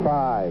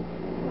5,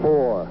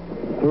 4,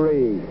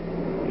 3,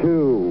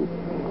 2,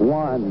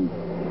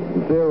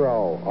 1,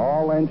 0.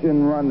 All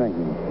engine running.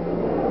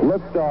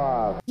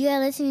 Liftoff. You are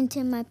listening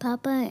to my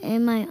papa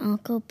and my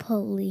uncle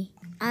Polly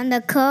on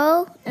the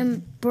Co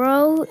and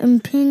Bro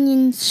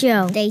Opinion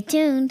Show. Stay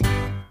tuned.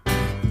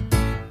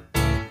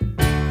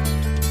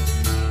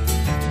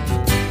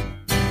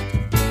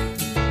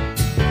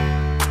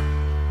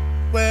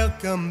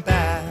 Welcome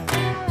back.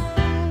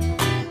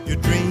 Your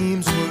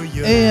dreams were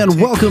your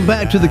And welcome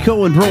back to the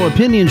Co and Bro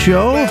Opinion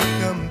Show.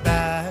 Welcome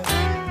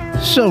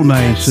back. So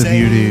nice of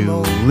you to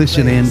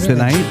listen in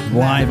tonight,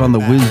 live on the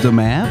Wisdom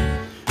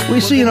app.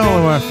 We've seen all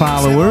of our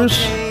followers.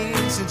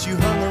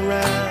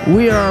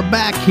 We are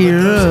back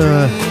here.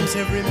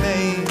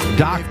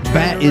 Doc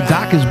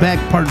is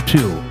back, part 2.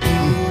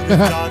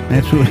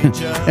 That's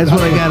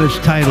what I got us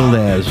titled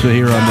as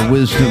here on the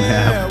Wisdom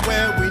app,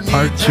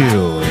 part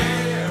 2.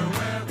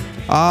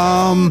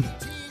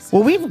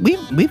 Well,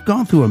 we've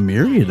gone through a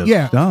myriad of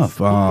stuff.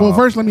 Well,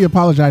 first, let me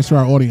apologize to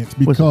our audience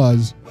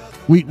because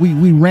we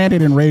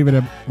ranted and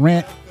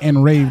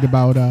raved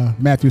about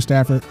Matthew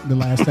Stafford the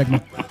last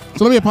segment.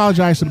 So let me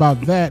apologize about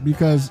that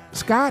because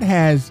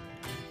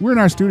we're in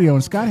our studio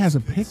and Scott has a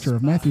picture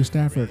of Matthew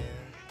Stafford.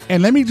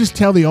 And let me just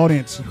tell the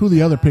audience who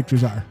the other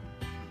pictures are.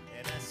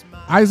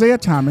 Isaiah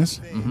Thomas,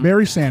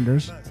 Barry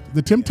Sanders,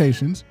 The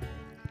Temptations,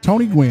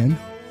 Tony Gwynn,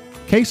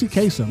 Casey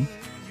Kasem,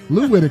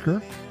 Lou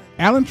Whitaker,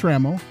 Alan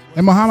Trammell,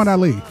 and Muhammad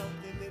Ali.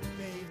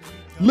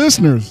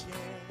 Listeners,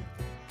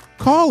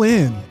 call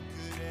in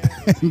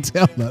and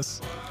tell us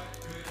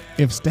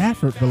if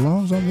Stafford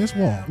belongs on this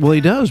wall. Well,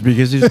 he does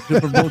because he's a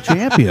Super Bowl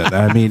champion.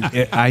 I mean,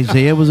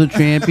 Isaiah was a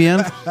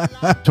champion.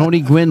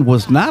 Tony Gwynn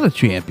was not a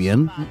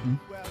champion.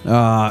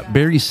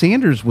 Barry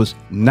Sanders was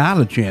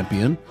not a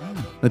champion.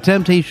 The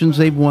Temptations,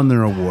 they've won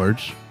their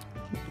awards.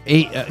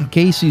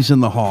 Casey's in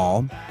the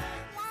Hall.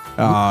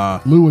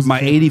 Lou was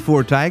my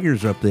 84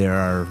 Tigers up there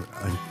are...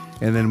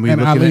 And then we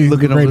look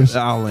at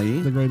Ali.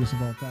 The greatest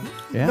of all time.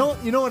 Yeah.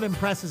 You know what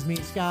impresses me,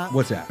 Scott?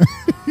 What's that?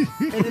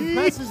 It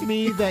impresses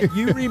me that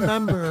you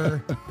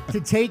remember to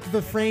take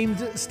the framed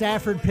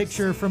Stafford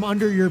picture from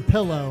under your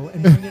pillow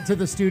and bring it to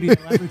the studio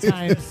every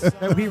time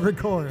that we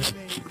record.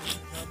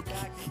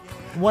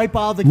 Wipe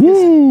all the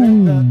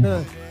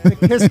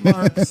kiss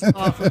marks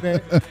off of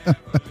it.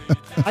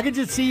 I can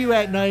just see you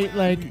at night,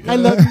 like, I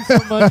love you so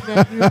much,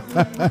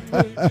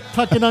 man.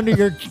 Tucking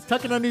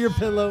under your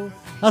pillow.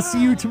 I'll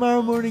see you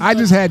tomorrow morning. I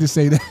just had to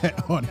say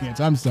that, audience.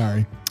 I'm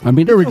sorry. I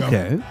mean, here we go.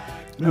 Okay.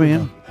 I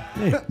mean,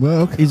 hey,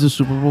 well, okay. He's a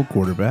Super Bowl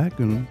quarterback,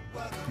 and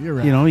you're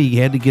right. You know, he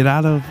had to get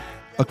out of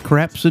a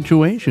crap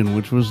situation,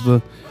 which was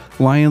the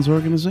Lions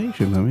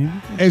organization. I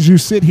mean, as you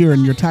sit here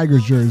in your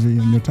Tigers jersey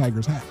and your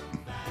Tigers hat.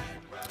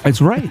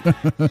 That's right.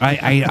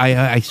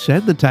 I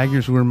said the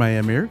Tigers were my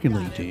American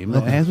League team.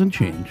 That hasn't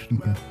changed.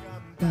 Okay.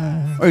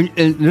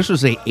 And this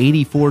was a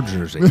 84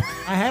 jersey.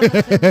 I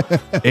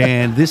haven't.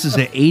 And this is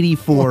an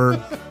 84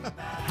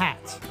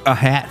 hat. A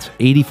hat,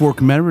 84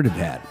 commemorative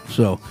hat.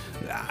 So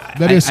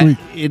that is sweet.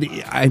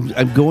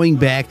 I'm going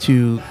back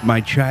to my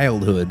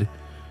childhood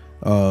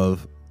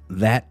of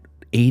that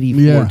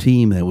 84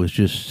 team that was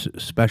just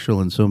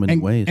special in so many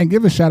ways. And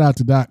give a shout out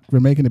to Doc for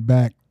making it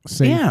back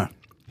safe. Yeah.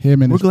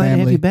 Him and his family. We're glad to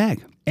have you back.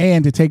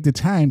 And to take the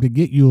time to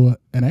get you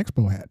an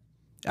Expo hat.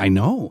 I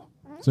know.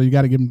 So you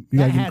got to give him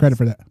credit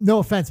for that. No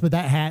offense, but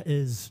that hat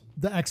is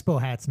the Expo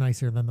hat's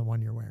nicer than the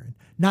one you're wearing.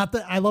 Not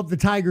that I love the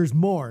Tigers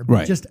more,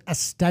 but just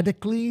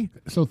aesthetically.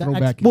 So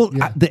throwback.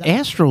 The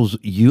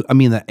Astros,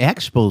 the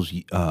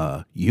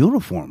Expos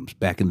uniforms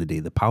back in the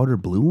day, the powder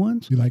blue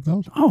ones. You like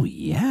those? Oh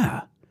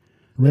yeah,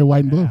 red,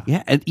 white, and blue.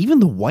 Yeah, and even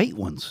the white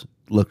ones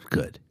looked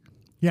good.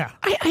 Yeah,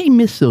 I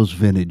miss those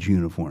vintage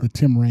uniforms. The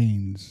Tim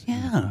Raines.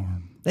 Yeah.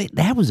 Uniform.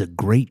 That was a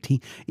great team.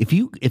 If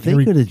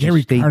they could have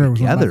just stayed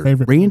together,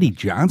 Randy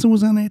Johnson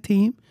was on that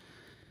team.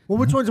 Well,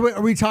 which ones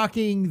are we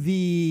talking?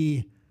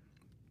 The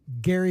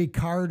Gary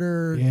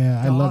Carter,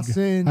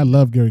 Dawson, I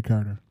love Gary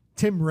Carter.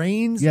 Tim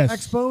Raines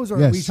Expos,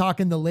 or are we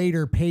talking the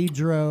later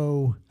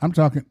Pedro? I'm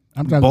talking.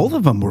 Both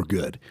of them were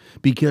good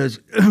because,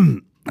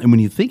 and when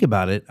you think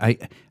about it,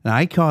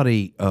 I caught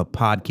a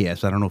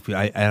podcast. I don't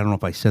know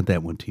if I sent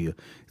that one to you.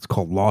 It's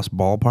called Lost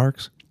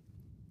Ballparks.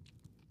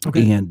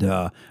 Okay. And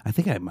I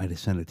think I might have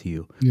sent it to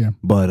you. Yeah.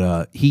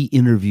 But he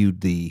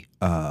interviewed the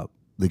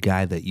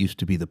guy that used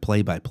to be the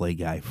play-by-play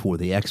guy for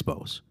the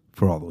Expos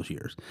for all those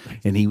years.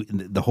 And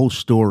the whole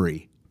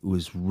story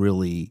was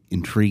really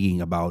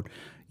intriguing about,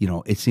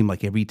 it seemed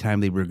like every time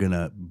they were going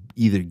to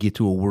either get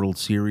to a World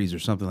Series or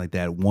something like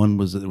that,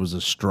 there was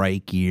a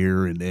strike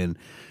year and then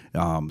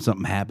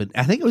something happened.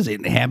 I think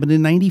it happened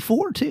in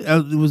 94 too.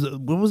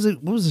 What was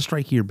the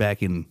strike year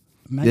back in...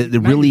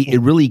 It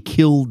really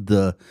killed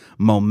the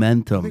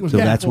momentum. So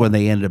that's when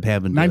they ended up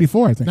having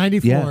 94, I think.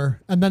 94. Yeah.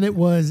 And then it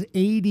was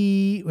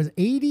 80. It was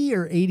 80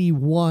 or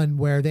 81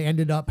 where they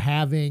ended up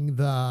having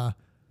the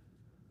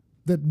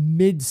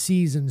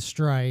mid-season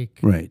strike.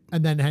 Right.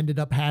 And then ended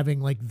up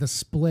having like the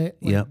split.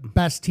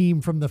 Best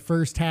team from the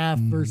first half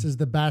versus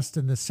the best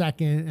in the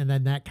second. And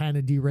then that kind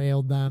of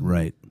derailed them.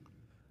 Right.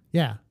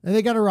 Yeah. And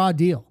they got a raw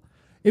deal.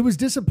 it was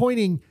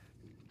disappointing.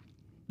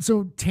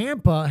 So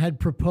Tampa had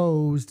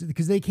proposed,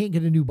 because they can't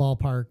get a new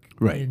ballpark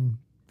in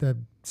the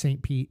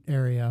St. Pete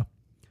area.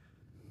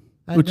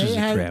 And which is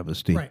a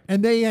travesty. Right.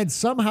 And they had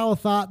somehow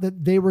thought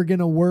that they were going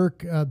to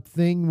work a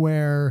thing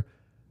where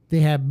they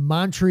had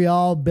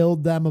Montreal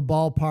build them a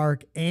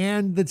ballpark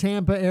and the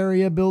Tampa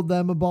area build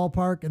them a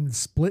ballpark and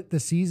split the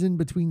season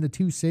between the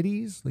two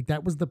cities. Like,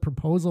 that was the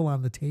proposal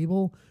on the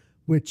table,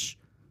 which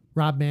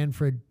Rob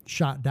Manfred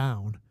shot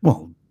down.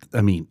 Well,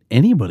 I mean,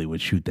 anybody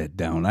would shoot that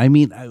down. I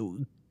mean,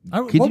 could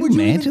what you would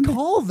imagine even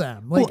call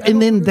them? Like, well, and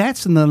then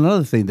that's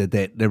another thing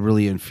that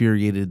really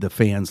infuriated the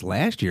fans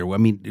last year. I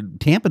mean,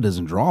 Tampa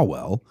doesn't draw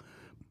well,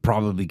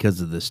 probably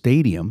because of the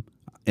stadium.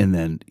 And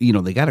then,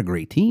 they got a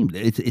great team.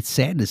 It's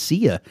sad to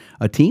see a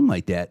team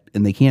like that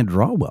and they can't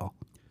draw well.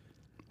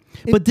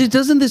 But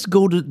doesn't this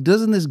go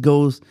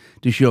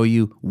to show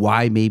you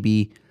why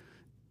maybe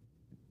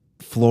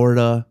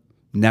Florida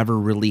never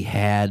really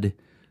had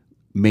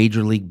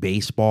Major League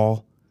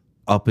Baseball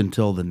up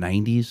until the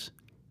 90s?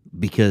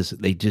 Because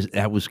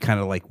that was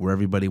kind of like where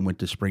everybody went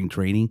to spring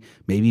training.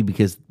 Maybe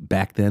because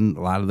back then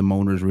a lot of the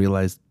owners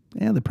realized,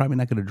 they're probably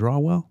not going to draw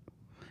well.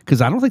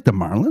 Because I don't think the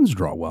Marlins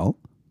draw well.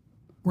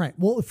 Right.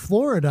 Well,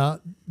 Florida,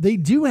 they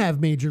do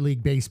have Major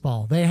League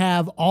Baseball. They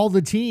have all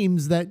the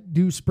teams that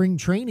do spring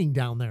training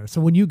down there.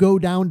 So when you go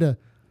down to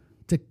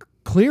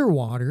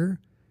Clearwater,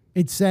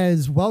 it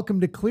says, "Welcome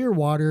to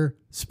Clearwater,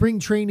 spring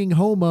training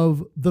home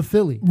of the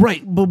Phillies."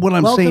 Right, but what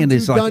I'm saying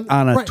is, like,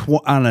 on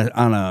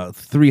a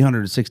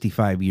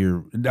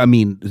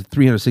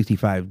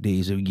 365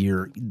 days a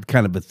year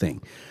kind of a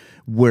thing,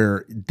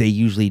 where they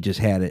usually just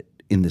had it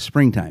in the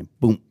springtime,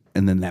 boom,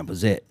 and then that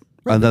was it.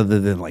 Right. Other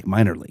than like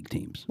minor league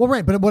teams. Well,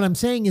 right, but what I'm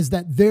saying is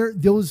that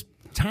those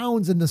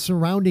towns in the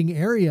surrounding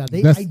area,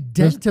 they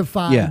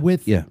identify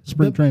with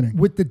spring training,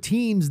 with the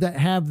teams that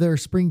have their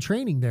spring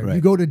training there. Right.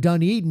 You go to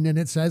Dunedin and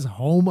it says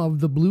home of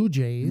the Blue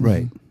Jays.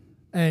 Right.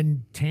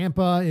 And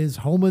Tampa is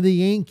home of the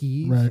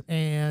Yankees. Right.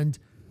 And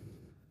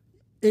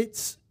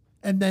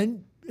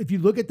then if you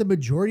look at the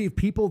majority of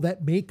people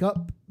that make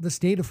up the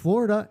state of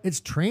Florida, it's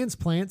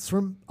transplants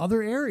from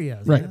other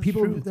areas. Right. Like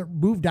people that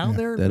move down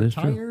there and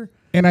retire.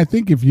 And I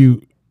think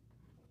and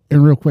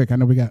real quick, I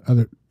know we got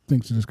other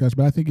things to discuss,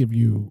 but I think if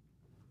you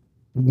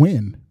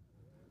win,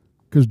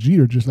 because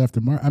Jeter just left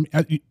the mark. I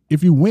mean,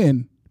 if you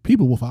win,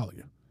 people will follow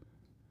you.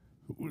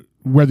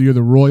 Whether you're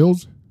the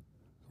Royals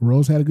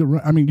had a good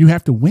run. I mean, you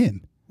have to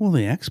win. Well,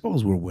 the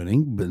Expos were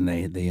winning, but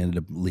they ended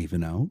up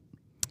leaving out.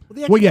 Well,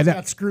 the Expos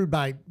got screwed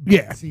by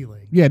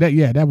ceiling.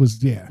 That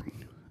was yeah.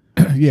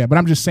 But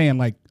I'm just saying,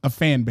 like, a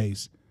fan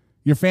base.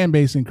 Your fan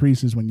base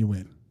increases when you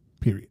win.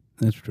 Period.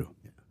 That's true.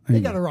 They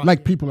got a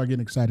like, people are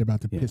getting excited about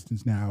the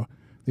Pistons now.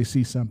 They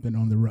see something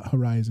on the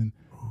horizon,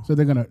 so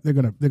they're gonna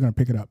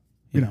pick it up.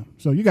 You know,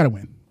 so you got to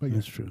win. But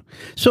that's true.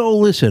 So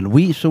listen,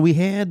 we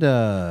had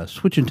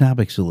switching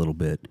topics a little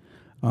bit.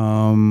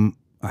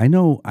 I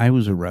know I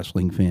was a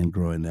wrestling fan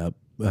growing up.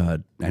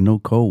 I know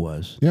Cole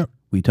was. Yep.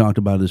 We talked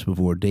about this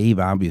before. Dave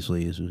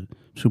obviously is a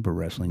super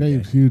wrestling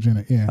Dave's guy. Huge in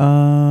it.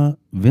 Yeah.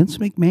 Vince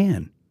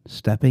McMahon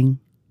stepping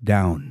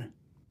down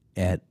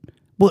at.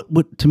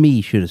 What to me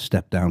should have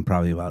stepped down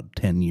probably about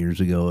 10 years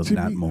ago, if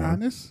not more. To be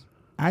honest,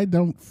 I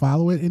don't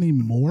follow it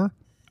anymore.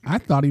 I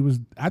thought his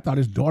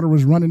daughter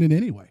was running it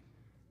anyway.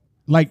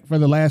 Like, for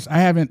the last, I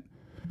haven't.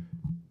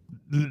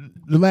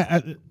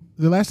 The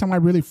last time I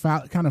really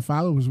kind of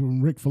followed was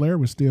when Ric Flair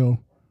was still,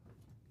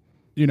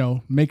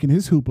 making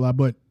his hoopla.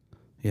 But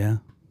yeah,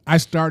 I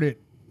started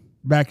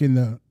back in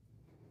the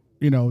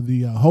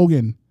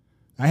Hogan.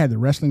 I had the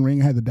wrestling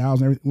ring, I had the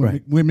dials and everything.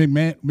 Right. When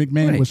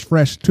McMahon was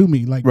fresh to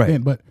me, like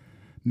then, but.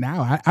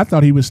 Now, I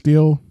thought he was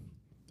still.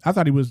 I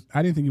didn't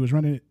think he was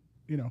running it.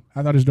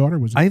 I thought his daughter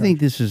was. I think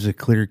this is a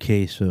clear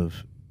case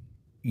of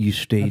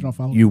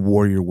you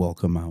wore your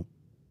welcome out.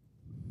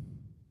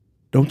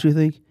 Don't you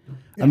think?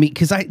 Yeah. I mean,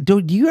 because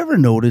do you ever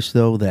notice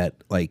though that,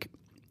 like,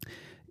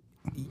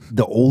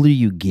 the older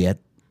you get,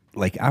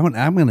 like I'm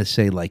going to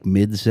say like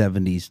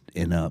mid-70s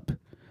and up,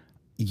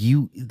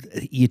 you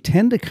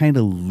tend to kind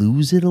of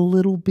lose it a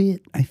little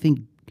bit. I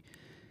think.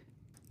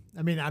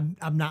 I mean,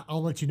 I'm not.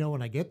 I'll let you know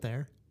when I get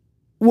there.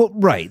 Well,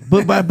 right,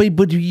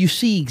 but you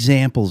see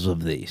examples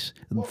of these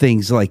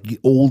things, like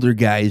older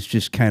guys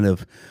just kind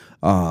of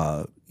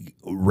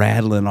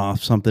rattling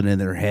off something in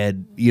their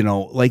head.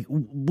 Like,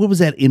 what was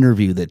that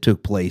interview that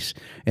took place?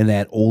 And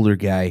that older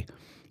guy,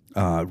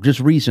 just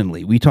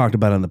recently, we talked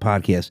about it on the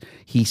podcast.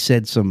 He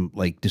said some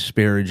like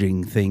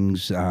disparaging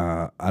things.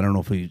 I don't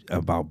know if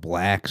about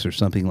blacks or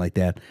something like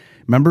that.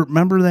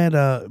 Remember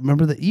that?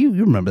 Remember that? You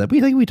remember that?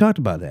 We talked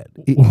about that.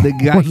 The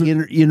guy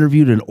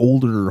interviewed an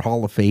older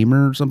Hall of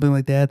Famer or something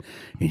like that,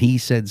 and he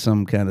said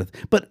some kind of.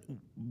 But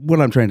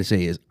what I'm trying to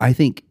say is, I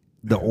think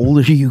the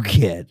older you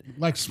get,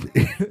 Like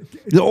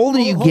the older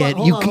you get,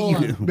 hold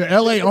on. the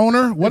LA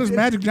owner. What has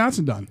Magic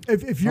Johnson done?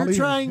 If you're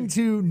trying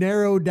to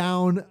narrow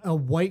down a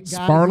white guy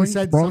who Sparling?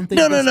 said Sparling? something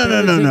No.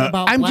 disparaging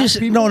about I'm black just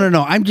people,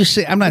 no. I'm just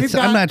saying. I'm We've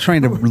not got-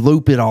 trying to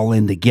loop it all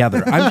in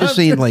together. I'm just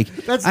saying like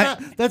That's I,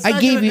 not- that's I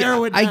not gave gonna you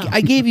narrow it down.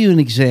 I gave you an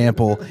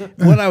example.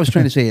 What I was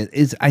trying to say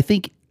is I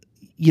think.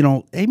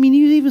 I mean,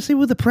 you even say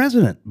with the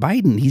president,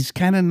 Biden, he's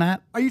kind of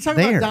not. Are you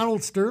talking there. about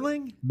Donald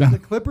Sterling, No. the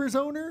Clippers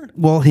owner?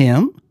 Well,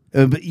 him.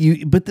 But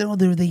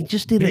they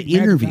just did an Big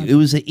Magic interview. Johnson. It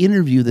was an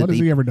interview that What has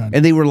he ever done?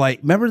 And they were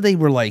like, remember they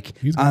were like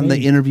He's got on the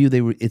AIDS.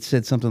 interview. It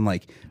said something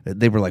like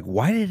they were like,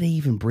 why did they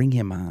even bring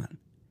him on?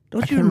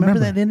 Don't you can't remember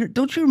remember. that?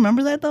 Don't you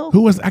remember that though?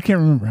 Who was? I can't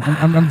remember.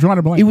 I'm drawing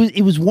a blank.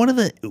 It was one of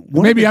the.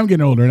 Maybe I'm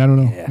getting older and I don't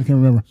know. I can't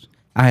remember.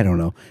 I don't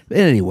know. But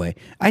anyway,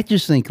 I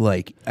just think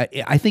like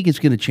I think it's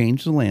going to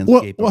change the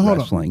landscape of hold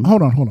wrestling.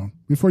 on. Hold on.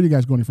 Before you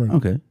guys go any further.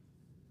 Okay.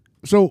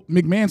 So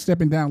McMahon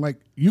stepping down,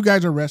 like you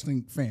guys are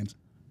wrestling fans.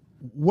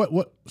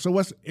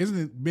 Isn't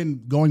it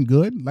been going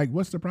good? Like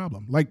what's the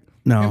problem? Like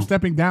No. him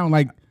stepping down,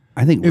 like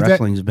I think is that-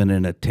 wrestling's been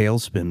in a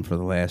tailspin for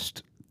the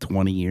last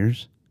 20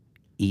 years.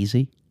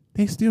 Easy.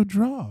 they still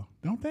draw,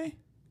 don't they?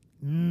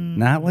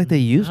 Not like they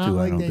used to, Not I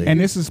like don't they think. And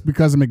this is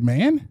because of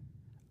McMahon?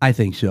 I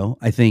think so.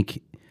 I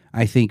think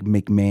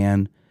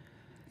McMahon,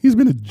 He's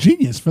been a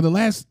genius for the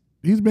last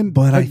but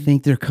I like,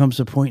 think there comes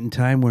a point in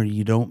time where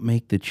you don't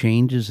make the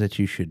changes that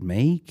you should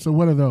make. so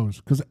what are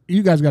those? Because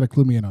you guys got to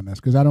clue me in on this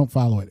because I don't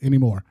follow it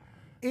anymore.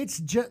 It's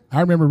just,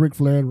 I remember Ric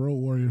Flair, the Road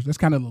Warriors. That's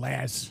kind of the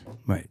last.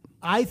 Right.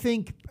 I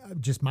think,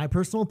 just my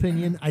personal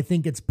opinion, I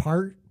think it's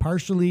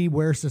partially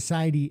where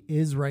society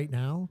is right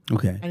now.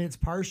 Okay. And it's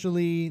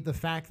partially the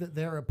fact that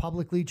they're a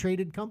publicly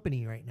traded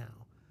company right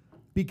now.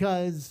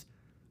 Because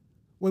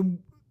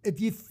if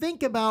you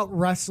think about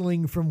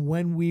wrestling from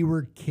when we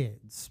were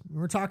kids,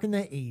 we're talking the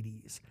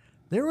 80s,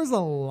 there was a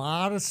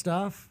lot of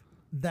stuff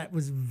that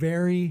was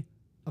very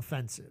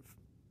offensive.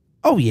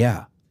 Oh,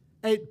 yeah.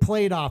 It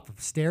played off of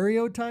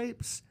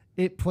stereotypes.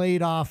 It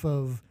played off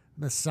of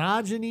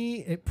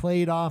misogyny. It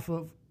played off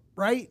of,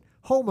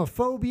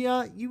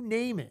 homophobia, you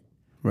name it.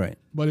 Right.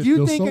 But it's Do you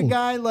still think a sold.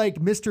 guy like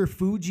Mr.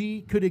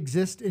 Fuji could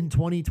exist in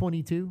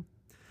 2022?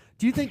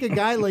 Do you think a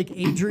guy like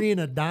Adrian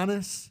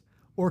Adonis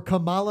or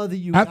Kamala the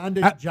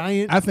Uganda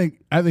giant? I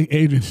think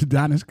Adrian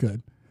Adonis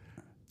could.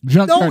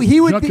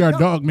 Junkyard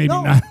Dog, maybe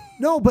not.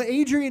 No, but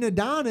Adrian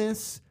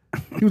Adonis,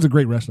 He was a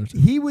great wrestler.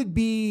 he would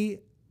be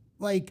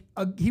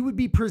he would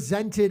be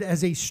presented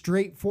as a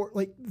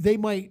straightforward, they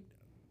might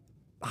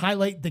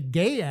highlight the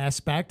gay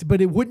aspect, but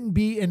it wouldn't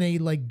be in a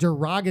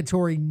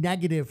derogatory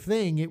negative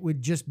thing. It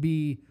would just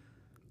be,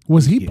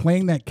 Was he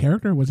playing that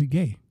character or was he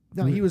gay?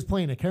 no, he was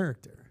playing a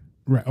character.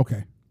 Right,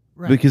 okay.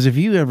 Right. Because if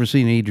you ever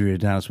seen Adrian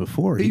Adonis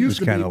before, he was used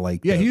to kind be- of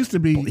like yeah, he used to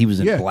be- He was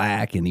in yeah.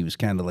 black, and he was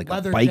kind of like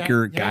Leather a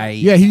biker jacket, guy.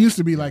 Yeah, he used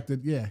to be like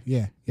the yeah.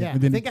 Yeah, And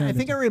then he I turned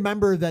think I into-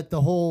 remember that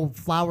the whole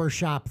flower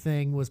shop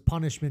thing was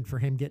punishment for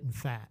him getting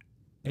fat.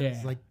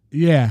 It was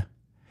Yeah.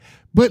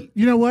 But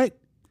you know what?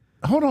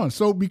 Hold on.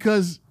 So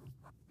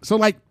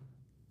like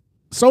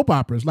soap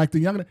operas, like the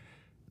younger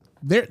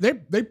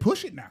they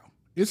push it now.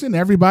 It's in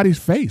everybody's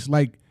face.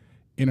 Like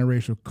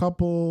interracial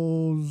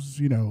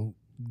couples,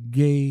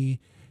 gay.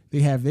 They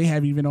have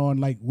even on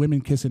like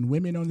women kissing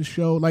women on the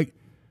show. Like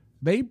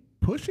they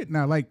push it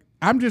now. Like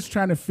I'm just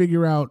trying to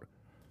figure out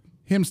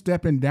him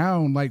stepping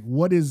down. Like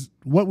what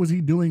was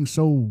he doing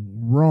so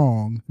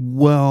wrong?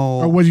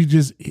 Well, Or was he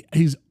just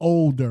he's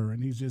older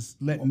and he's just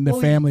letting the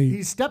family?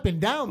 He's stepping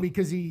down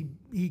because he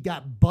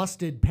got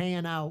busted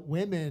paying out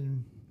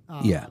women.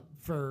 Yeah.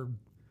 For.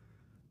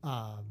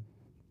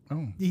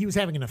 He was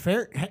having an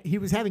affair. He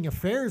was having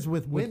affairs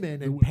with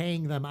women and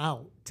paying them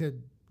out to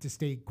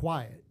stay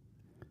quiet.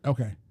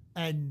 Okay.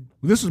 And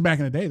This was back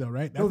in the day, though,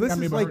 right? no,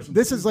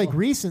 this is like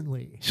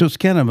recently. so it's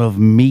kind of a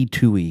Me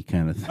Too-y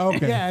kind of thing.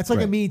 Okay. Yeah, it's like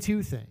a Right. Me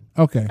Too thing.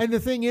 Okay. And the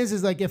thing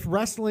is like if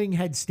wrestling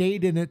had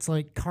stayed in its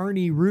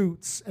carny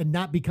roots and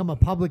not become a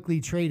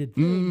publicly traded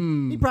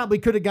thing, he probably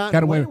could have gotten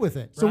Got away with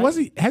it. So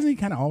right? hasn't he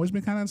kind of always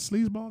been kind of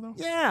sleazeball though?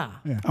 Yeah.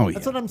 Oh, yeah.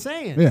 That's what I'm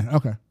saying. Yeah.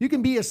 Okay. You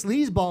can be a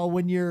sleazeball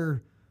when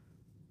you're,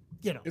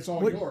 It's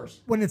all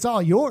yours. When it's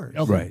all yours.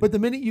 Okay. Right. But the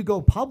minute you go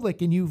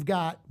public and you've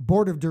got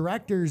board of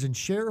directors and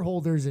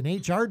shareholders and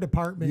HR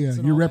departments, Yeah,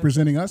 and you're all that,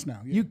 representing us now.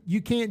 Yeah.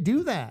 you can't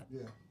do that.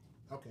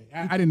 Okay.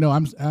 I didn't know.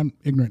 I'm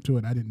ignorant to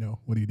it. I didn't know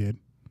what he did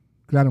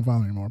because I don't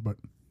follow anymore. But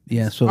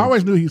Yeah, so I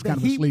always knew he was kind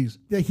of a heat, sleaze.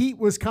 the heat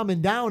was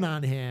coming down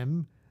on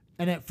him,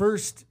 and at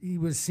first he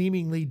was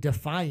seemingly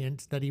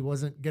defiant that he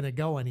wasn't going to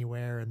go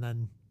anywhere, and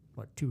then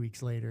 2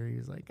 weeks later he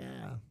was like,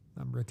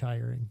 I'm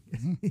retiring.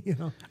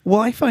 well,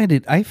 I find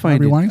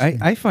Harvey Weinstein.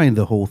 I find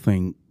the whole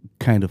thing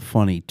kind of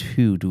funny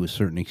too, to a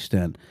certain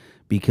extent,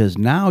 because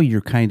now you're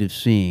kind of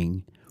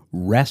seeing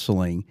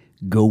wrestling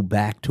go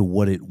back to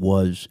what it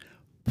was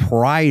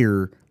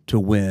prior to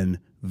when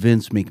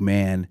Vince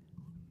McMahon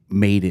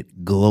made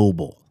it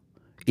global.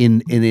 In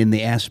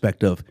the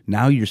aspect of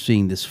now you're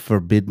seeing this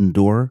forbidden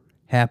door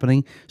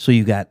happening. So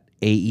you got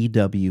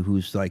AEW,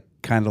 who's like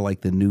kind of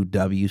like the new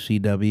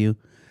WCW.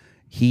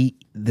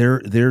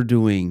 They're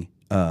doing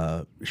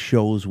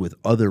shows with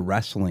other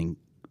wrestling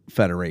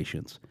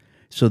federations.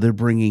 So they're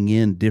bringing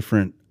in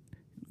different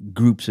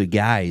groups of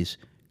guys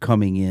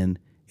coming in,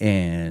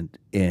 and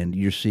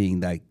you're seeing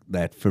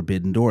that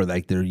forbidden door.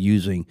 Like they're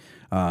using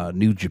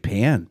New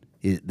Japan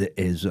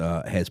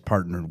has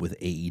partnered with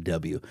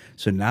AEW.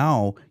 So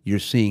now you're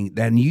seeing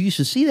that, and you used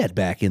to see that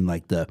back in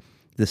like the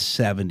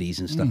 70s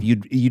and stuff.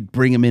 You'd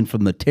bring them in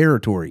from the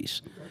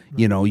territories.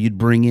 You know, you'd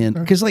bring in,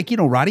 because like, you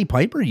know, Roddy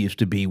Piper used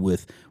to be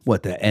with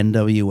the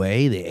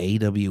NWA,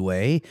 the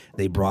AWA.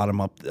 They brought him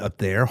up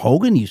there.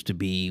 Hogan used to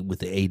be with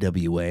the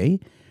AWA,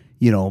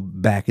 you know,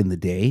 back in the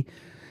day.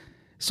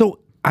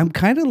 So I'm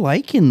kind of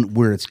liking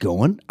where it's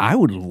going. I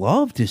would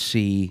love to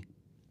see,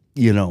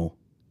 you know,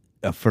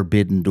 a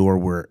forbidden door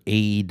where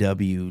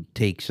AEW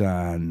takes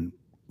on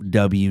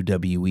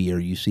WWE, or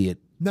you see it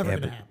Never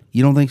happen. gonna happen.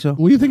 You don't think so?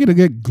 Will you think it'll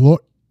get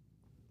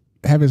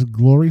have its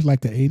glories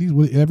like the 80s?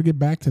 Will it ever get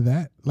back to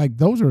that? Like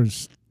those are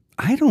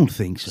I don't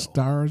think so.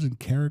 stars and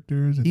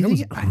characters. And You it was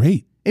think-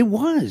 great. It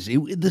was.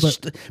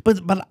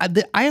 But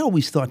I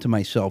always thought to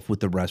myself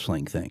with the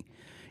wrestling thing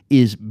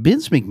is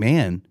Vince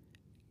McMahon,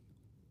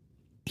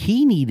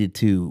 he needed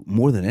to,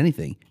 more than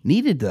anything,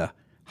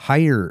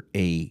 hire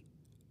a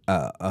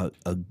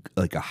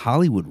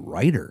Hollywood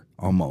writer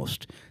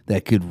almost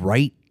that could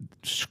write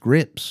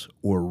scripts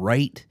or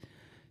write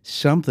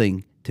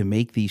something to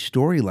make these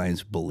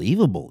storylines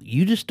believable.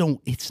 You just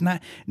don't, it's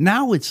not,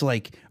 now it's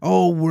like,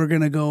 oh, we're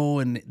going to go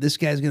and this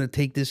guy's going to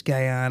take this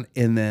guy on,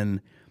 and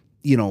then,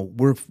 you know,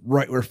 we're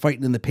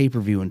fighting in the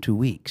pay-per-view in 2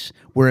 weeks.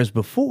 Whereas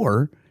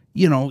before,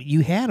 you know,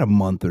 you had a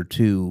month or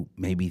two,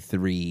 maybe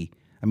 3.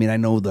 I mean, I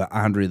know the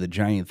Andre the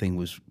Giant thing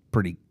was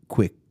pretty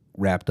quick,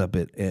 wrapped up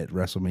at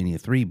WrestleMania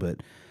 3,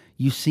 but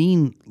you've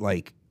seen,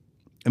 like,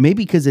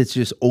 maybe because it's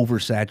just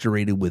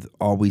oversaturated with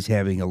always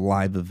having a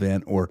live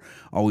event or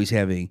always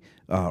having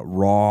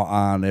Raw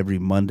on every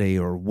Monday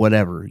or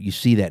whatever. You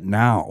see that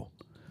now,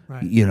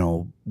 Right. you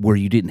know, where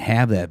you didn't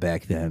have that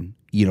back then.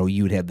 You know,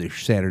 you would have the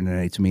Saturday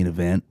night's main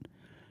event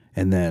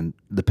and then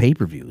the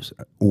pay-per-views.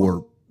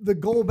 Or The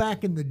goal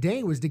back in the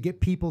day was to get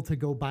people to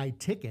go buy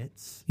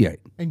tickets yeah,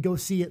 and go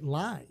see it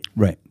live,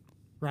 right.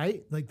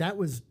 right? Like that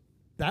was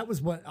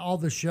what all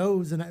the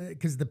shows, and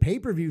because the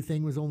pay-per-view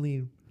thing was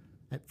only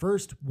at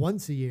first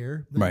once a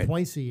year, then Right.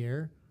 twice a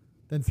year,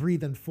 then 3,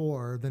 then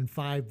 4, then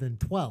 5, then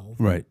 12.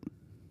 Right.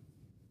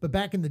 But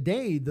back in the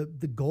day, the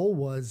goal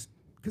was,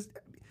 because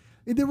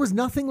there was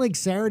nothing like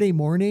Saturday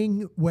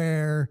morning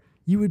where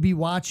you would be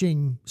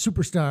watching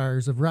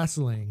superstars of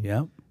wrestling,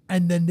 Yeah.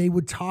 and then they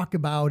would talk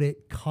about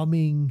it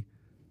coming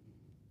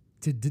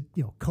to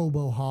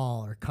Cobo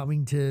Hall or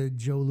coming to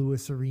Joe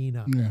Louis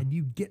Arena, Yeah. and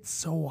you'd get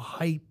so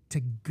hyped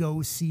to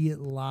go see it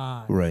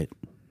live. Right.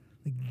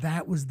 Like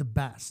that was the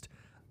best.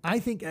 I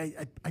think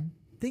I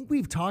think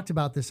we've talked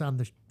about this on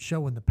the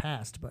show in the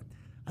past, but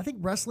I think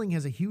wrestling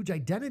has a huge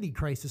identity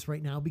crisis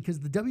right now because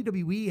the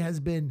WWE has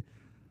been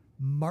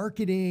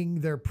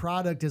marketing their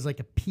product as like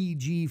a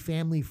PG,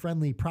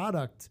 family-friendly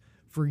product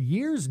for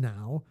years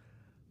now,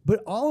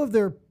 but all of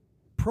their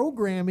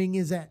programming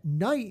is at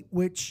night,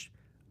 which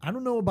I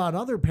don't know about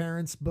other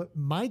parents, but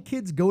my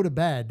kids go to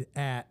bed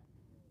at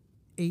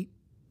 8,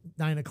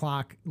 9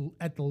 o'clock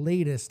at the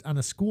latest on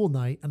a school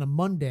night on a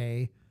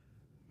Monday.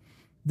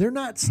 They're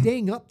not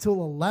staying up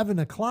till 11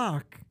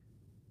 o'clock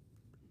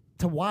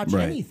to watch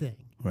Right. anything.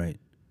 Right.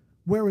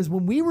 Whereas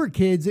when we were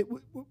kids,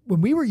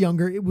 when we were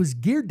younger, it was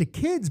geared to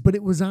kids, but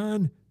it was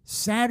on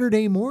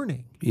Saturday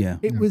morning. Yeah.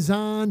 It was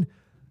on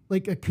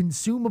like a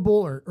consumable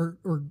or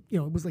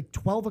it was like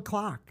 12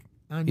 o'clock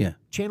on Yeah.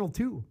 Channel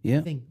 2. Yeah.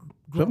 I think.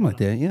 Something like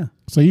that. Yeah.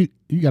 So you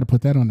got to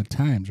put that on the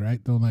times, right?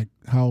 Though, like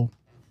how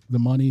the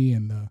money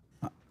and the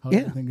how Yeah.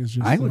 everything is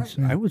just. I would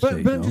say But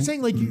I'm so. just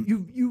saying, like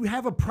you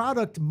have a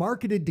product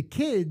marketed to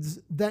kids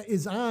that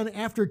is on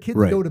after kids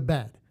Right. go to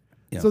bed.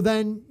 Yeah. So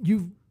then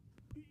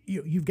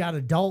you've got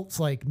adults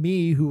like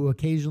me who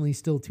occasionally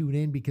still tune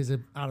in because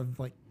of out of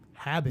like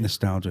habit.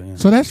 Nostalgia. Yeah.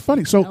 So that's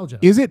funny. So Nostalgia.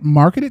 is it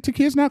marketed to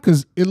kids now?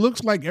 Because it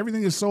looks like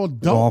everything is so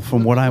adult. Well,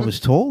 from what I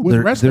was told, with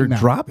they're wrestling now.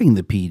 dropping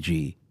the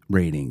PG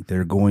rating.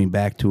 They're going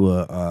back to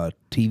a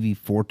TV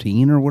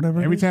 14 or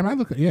whatever. Every time I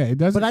look, it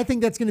does. But I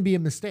think that's going to be a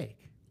mistake.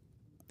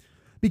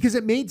 Because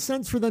it made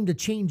sense for them to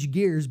change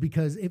gears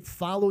because it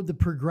followed the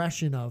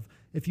progression of,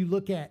 if you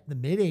look at the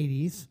mid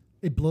 80s,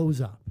 it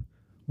blows up.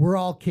 We're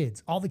all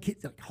kids. All the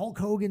kids, like Hulk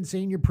Hogan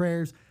saying your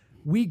prayers.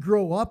 We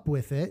grow up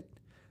with it.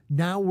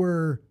 Now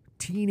we're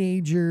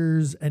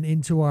teenagers and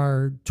into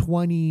our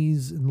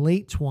 20s and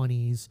late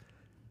 20s.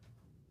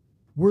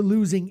 We're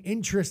losing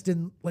interest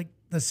in like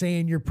the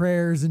saying your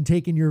prayers and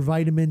taking your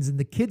vitamins and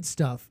the kid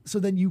stuff. So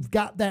then you've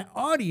got that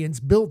audience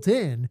built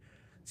in.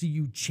 So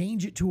you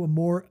change it to a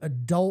more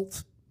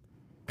adult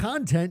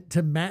content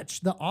to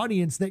match the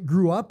audience that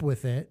grew up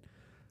with it.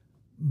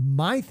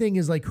 My thing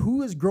is like,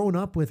 who has grown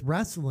up with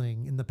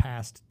wrestling in the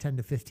past 10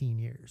 to 15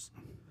 years?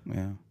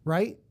 Yeah.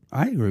 Right?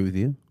 I agree with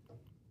you.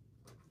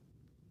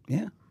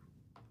 Yeah.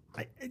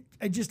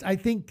 I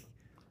think,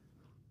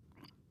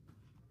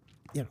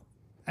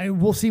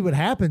 we'll see what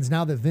happens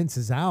now that Vince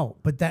is out,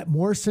 but that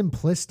more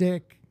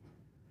simplistic,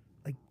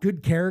 like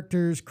good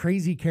characters,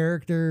 crazy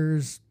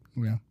characters.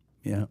 Yeah.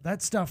 Yeah.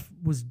 That stuff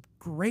was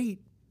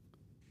great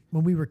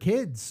when we were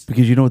kids.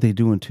 Because you know what they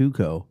do in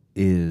Tuco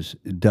is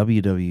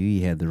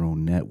WWE had their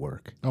own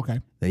network.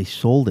 Okay. They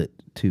sold it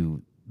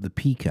to the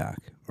Peacock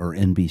or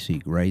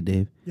NBC, right,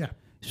 Dave? Yeah.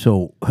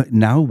 So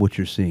now what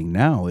you're seeing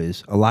now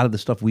is a lot of the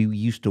stuff we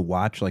used to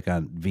watch like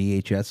on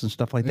VHS and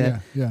stuff like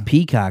that. Yeah.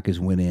 Peacock has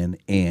went in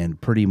and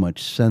pretty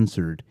much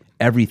censored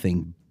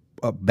everything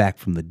back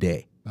from the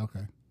day.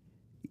 Okay.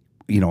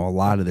 You know, a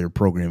lot of their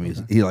programming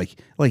is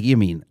like you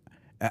mean.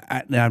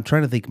 Now I'm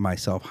trying to think of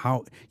myself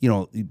how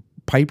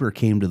Piper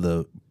came to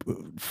the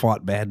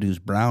fought Bad News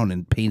Brown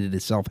and painted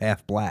itself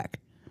half black.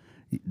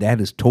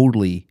 That is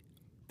totally.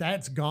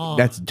 That's gone.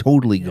 That's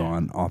totally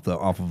gone off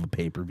of a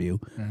pay-per-view.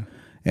 Yeah.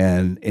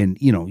 And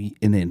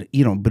then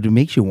but it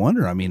makes you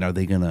wonder. I mean, are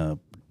they gonna,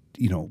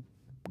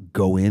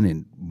 go in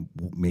and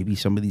maybe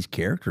some of these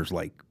characters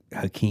like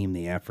Hakeem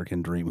the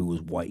African Dream, who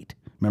was white.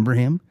 Remember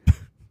him?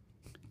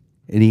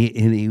 and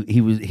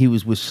he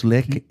was with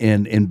Slick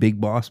and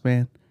Big Boss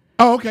Man.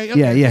 Oh, okay.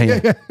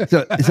 Yeah.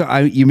 So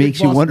you makes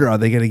you wonder, are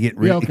they gonna get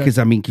rid? Yeah, okay.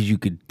 Because you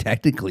could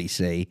technically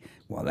say,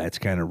 well, that's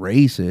kind of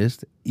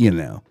racist,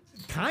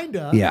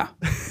 Kinda. Yeah.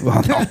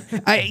 Well,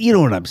 no, you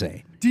know what I'm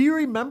saying. Do you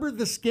remember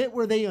the skit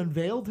where they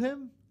unveiled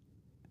him?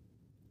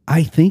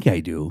 I think I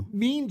do.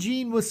 Mean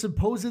Gene was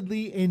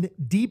supposedly in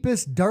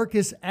deepest,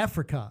 darkest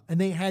Africa,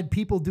 and they had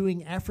people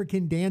doing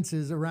African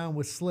dances around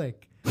with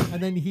Slick.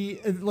 And then he,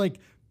 like,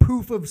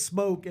 poof of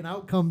smoke, and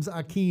out comes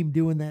Akeem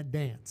doing that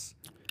dance.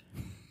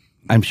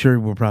 I'm sure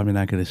we're probably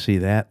not going to see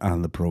that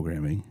on the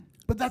programming.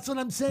 But that's what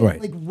I'm saying. Right.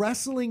 Like,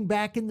 wrestling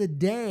back in the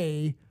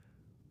day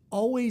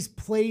always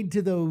played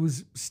to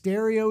those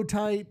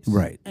stereotypes.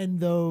 Right. And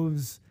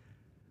those,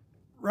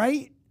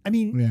 right? I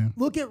mean,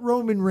 look at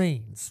Roman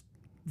Reigns.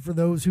 For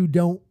those who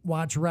don't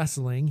watch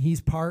wrestling,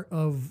 he's part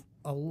of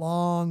a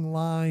long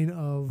line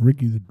of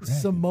Ricky the Dragon.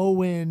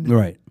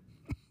 Samoan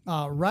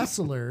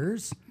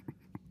wrestlers.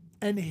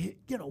 And,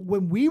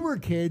 when we were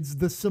kids,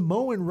 the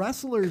Samoan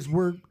wrestlers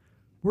were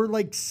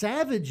like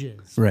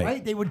savages,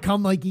 right? They would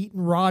come like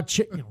eating raw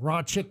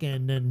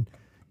chicken and,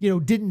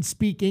 didn't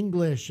speak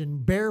English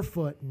and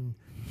barefoot. And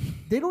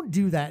they don't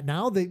do that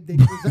now. They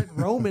present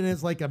Roman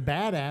as like a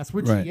badass,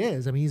 which he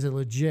is. I mean, he's a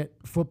legit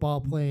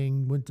football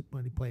playing, when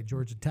he played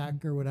Georgia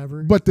Tech or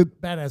whatever. But the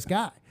badass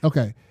guy.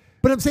 Okay.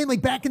 But I'm saying,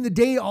 like, back in the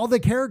day, all the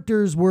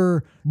characters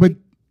were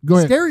go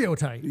ahead.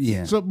 stereotypes.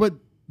 Yeah. So, but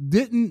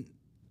didn't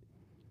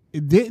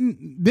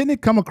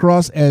it come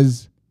across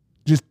as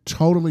just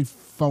totally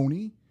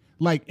phony?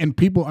 Like, and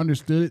people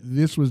understood it.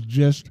 This was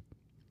just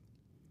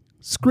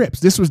scripts.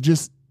 This was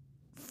just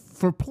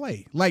for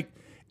play. Like,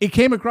 it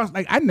came across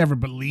like I never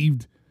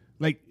believed.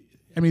 Like,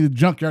 I mean, the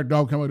junkyard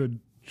dog come with a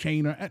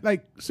chain, or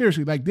like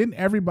seriously. Like, didn't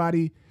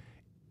everybody?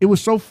 It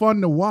was so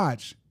fun to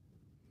watch.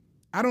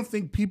 I don't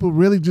think people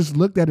really just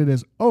looked at it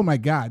as, oh my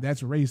God,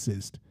 that's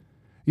racist.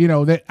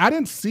 That I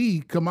didn't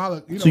see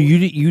Kamala. So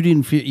you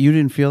didn't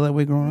feel that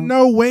way growing up?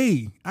 No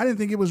way. I didn't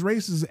think it was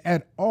racist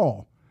at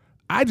all.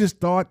 I just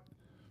thought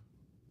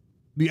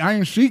the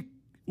Iron Sheik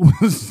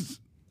was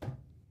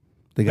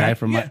the guy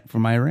from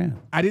Iran.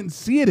 I didn't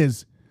see it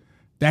as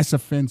that's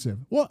offensive.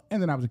 Well,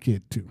 and then I was a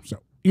kid too,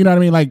 so you know what I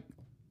mean. Like,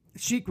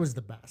 Sheik was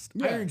the best.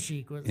 Yeah. Iron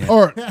Sheik was. Yeah.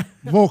 Or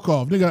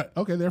Volkov.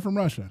 Okay, they're from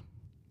Russia.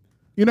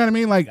 You know what I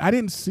mean? Like, I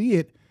didn't see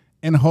it,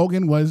 and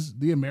Hogan was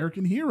the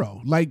American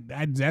hero. Like,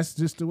 that's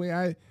just the way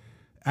I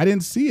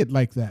didn't see it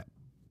like that.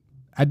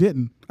 I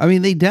didn't. I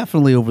mean, they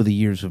definitely over the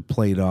years have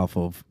played off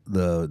of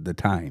the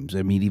times.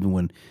 I mean, even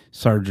when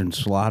Sergeant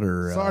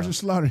Slaughter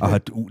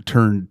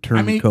turned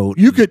I mean, coat.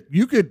 You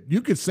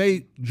could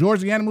say George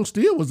the Animal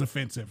Steel was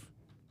offensive.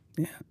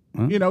 Yeah.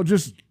 Huh?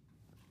 Just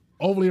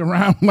overly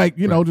around, like,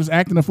 just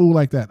acting a fool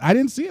like that. I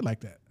didn't see it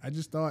like that. I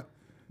just thought.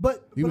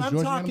 But I'm George the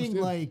Animal talking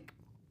Steel. like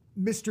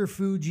Mr.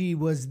 Fuji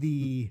was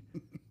the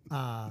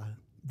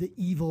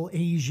evil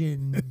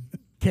Asian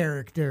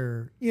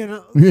character,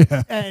 Yeah.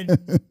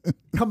 and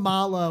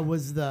Kamala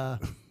was the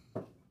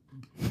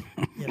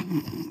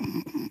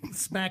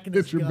smacking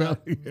his your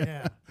gut. belly.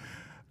 Yeah.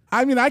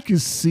 I mean, I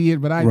could see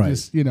it, but I Right.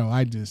 just thought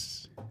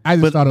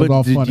it was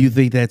all funny. Do you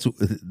think that's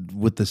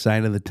with the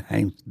sign of the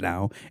times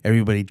now?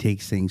 Everybody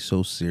takes things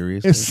so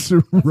seriously. It's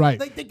right.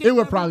 Like, they It never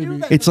would probably do be.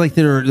 that. It's like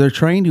they're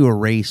trying to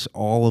erase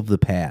all of the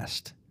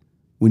past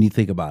when you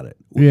think about it.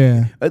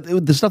 Yeah.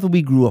 The stuff that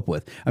we grew up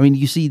with. I mean,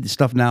 you see the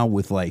stuff now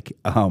with like,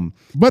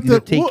 But they're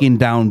taking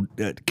down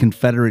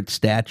Confederate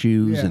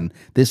statues Yeah. and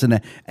this and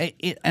that.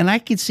 And I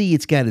can see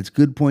it's got its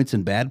good points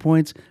and bad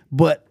points,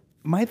 but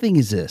my thing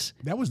is this.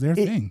 That was their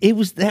thing. It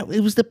was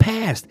the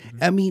past.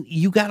 I mean,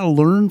 you got to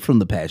learn from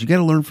the past. You got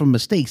to learn from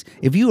mistakes.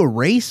 If you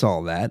erase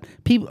all that,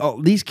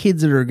 these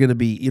kids that are going to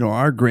be,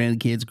 our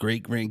grandkids,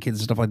 great grandkids, and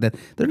stuff like that,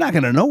 they're not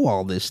going to know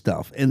all this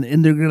stuff, and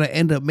they're going to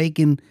end up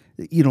making,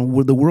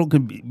 where the world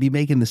could be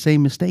making the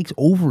same mistakes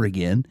over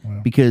again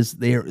because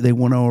they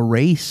want to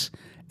erase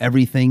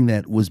everything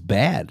that was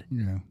bad.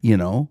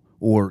 Yeah.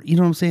 Or you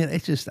know what I'm saying?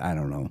 It's just I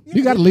don't know.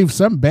 You got to leave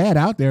some bad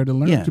out there to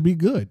learn Yeah. to be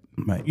good.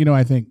 Right.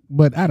 I think,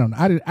 but I don't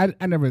know.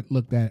 I never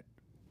looked at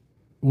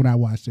when I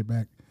watched it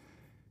back.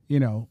 You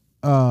know,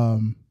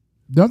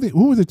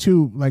 who were the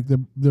two, like the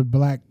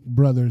black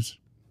brothers?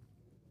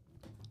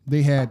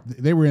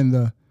 They were in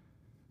the, a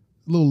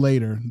little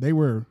later. They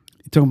were.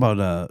 You talking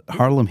about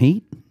Harlem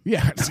Heat?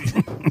 Yeah.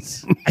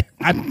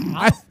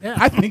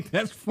 I think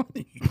that's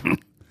funny.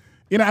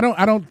 You know,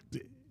 I don't.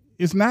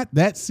 It's not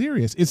that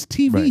serious. It's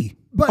TV. Right.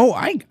 But,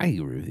 I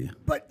agree with you.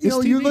 But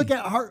It's you TV. look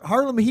at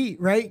Harlem Heat,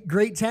 right?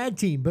 Great tag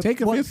team. But Take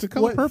offense to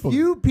Color Purple. What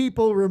few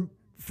people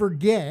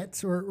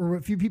forget, or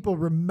what few people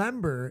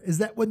remember, is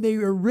that when they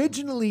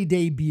originally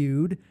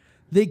debuted,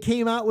 they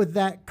came out with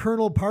that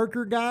Colonel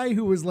Parker guy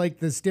who was like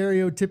the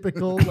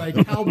stereotypical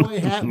like cowboy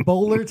hat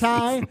bowler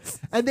tie,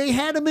 and they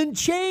had him in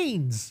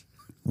chains.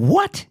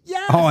 What?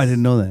 Yes. Oh, I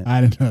didn't know that. I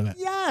didn't know that.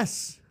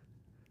 Yes.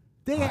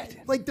 They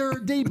had, like their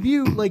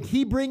debut, like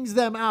he brings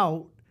them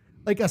out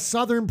like a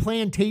Southern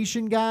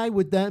plantation guy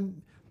with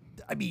them.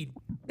 I mean,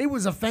 it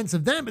was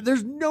offensive then, but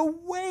there's no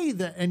way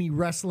that any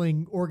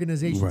wrestling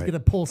organization is Right. going to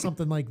pull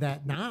something like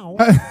that now.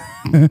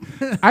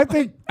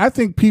 I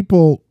think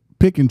people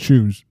pick and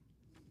choose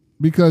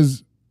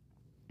because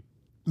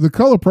the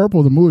Color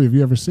Purple, the movie, if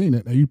you ever seen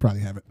it, you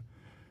probably haven't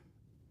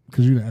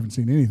because you haven't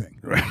seen anything.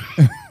 Right.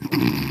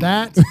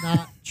 That's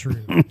not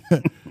true.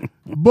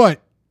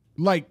 But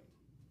like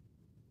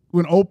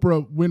when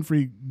Oprah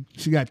Winfrey,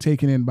 she got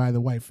taken in by the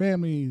white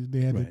family,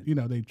 they had Right.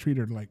 to, they treat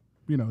her like,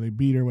 they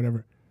beat her,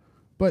 whatever.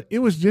 But it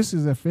was just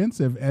as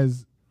offensive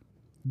as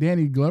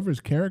Danny Glover's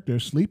character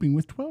sleeping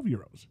with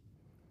 12-year-olds.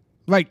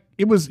 Like,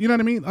 it was, you know what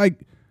I mean? Like,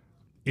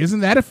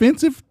 isn't that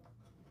offensive?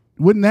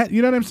 Wouldn't that,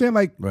 you know what I'm saying?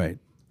 Like, Right.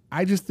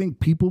 I just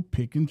think people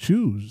pick and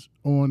choose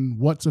on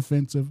what's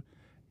offensive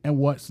and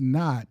what's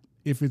not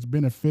if it's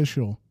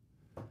beneficial.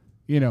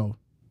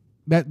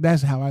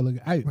 That's how I look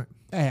at it.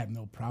 I have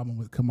no problem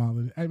with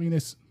Kamala. I mean,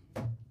 it's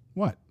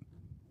what?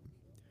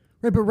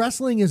 Right, but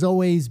wrestling is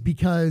always,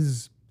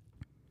 because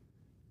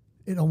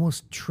it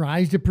almost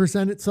tries to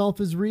present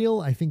itself as real.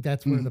 I think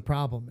that's where the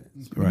problem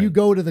is. When Right. you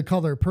go to the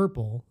Color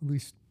Purple, at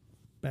least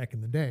back in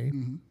the day,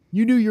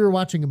 you knew you were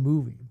watching a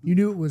movie. You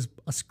knew it was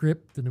a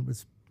script and it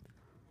was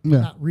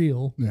not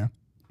real. Yeah.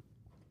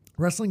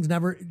 Wrestling's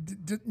never,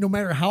 no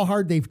matter how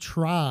hard they've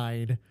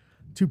tried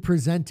to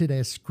present it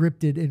as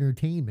scripted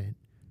entertainment,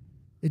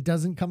 it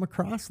doesn't come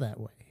across that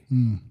way.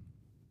 And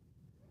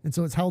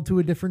so it's held to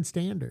a different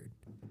standard.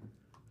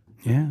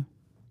 Yeah.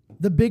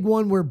 The big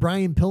one where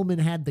Brian Pillman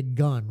had the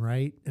gun,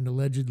 right? And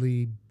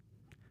allegedly,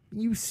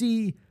 you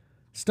see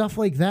stuff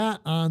like that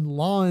on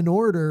Law and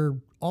Order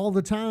all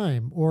the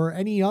time, or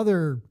any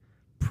other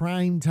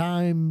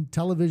primetime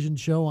television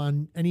show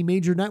on any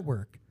major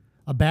network.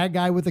 A bad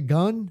guy with a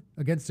gun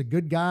against a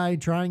good guy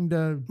trying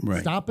to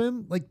stop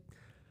him.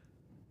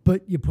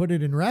 But you put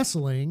it in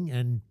wrestling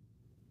and,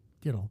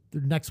 the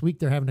next week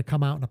they're having to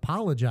come out and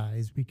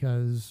apologize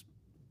because,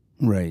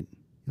 Right.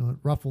 it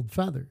ruffled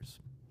feathers.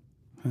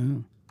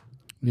 Oh.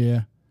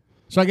 Yeah.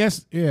 So I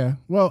guess, yeah.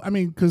 Well, I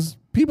mean, because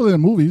people in the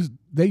movies,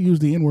 they use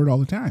the N-word all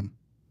the time.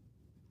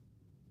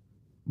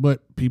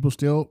 But people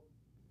still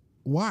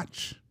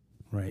watch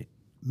Right.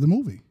 the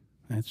movie.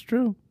 That's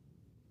true.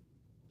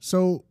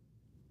 So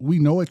we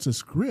know it's a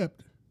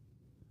script.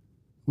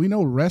 We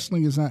know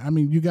wrestling is not, I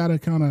mean, you got to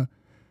kind of,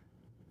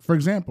 for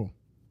example,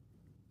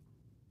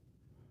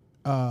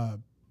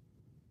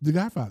 The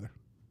Godfather.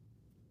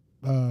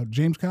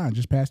 James Caan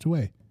just passed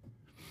away.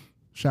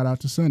 Shout out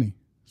to Sonny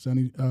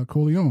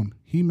Corleone.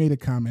 He made a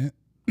comment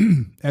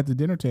at the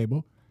dinner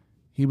table.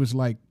 He was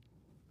like,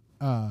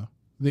 the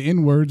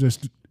N-words are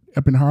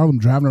up in Harlem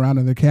driving around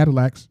in their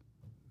Cadillacs.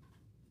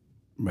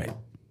 Right.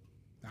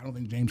 I don't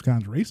think James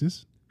Caan's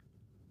racist.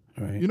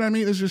 Right. You know what I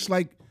mean? It's just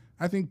like,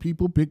 I think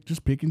people pick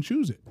and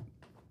choose it.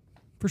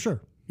 For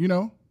sure.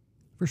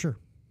 For sure.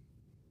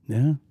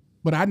 Yeah.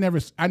 But I never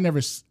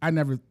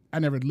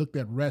looked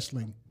at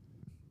wrestling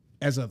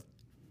as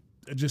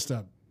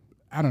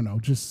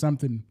just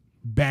something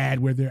bad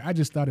where I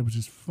just thought it was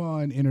just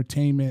fun,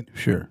 entertainment.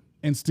 Sure.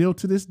 And still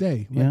to this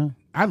day. Yeah.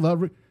 I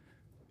love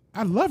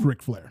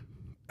Ric Flair.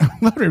 I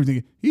love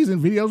everything. He's in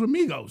videos with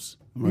Migos.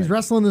 He's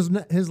wrestling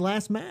his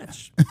last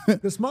match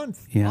this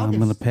month. Yeah, August. I'm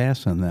going to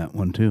pass on that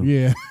one too.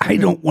 Yeah. I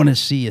don't want to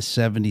see a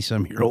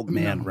 70-some-year-old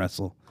man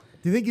wrestle.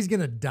 Do you think he's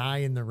gonna die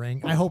in the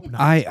ring? I hope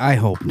not. I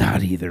hope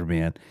not either,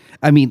 man.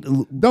 I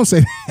mean, Don't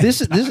say that.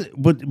 this is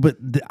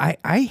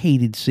I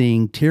hated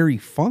seeing Terry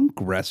Funk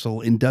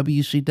wrestle in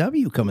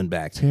WCW coming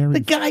back.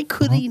 The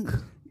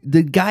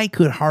guy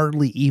could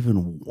hardly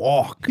even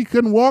walk. He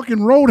couldn't walk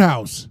in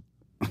Roadhouse.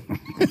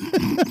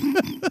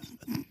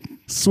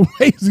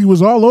 Swayze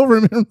was all over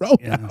him in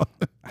Roadhouse.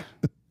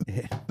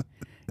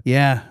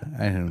 Yeah,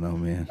 I don't know,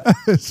 man.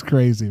 It's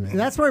crazy, man.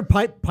 That's where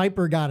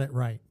Piper got it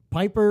right.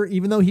 Piper,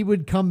 even though he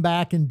would come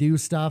back and do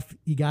stuff,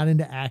 he got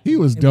into acting. He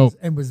was dope.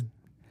 And was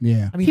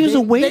Yeah. I mean, He was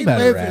a way They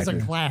better Live as a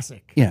actor.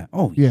 classic. Yeah.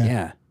 Oh, Yeah.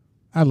 yeah.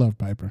 I love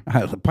Piper.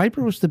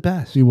 Piper was the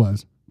best. He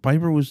was.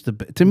 Piper was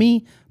to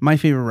me, my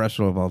favorite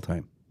wrestler of all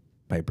time.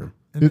 Piper.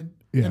 And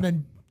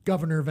then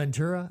Governor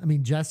Ventura. I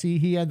mean, Jesse,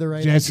 he had the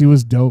right. Jesse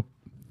was dope.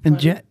 And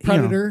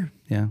Predator.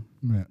 Yeah.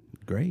 Yeah.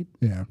 Great.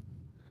 Yeah.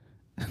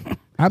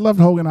 I loved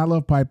Hogan. I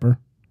love Piper.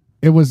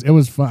 It was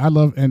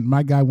fun. And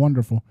my guy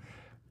Wonderful.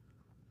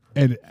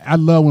 And I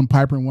love when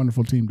Piper and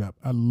Wonderful teamed up.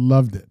 I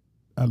loved it.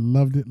 I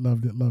loved it.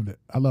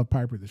 I love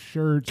Piper, the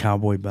shirt,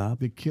 Cowboy Bob.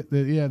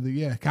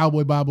 the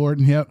Cowboy Bob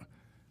Orton. Yep,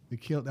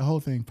 the whole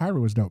thing. Piper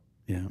was dope.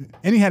 Yeah,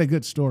 and he had a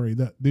good story.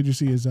 Did you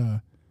see his?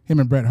 Him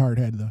and Bret Hart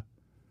had the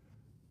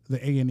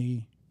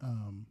A&E.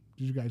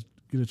 Did you guys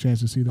get a chance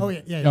to see that? Oh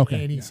yeah.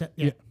 Okay. A&E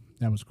yeah.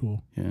 That was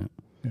cool. Yeah.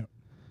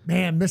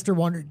 Man, Mr.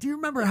 Wonder. Do you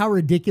remember how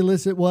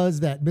ridiculous it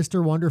was that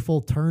Mr. Wonderful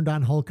turned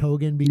on Hulk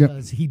Hogan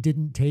because he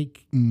didn't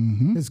take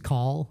his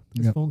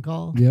phone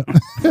call? Yeah.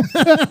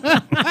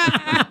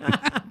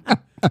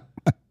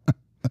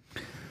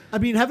 I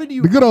mean,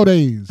 the good old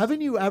days.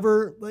 Haven't you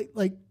ever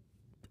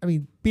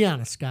be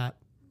honest, Scott.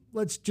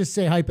 Let's just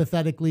say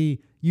hypothetically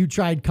you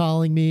tried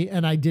calling me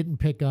and I didn't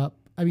pick up.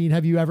 I mean,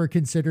 have you ever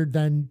considered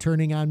then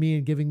turning on me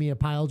and giving me a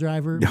pile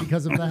driver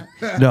because of that?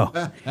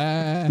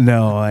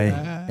 No, I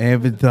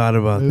haven't thought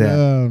about that.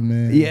 Oh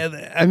man.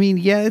 Yeah, I mean,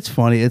 it's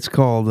funny. It's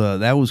called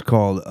that was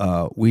called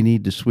we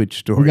need to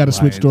switch storylines. We got to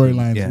switch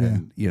storylines. Yeah,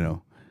 you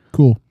know.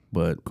 Cool.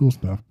 But cool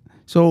stuff.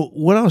 So,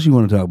 what else you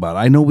want to talk about?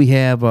 I know we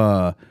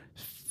have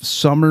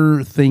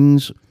summer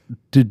things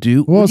to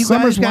do. Well, you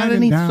summer's guys got winding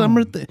any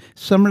down.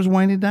 Summer's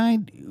winding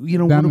down. You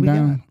know, down what do we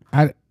down.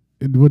 got?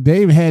 Well,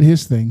 Dave had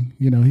his thing.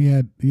 You know, he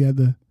had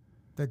the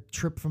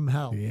trip from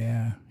hell.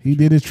 Yeah, he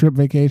did his trip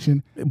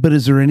vacation. But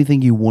is there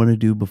anything you want to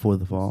do before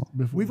the fall?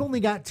 We've only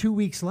got 2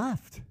 weeks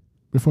left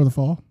before the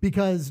fall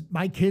because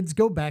my kids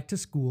go back to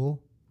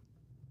school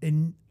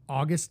in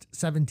August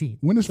 17th.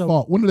 When is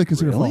fall? When do they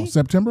consider fall?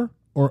 September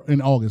or in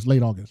August?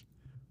 Late August.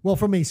 Well,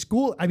 from a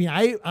school, I mean,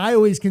 I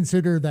always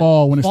consider that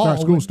fall when it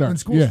starts. School starts. When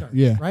school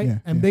starts, right? Yeah,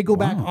 and they go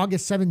back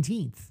August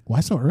 17th. Why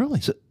so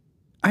early?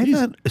 I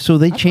thought so.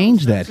 They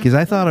changed that because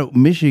I thought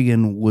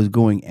Michigan was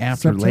going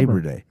after September.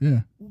 Labor Day.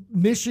 Yeah,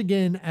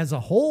 Michigan as a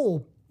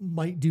whole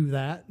might do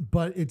that,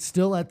 but it's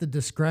still at the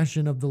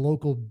discretion of the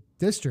local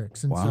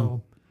districts, and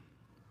so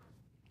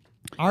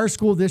our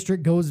school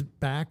district goes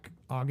back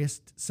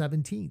August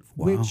 17th,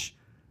 which.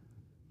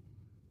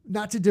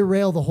 Not to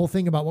derail the whole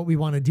thing about what we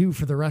want to do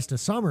for the rest of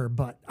summer,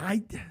 but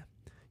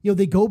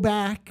they go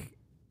back.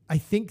 I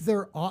think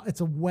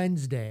it's a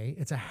Wednesday.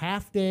 It's a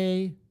half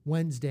day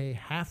Wednesday,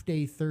 half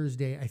day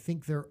Thursday. I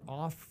think they're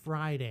off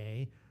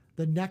Friday.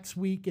 The next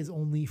week is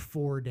only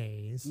 4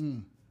 days.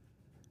 And,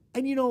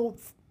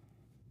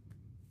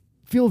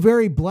 feel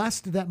very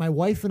blessed that my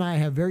wife and I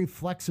have very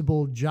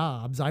flexible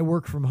jobs. I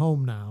work from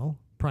home now,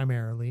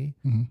 primarily.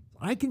 Mm-hmm.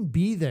 I can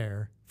be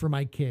there for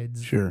my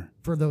kids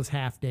for those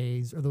half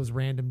days or those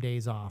random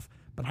days off.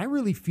 But I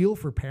really feel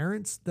for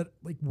parents that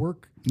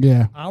work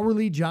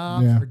hourly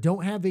jobs or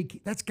don't have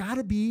that's got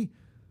to be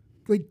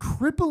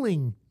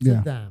crippling to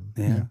them.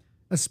 Yeah.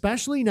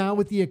 Especially now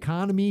with the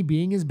economy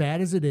being as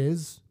bad as it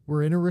is.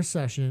 We're in a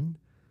recession.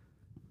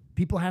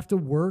 People have to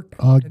work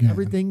and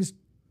everything's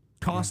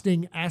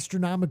costing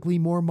astronomically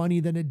more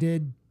money than it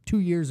did 2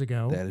 years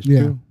ago. That is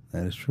true.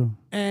 That is true.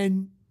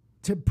 And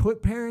to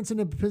put parents in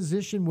a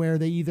position where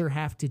they either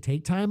have to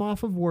take time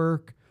off of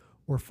work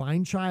or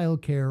find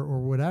childcare or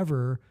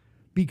whatever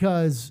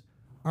because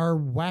our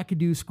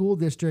wackadoo school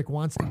district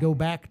wants to go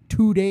back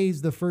 2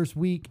 days the first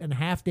week and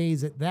half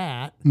days at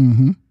that.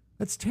 Mm-hmm.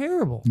 That's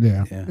terrible.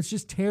 Yeah. It's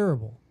just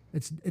terrible.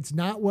 It's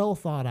not well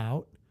thought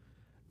out.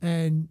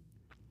 And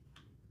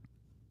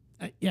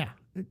I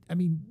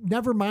mean,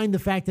 never mind the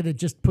fact that it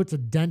just puts a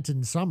dent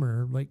in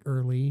summer,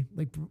 early,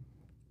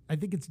 I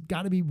think it's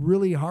got to be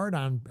really hard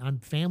on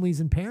families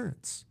and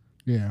parents.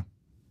 Yeah.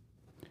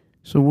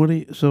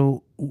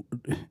 So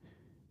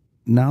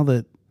now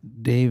that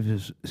Dave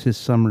his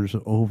summer's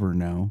over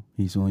now,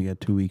 he's only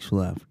got 2 weeks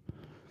left.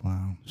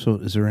 Wow. So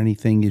is there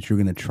anything that you're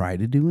going to try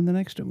to do in the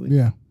next 2 weeks?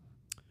 Yeah.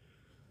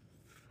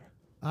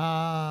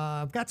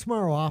 I've got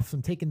tomorrow off. So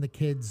I'm taking the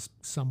kids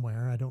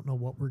somewhere. I don't know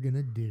what we're going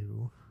to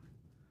do.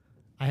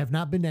 I have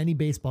not been to any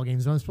baseball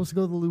games. I'm supposed to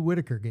go to the Lou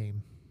Whitaker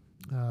game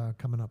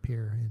coming up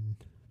here in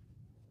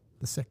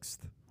the 6th,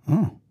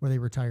 where they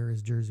retire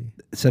his jersey.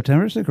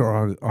 September 6th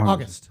or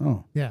August?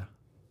 Oh, yeah.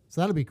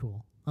 So that'll be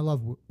cool. I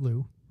love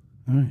Lou.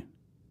 All right.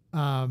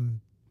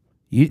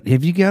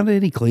 Have you gone to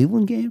any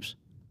Cleveland games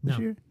this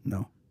year?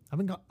 No.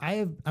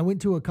 I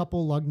went to a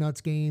couple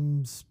Lugnuts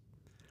games,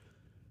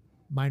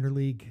 minor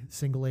league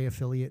single A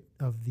affiliate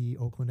of the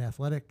Oakland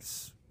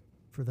Athletics,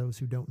 for those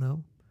who don't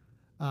know,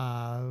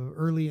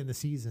 early in the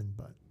season,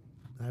 but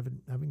I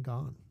haven't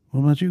gone.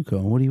 What about you,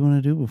 Cole? What do you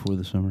want to do before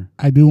the summer?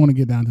 I do want to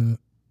get down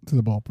to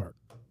the ballpark.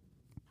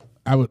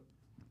 I would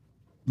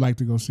like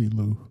to go see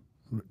Lou.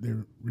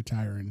 They're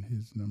retiring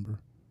his number.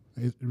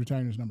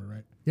 Retiring his number,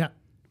 right? Yeah.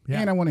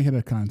 And I want to hit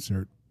a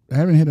concert. I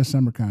haven't hit a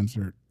summer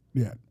concert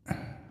yet.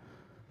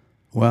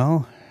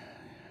 Well,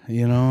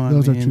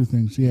 those are two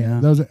things. Yeah.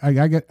 Those I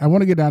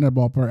want to get down to the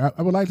ballpark.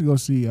 I would like to go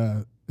see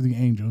the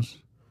Angels.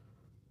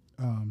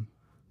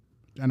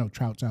 I know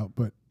Trout's out,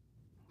 but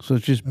so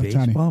it's just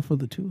baseball for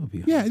the two of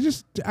you. Yeah,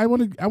 I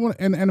want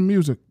and a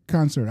music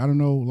concert. I don't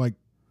know,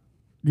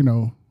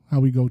 how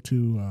we go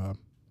to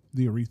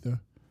the Aretha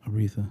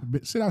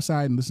Aretha. Sit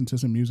outside and listen to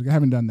some music. I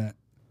haven't done that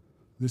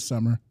this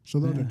summer, so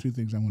those are 2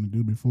 things I want to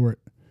do before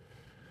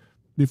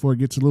it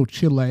gets a little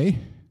chilly.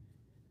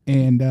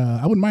 And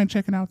I wouldn't mind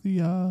checking out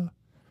the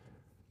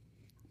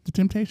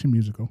Temptation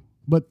musical,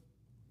 but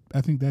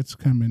I think that's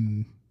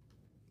coming.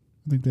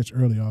 I think that's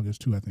early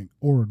August too. I think,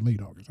 or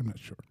late August. I'm not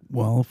sure.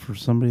 Well, for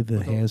somebody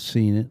that has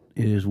seen it,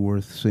 it is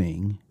worth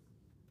seeing.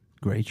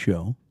 Great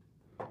show.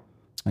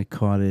 I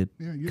caught it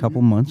a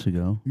couple months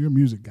ago. You're a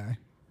music guy.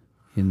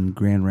 In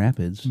Grand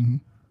Rapids. Mm-hmm.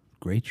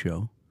 Great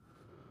show.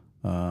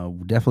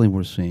 Definitely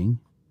worth seeing.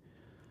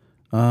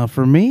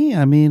 For me,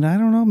 I mean, I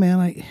don't know,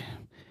 man.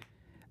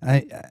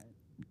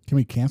 Can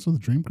we cancel the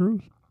Dream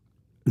Cruise?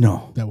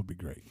 No. That would be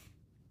great.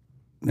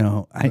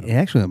 No,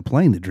 I'm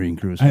playing the Dream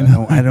Cruise. So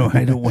I don't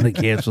want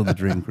to cancel the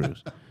Dream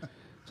Cruise.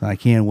 So I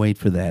can't wait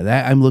for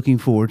that. I'm looking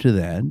forward to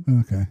that.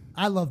 Okay.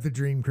 I love the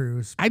Dream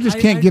Cruise. I just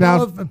can't get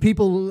out. Of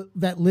people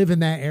that live in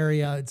that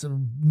area. It's a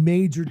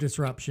major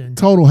disruption.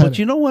 Total headache. But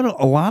you know what?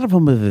 A lot of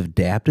them have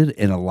adapted,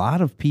 and a lot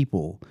of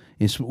people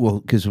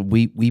because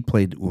we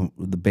played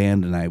the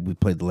band and we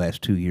played the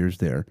last 2 years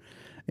there,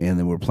 and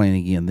then we're playing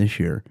again this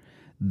year.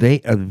 They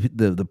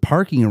the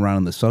parking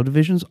around the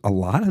subdivisions. A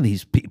lot of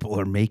these people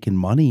are making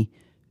money.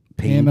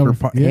 Paying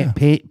for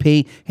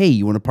pay. Hey,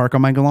 you want to park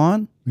on my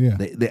lawn? Yeah.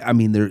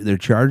 They're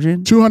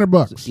charging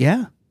 $200.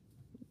 Yeah.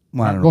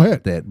 Well, I don't Go know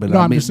ahead. about that, but No,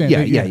 I I'm mean, just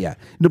saying. yeah.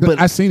 No,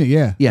 but I've seen it.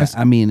 Yeah. yeah,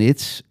 I mean,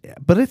 it's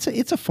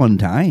a fun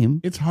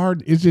time. It's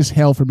hard. It's just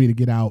hell for me to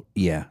get out.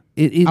 Yeah,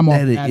 it is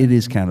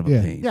kind of a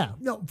pain. Yeah.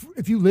 No,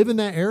 if you live in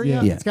that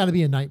area, Yeah. it's got to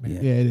be a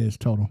nightmare. Yeah, it is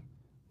total.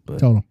 But-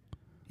 Total.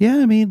 Yeah,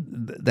 I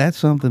mean, that's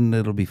something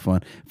that'll be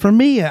fun for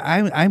me.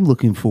 I'm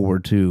looking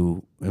forward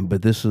to,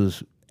 but this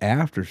is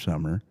after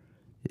summer,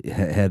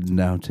 heading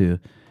down to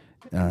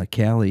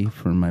Cali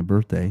for my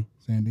birthday.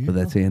 San Diego. But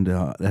that's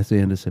the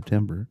end of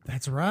September.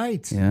 That's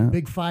right. Yeah.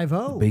 Big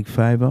 5-0. Big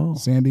 5-0.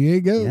 San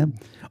Diego. Yeah.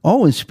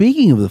 Oh, and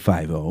speaking of the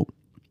 5-0,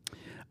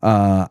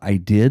 I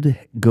did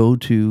go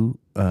to.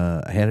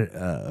 I had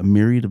a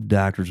myriad of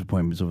doctor's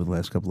appointments over the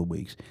last couple of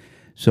weeks.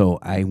 So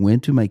I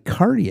went to my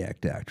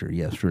cardiac doctor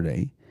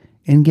yesterday,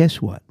 and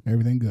guess what?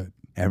 Everything good.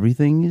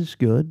 Everything is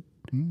good.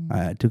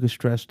 I took a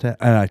stress test.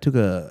 I took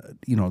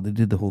they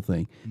did the whole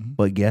thing.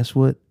 But guess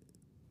what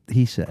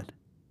he said?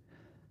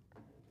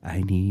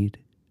 I need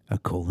a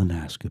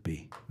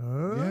colonoscopy.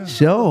 Yeah.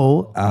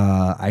 So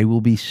I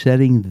will be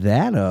setting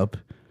that up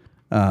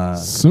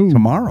Soon.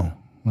 tomorrow.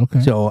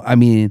 Okay. So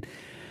I've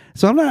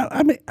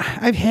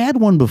had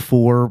one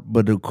before,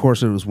 but of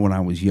course it was when I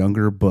was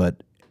younger.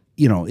 But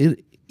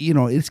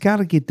it's got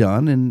to get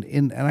done,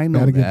 and I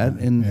know Gotta get that,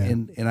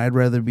 done, and I'd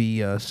rather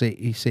be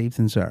safe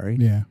than sorry.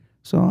 Yeah.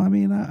 So I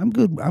mean, I'm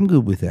good. I'm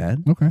good with that.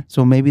 Okay.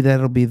 So maybe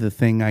that'll be the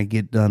thing I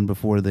get done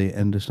before the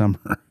end of summer.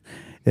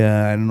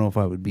 I don't know if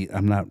I would be.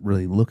 I'm not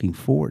really looking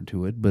forward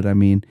to it, but I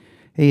mean,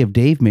 hey, if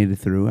Dave made it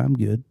through, I'm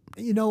good.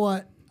 You know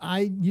what?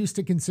 I used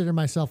to consider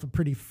myself a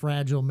pretty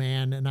fragile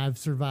man, and I've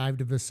survived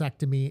a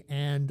vasectomy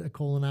and a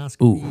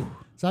colonoscopy. Ooh.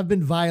 So I've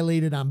been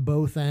violated on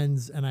both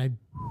ends, and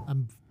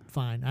I'm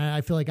fine.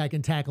 I feel like I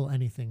can tackle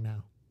anything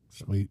now.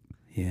 Sweet.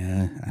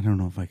 Yeah, I don't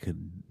know if I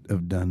could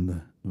have done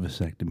the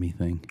vasectomy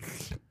thing.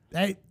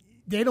 They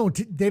don't.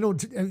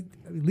 At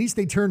least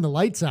they turn the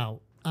lights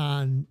out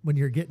on when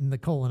you're getting the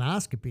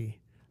colonoscopy.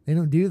 They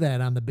don't do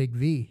that on the big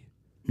V.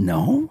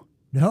 No,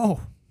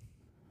 No.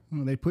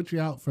 Oh, they put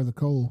you out for the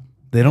cold.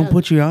 they don't Yeah.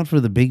 put you out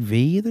for the big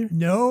V either.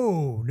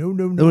 No.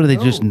 Or do they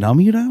just numb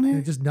you down They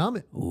there? just numb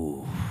it.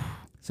 Ooh.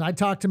 So I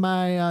talked to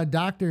my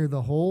doctor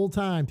the whole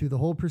time through the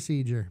whole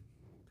procedure.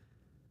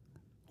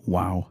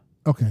 Wow.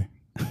 Okay.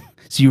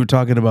 So you were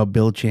talking about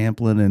Bill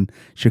Champlin in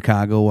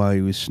Chicago while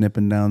he was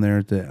snipping down there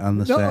on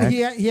the No, sack?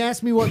 he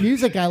asked me what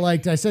music I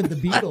liked. I said the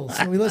Beatles.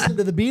 So we listened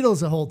to the Beatles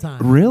the whole time.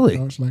 Really?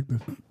 Oh, it's like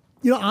this.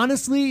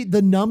 Honestly,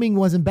 the numbing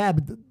wasn't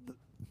bad, but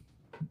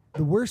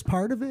the worst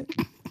part of it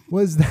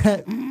was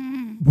that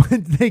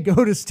when they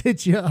go to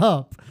stitch you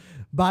up,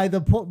 by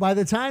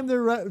the time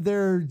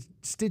they're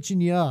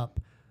stitching you up,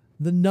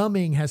 the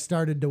numbing has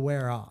started to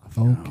wear off.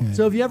 Okay.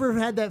 So have you ever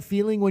had that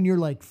feeling when you're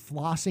like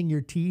flossing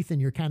your teeth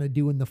and you're kind of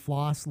doing the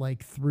floss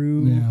like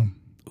through? Yeah.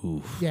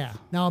 Oof. Yeah.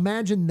 Now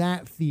imagine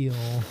that feel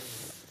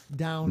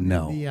down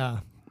No. in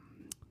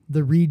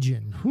the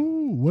region.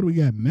 Ooh, what do we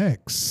got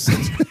next?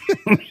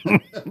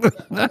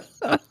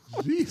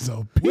 Jeez,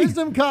 oh, Pete.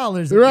 Wisdom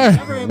collars. Right.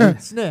 Never been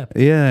snipped.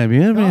 Yeah, have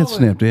you ever been No,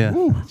 snipped? Yeah.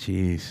 Ooh.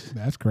 Jeez.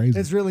 That's crazy.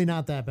 It's really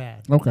not that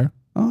bad. Okay.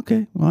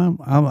 Okay. Well,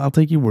 I'll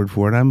take your word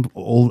for it. I'm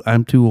old.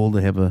 I'm too old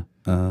to have a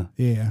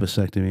Yeah.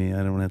 vasectomy.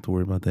 I don't have to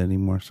worry about that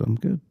anymore, so I'm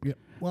good.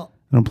 Well,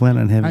 I don't plan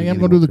on having. I am any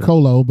going to do more the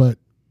colo, but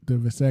the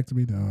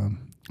vasectomy done.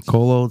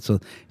 colo. So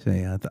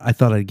yeah, I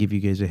thought I'd give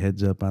you guys a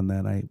heads up on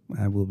that.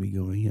 I will be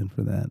going in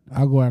for that.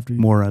 I'll go after you.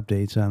 More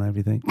updates on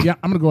everything. Yeah,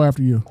 I'm going to go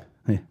after you.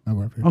 Yeah. I'll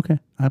go after you. Okay.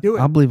 Do it.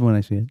 I'll believe when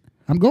I see it.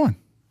 I'm going.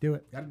 do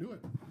it. Got to do it.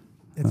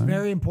 It's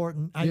very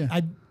important.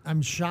 Yeah.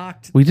 I'm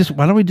shocked. Why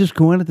don't we just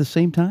go in at the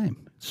same time,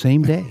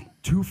 same day?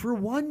 2 for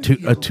 1. A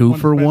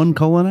 2-for-1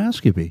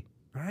 colonoscopy.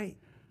 Right.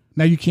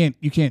 Now you can't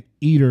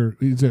eat, or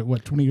is it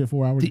what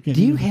 24 hours? Do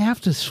you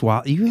have to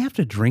swallow? You have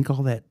to drink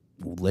all that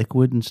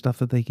liquid and stuff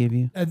that they give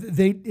you? I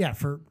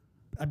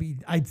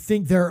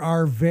think there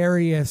are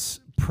various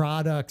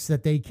products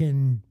that they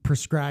can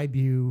prescribe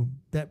you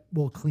that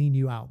will clean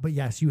you out. But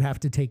yes, you have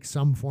to take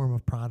some form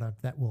of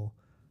product that will.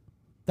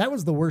 That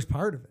was the worst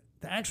part of it.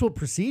 The actual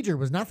procedure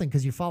was nothing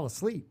because you fall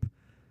asleep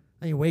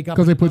and you wake up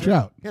because they put you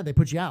out. Yeah, they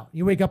put you out.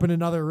 You wake up in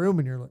another room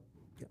and you're like,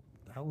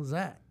 "How was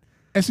that?"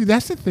 And see,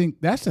 that's the thing.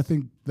 That's the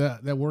thing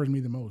that worries me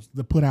the most.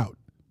 The put out.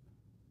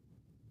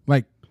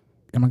 Like,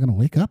 am I going to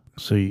wake up?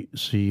 So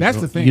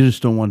that's the thing. You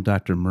just don't want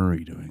Dr.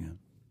 Murray doing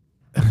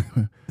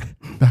it.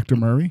 Dr.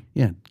 Murray?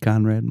 Yeah,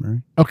 Conrad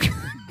Murray. Okay.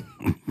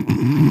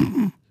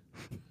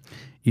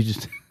 You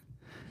just.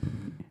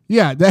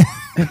 Yeah,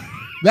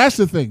 that's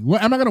the thing.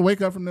 Well, am I going to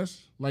wake up from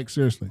this? Like,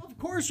 seriously. Of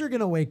course you're going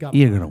to wake up.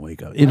 You're going to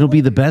wake up. It'll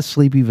be the best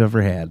sleep you've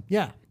ever had.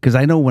 Yeah. Because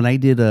I know when I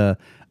did a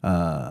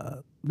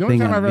the only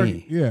thing time on I've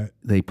me, ever,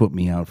 they put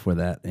me out for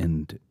that.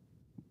 And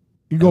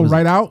you go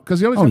right out? Because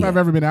the only time I've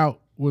ever been out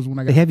was when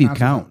I got They have you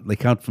count. Out. They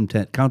count from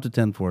 10. Count to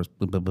 10 for us.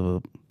 Blah, blah, blah,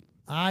 blah.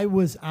 I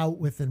was out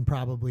within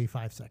probably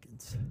 5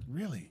 seconds.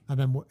 Really? And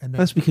then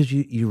that's because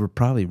you were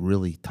probably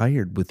really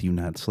tired with you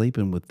not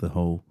sleeping with the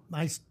whole.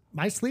 My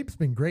sleep's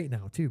been great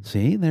now too.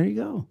 See, there you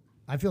go.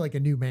 I feel like a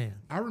new man.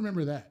 I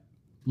remember that.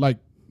 Like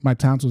my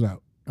tonsils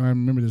out. I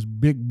remember this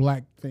big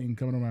black thing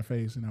coming on my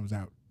face, and I was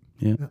out.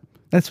 Yeah.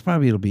 That's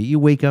probably it'll be. You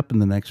wake up in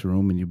the next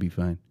room and you'll be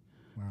fine.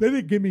 Wow. They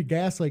didn't give me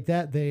gas like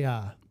that. They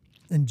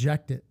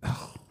inject it.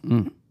 Oh.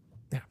 Mm.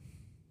 Yeah.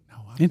 No,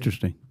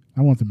 interesting.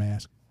 I want the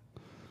mask.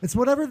 It's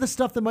whatever the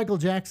stuff that Michael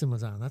Jackson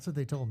was on. That's what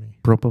they told me.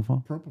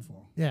 Propofol?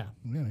 Yeah.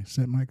 Yeah, they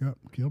set Mike up,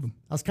 killed him.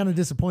 I was kind of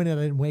disappointed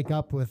I didn't wake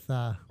up with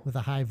a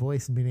high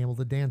voice and being able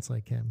to dance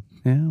like him.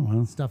 Yeah,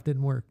 well. Stuff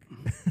didn't work.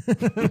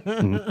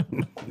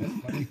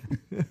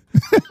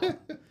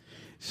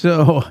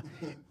 So,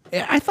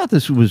 I thought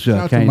this was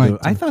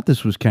I thought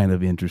this was kind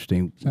of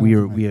interesting.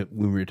 When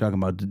we were talking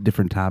about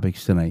different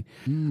topics tonight.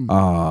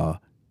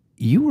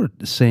 You were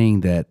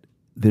saying that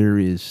there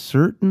is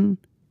certain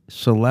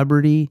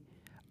celebrity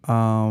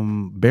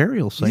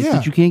burial sites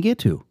that you can't get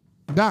to.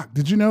 Doc,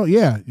 did you know?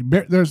 Yeah,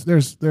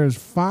 there's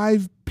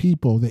 5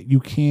 people that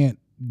you can't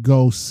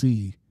go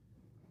see.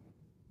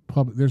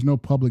 There's no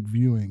public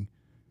viewing,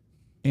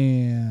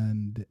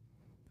 and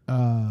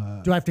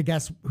do I have to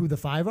guess who the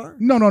 5 are?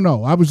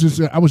 No. I was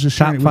just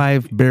top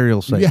 5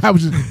 burial sites. Yeah, I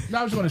was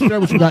going to share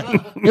with you guys.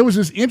 It was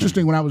just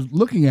interesting when I was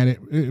looking at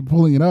it,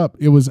 pulling it up.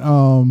 It was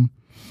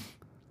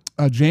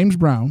James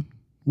Brown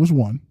was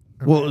one.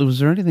 Well, was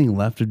there anything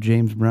left of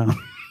James Brown?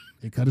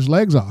 They cut his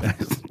legs off.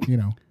 You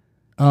know.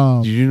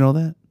 Did you know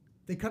that?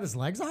 They cut his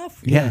legs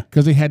off? Yeah.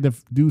 Because they had to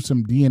do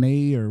some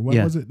DNA or what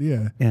was it?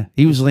 Yeah. Yeah.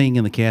 He was laying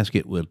in the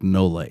casket with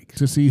no legs.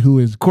 To see who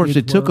his Of course,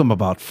 it took him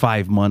about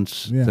 5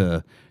 months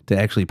to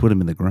actually put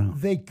him in the ground.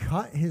 They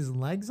cut his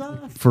legs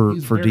off? For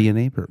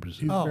DNA purposes.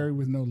 He's buried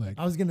with no legs.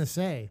 I was going to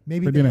say,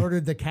 maybe they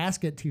ordered the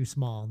casket too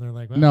small. They're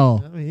like, well, no.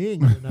 He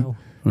ain't going to know.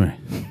 Right.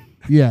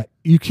 Yeah.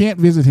 You can't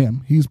visit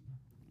him. He's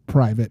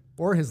private.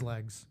 Or his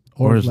legs.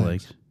 Or his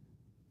legs.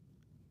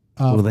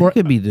 Well, they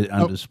could be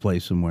on display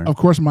somewhere. Of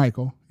course,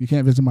 Michael. You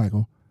can't visit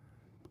Michael.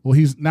 Well,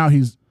 he's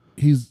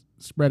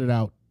spread it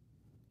out.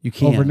 You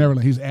can't over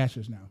Neverland. He's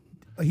ashes now.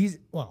 He's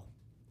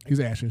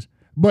ashes.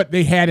 But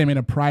they had him in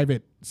a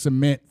private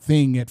cement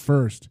thing at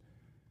first,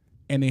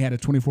 and they had a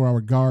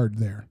 24-hour guard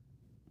there,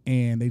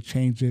 and they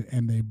changed it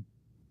and they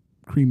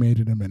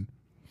cremated him, and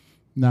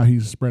now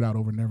he's spread out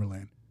over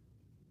Neverland.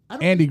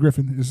 Andy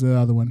Griffith is the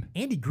other one.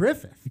 Andy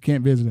Griffith. You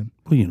can't visit him.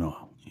 Well, you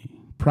know,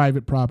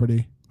 private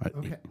property.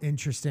 Okay,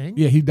 interesting.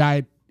 Yeah, he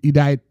died.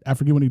 I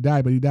forget when he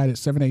died, but he died at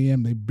 7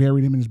 a.m. They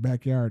buried him in his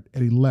backyard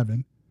at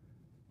 11.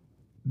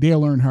 Dale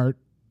Earnhardt.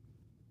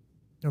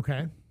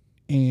 Okay.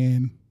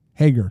 And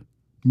Hager.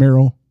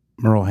 Merle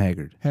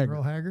Haggard.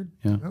 Merle Haggard?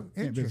 Yeah. Oh,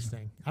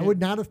 interesting. I would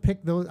not have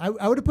picked those. I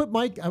would have put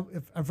Mike.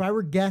 If I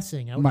were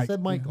guessing, I would have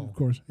said Michael. Yeah, of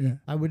course, yeah.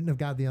 I wouldn't have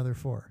got the other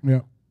 4. Yeah.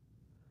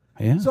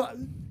 Yeah. So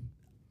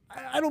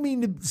I don't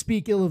mean to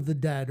speak ill of the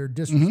dead or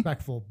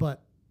disrespectful,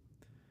 but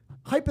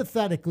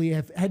hypothetically,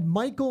 had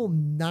Michael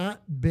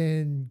not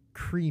been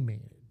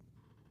cremated,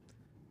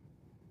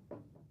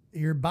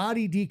 your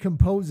body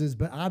decomposes,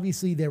 but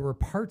obviously there were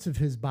parts of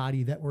his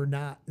body that were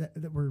not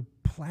that were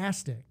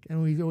plastic,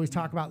 and we always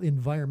talk about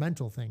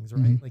environmental things,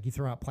 right? Like you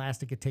throw out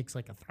plastic, it takes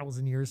like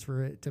 1,000 years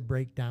for it to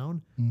break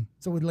down.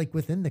 So would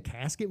within the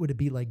casket, would it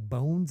be like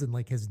bones and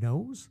like his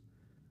nose?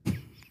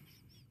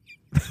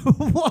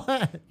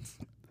 What?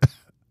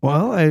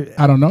 Well,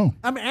 I don't know.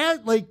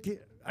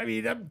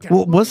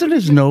 Wasn't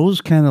his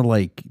nose kind of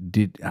like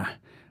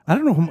I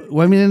don't know.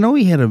 Well, I mean, I know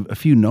he had a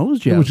few nose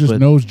jobs. It was just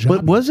nose jobs.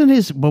 But wasn't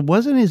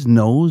his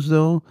nose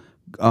though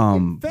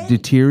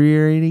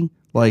deteriorating?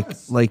 Like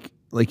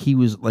he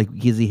was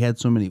because he had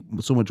so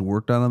much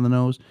work done on the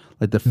nose.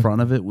 Like the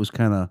front of it was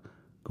kind of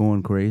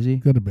going crazy.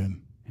 Could have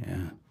been.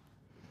 Yeah.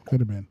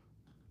 Could have been.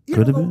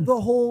 The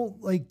whole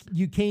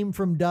you came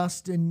from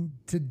dust and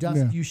to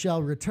dust you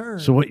shall return.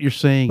 So what you're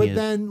saying is, but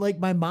then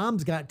my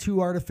mom's got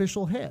 2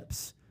 artificial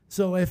hips.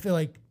 So if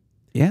like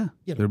Yeah,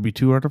 You know, there'd be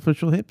 2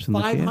 artificial hips in the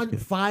 500, casket.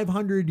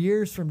 500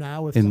 years from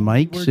now, if And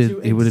somebody Mike's, were to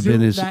it would have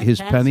been exhume his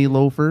that penny casket-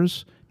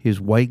 loafers, his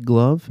white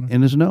glove,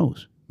 and his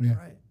nose. Yeah.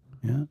 Right.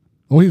 Yeah,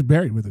 Oh, he's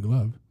buried with a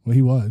glove. Well,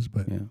 he was,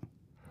 but yeah.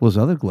 Well, his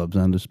other gloves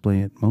on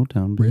display at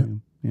Motown.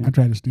 Yeah. Yeah. I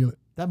tried to steal it.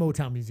 That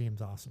Motown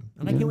Museum's awesome,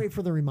 and I can't wait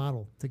for the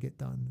remodel to get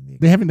done.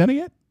 They haven't done it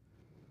yet.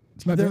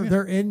 It's not They're done yet?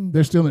 they're in.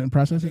 They're still in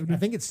process. I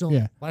think it's still.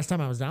 Yeah. Last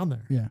time I was down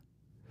there. Yeah.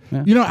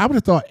 Yeah. You know, I would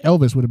have thought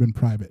Elvis would have been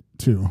private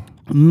too,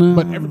 No,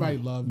 but everybody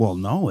loves. well,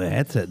 no,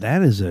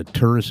 that is a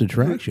tourist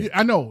attraction.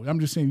 I know. I'm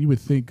just saying you would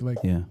think like,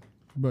 Yeah,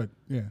 but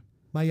yeah.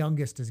 My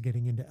youngest is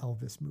getting into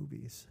Elvis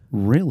movies.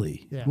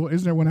 really. Yeah. Well,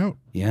 isn't there one out?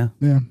 Yeah.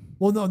 Yeah.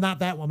 Well, no, not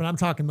that one, but I'm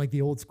talking like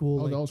the old school,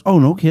 Oh, like the old school. Oh,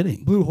 no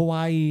kidding. Blue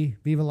Hawaii,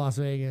 Viva Las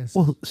Vegas.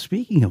 Well,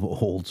 speaking of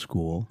old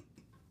school,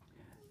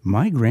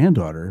 my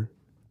granddaughter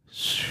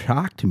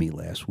shocked me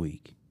last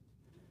week.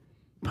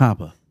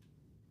 Papa,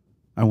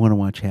 I want to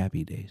watch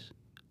Happy Days.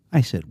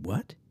 I said,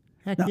 what?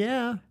 Heck no.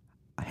 yeah.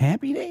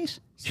 Happy Days?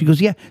 She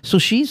goes, yeah. So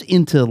she's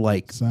into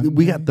like,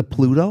 we got the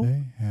Pluto,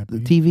 Sunday, Happy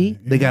the TV. Day.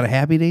 They got a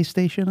Happy Days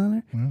station on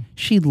there. Yeah.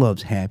 She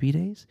loves Happy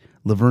Days,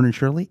 Laverne and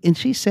Shirley. And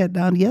she sat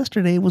down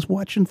yesterday and was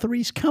watching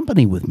Three's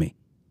Company with me.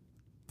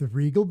 The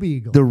Regal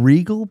Beagle. The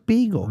Regal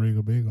Beagle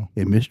Regal Beagle,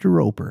 and Mr.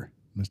 Roper.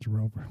 Mr.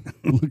 Roper.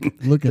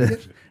 look at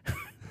it.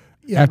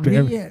 Yeah,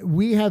 After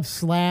we have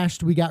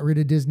slashed. We got rid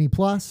of Disney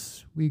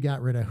Plus. We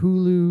got rid of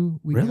Hulu.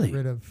 We Really? got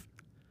rid of,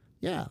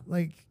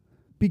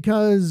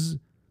 because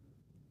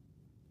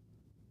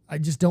I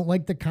just don't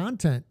like the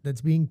content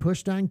that's being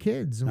pushed on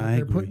kids, and what I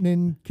they're agree. putting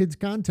in kids'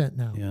 content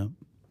now. Yeah.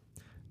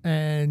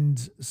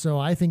 And so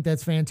I think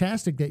that's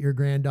fantastic that your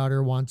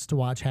granddaughter wants to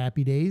watch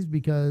Happy Days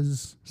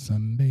because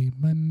Sunday,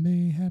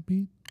 Monday,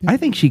 Happy Day. I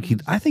think she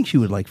could. I think she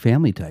would like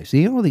Family Ties.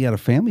 You know, they got a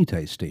Family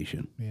Ties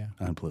station Yeah.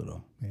 on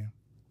Pluto, Yeah.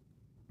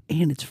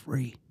 and it's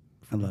free.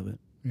 I love it.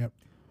 Yep.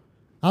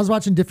 I was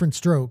watching Different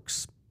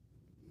Strokes.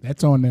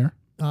 That's on there.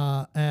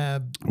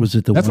 Was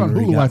it the That's one on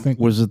where he Hulu, I think.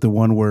 Was it the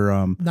one where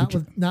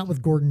Not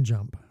with Gordon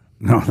Jump.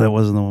 No, that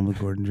wasn't the one with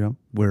Gordon Jump.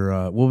 Where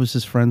what was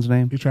his friend's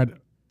name? He tried to,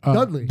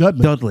 Dudley.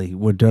 Dudley.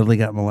 Where Dudley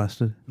got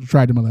molested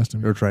tried to molest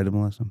him. or tried to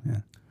molest him. Yeah.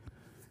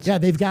 Yeah,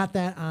 they've got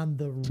that on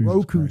the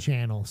Roku Christ.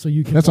 channel, so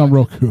you can. That's on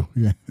watch Roku.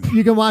 Yeah.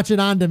 You can watch it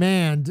on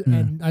demand,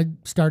 and I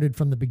started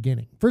from the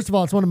beginning. First of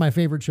all, it's one of my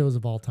favorite shows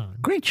of all time.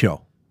 Great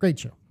show. Great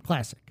show,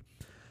 classic.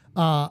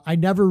 I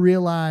never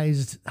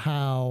realized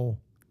how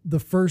the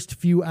first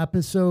few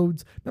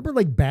episodes. Remember,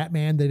 like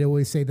Batman, they'd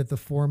always say that the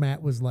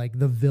format was like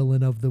the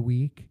villain of the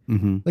week.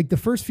 Mm-hmm. Like the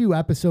first few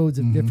episodes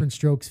of Different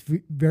Strokes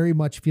very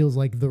much feels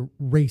like the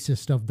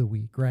racist of the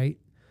week, right?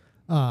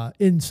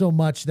 In so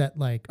much that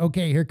like,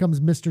 okay, here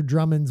comes Mr.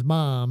 Drummond's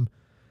mom.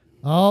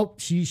 Oh,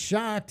 she's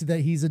shocked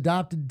that he's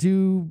adopted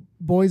 2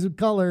 boys of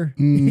color,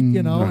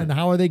 and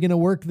how are they going to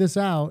work this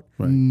out?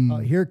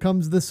 Right. Here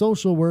comes the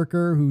social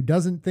worker who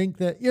doesn't think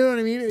that, you know what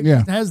I mean? It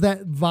Yeah. has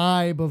that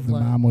vibe of The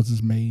like, mom was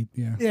his maid.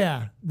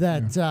 Yeah.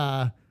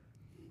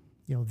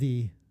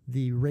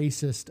 the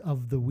racist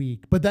of the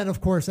week. But then, of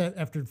course,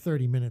 after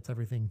 30 minutes,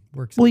 everything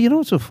works. Well, out. you know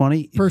what's so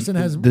funny? Person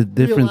has the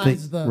different thing.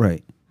 realized the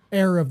Right.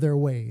 error of their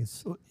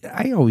ways.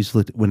 I always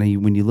looked when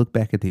you look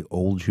back at the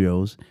old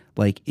shows,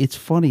 like it's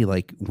funny.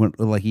 Like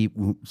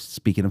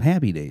speaking of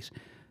Happy Days,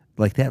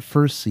 like that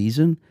first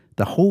season,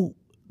 the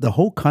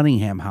whole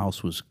Cunningham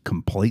house was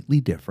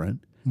completely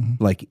different.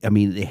 Like I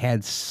mean, it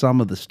had some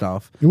of the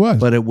stuff. It was.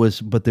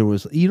 but there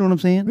was. You know what I'm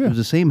saying? Yeah. It was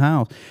the same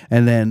house,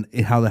 and then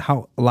how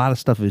a lot of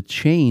stuff had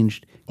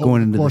changed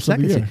going into the course of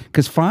the second year. season.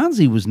 Because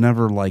Fonzie was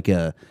never like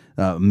a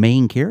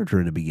main character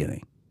in the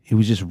beginning. It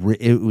was just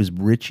it was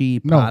Richie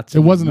No, Potts. it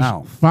wasn't.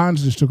 Mouth. Fonz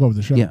just took over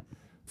the show. Yeah.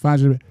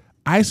 Fonz.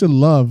 I used to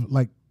love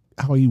like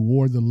how he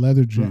wore the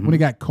leather jacket when it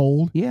got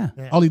cold. Yeah.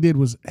 All he did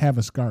was have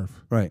a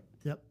scarf. Right.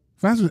 Yep.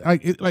 Fonz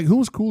was like who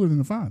was cooler than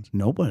the Fonz?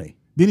 Nobody.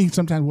 Then he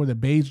sometimes wore the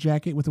beige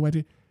jacket with the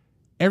white.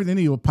 Everything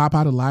he would pop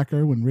out of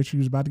locker when Richie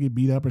was about to get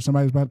beat up or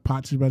somebody was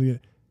Potts was about to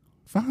get.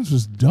 Fonz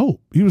was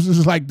dope. He was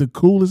just like the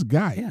coolest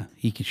guy. Yeah,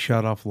 he could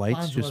shut off lights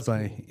Fonz just was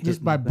by cool.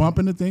 Just by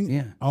bumping the thing.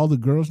 Yeah. All the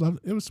girls loved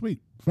it. It was sweet.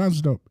 Fonz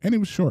was dope. And he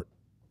was short.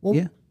 Well,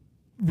 Yeah.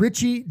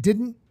 Richie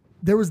didn't.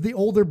 There was the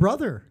older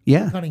brother,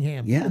 Yeah.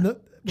 Cunningham. Yeah. And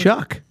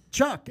Chuck.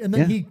 Chuck, and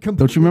then Yeah. he completely,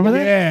 Don't you remember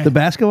that? Yeah. The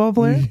basketball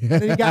player?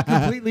 Then he got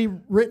completely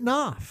written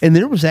off. And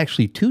there was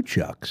actually 2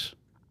 Chucks.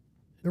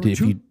 There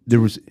were There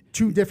was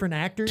two different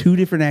actors. 2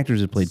 different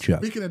actors that played Chuck.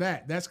 Speaking of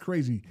that, that's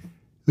crazy.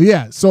 But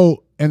yeah,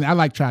 so and I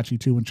like Chachi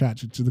too, and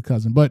Chachi to the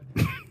cousin. But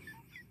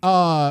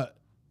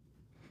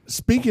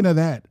speaking of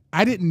that,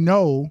 I didn't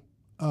know.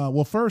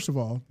 Well, first of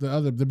all,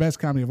 the best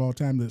comedy of all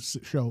time, the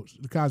show,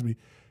 the Cosby.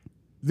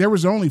 There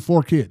was only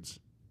 4 kids.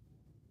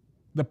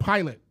 The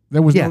pilot,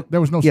 there was no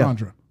Yeah.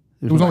 Sandra.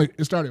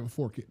 It started with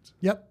 4 kids.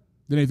 Yep.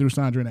 Then they threw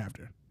Sandra in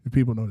after. If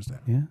people noticed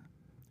that. Yeah.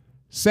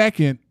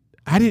 Second,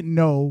 I didn't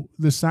know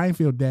the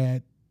Seinfeld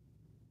dad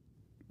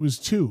was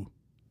 2.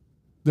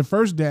 The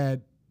first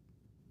dad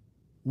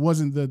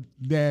wasn't the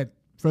dad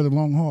for the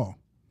long haul.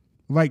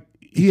 Like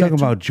he You had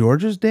talking about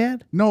George's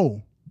dad?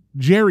 no,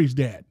 Jerry's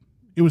dad.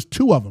 It was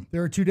two of them.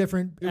 There were two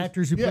different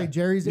actors who yeah. played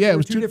Jerry's. Yeah, There it were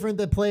was two two- different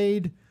that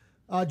played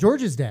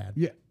George's dad.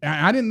 Yeah,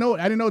 I didn't know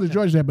the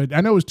George dad, but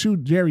I know it was two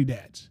Jerry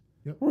dads.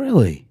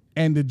 Really?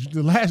 And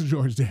the last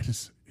George dad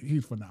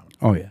he's phenomenal.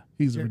 Oh yeah.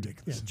 He's Yeah,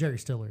 ridiculous. Jerry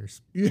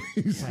Stiller's. Yeah,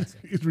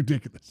 he's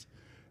ridiculous.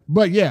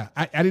 But yeah,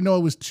 I didn't know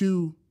it was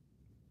two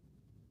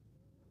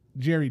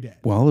Jerry dads.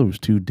 Well, there was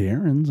two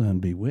Darrens on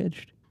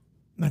Bewitched,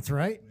 That's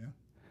right.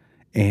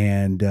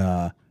 and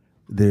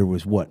there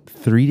was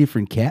 3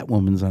 different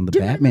Catwomans on the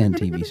Batman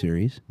TV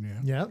series.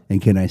 Yeah.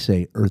 And can I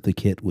say Eartha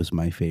Kitt was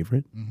my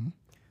favorite?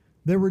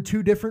 There were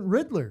two different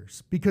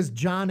Riddlers because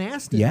John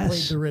Astin Yes.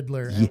 played the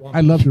Riddler. At one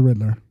I love the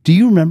Riddler. Do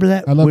you remember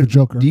that? I love the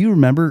Joker. Do you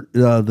remember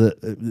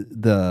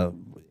the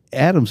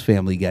Addams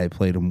Family guy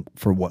played him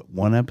for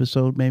one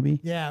episode maybe?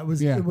 Yeah, it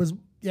was. Yeah. It was.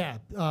 Yeah,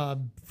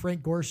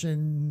 Frank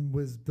Gorshin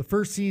was the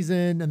first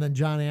season, and then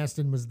John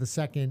Astin was the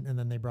second, and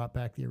then they brought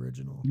back the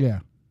original. Yeah.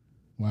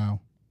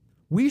 Wow.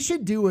 We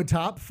should do a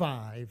top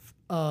 5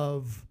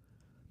 of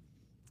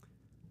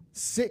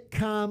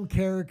sitcom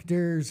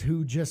characters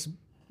who just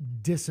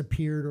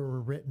disappeared or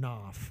were written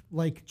off,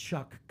 like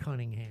Chuck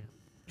Cunningham.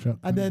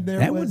 And then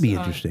That would be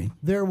interesting.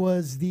 There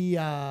was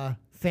the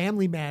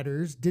Family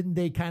Matters. Didn't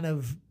they kind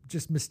of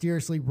just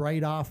mysteriously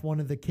write off one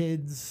of the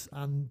kids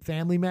on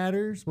Family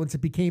Matters once it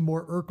became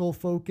more Urkel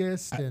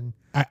focused? And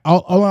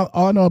All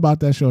I know about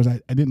that show is I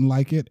didn't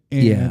like it.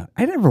 And Yeah,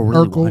 I never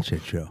really Urkel- watched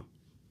that show.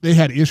 they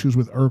had issues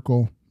with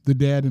Urkel. The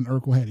dad and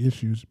Urkel had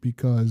issues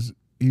because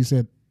he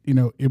said,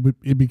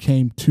 it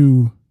became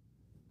too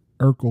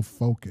Urkel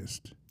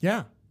focused.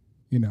 yeah,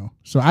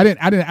 So I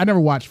never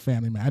watched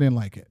Family Man. I didn't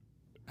like it.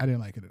 I didn't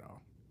like it at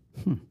all.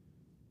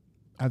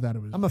 I thought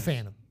it was. I'm a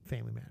fan of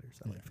Family Matters.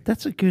 I like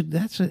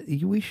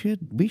Family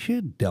We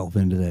should delve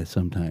into that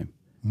sometime.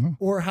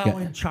 Or how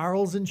in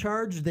Charles in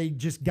Charge, they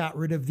just got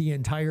rid of the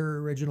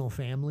entire original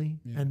family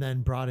and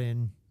then brought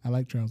in I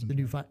like Charles. the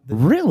new.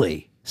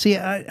 Really? See,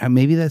 I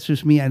maybe that's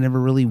just me. I never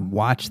really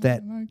watched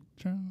that I like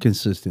Charles.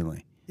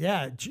 consistently.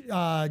 Yeah,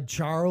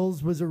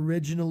 Charles was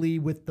originally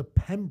with the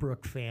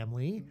Pembroke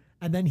family,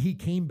 and then he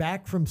came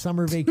back from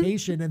summer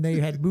vacation, and they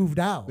had moved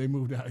out, They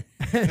moved out.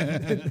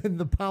 and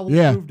the Powells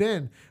Yeah. moved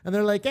in, and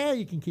they're like, "Yeah,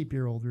 you can keep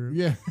your old room."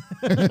 Yeah.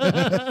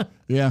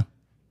 Yeah.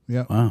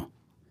 Yeah. Wow.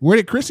 Where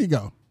did Chrissy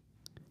go?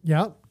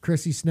 Yep,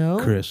 Chrissy Snow.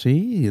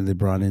 Chrissy, they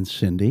brought in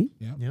Cindy,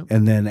 Yep.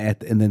 and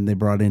then they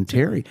brought in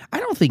Terry. I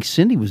don't think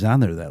Cindy was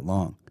on there that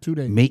long. 2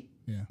 days.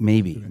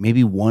 Maybe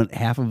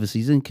half of a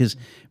season because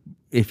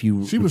if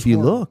you She was if you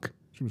horrible. look,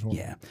 She was horrible.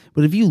 yeah.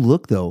 But if you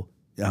look though,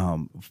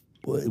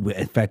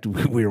 in fact,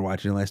 we were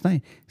watching it last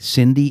night.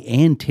 Cindy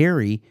and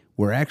Terry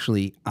were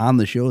actually on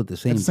the show at the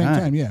same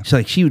time, yeah. So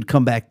like she would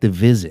come back to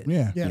visit.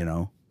 Yeah. Yeah. You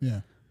know.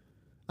 Yeah.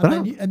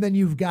 And then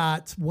you've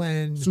got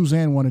when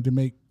Suzanne wanted to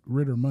make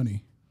Ritter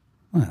money,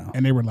 Well,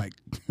 and they were like,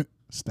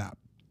 "Stop,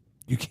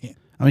 you can't."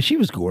 I mean, she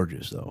was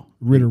gorgeous though,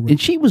 Ritter. and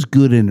she was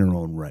good in her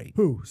own right.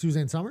 who?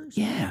 Suzanne Summers?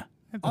 Yeah.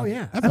 Oh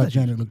yeah. I thought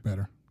Janet looked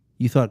better.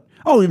 You thought?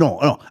 Oh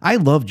no! I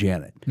love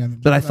Janet, Yeah,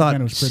 but I Janet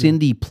thought was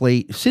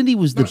pretty. Cindy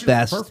was the she was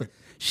best. perfect.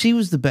 She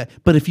was the best.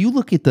 But if you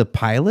look at the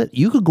pilot,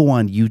 you could go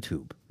on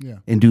YouTube Yeah.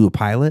 and do a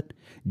pilot.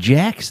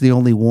 Jack's the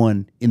only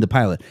one in the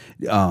pilot.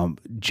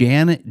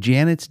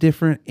 Janet's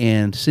different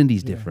and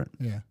Cindy's different.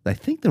 yeah. I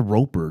think the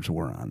Ropers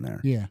were on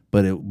there. Yeah.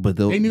 but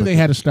They knew they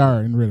had a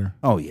star in Ritter.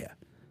 Oh yeah,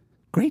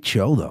 great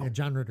show though. Yeah,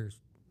 John Ritter's.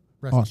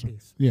 Rest Awesome. in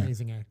peace. Yeah.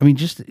 Amazing actor. I mean,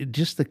 just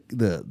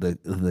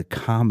the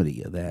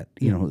comedy of that.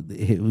 You know,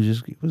 it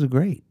was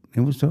great. It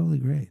was totally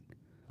great.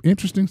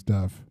 Interesting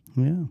stuff.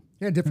 Yeah.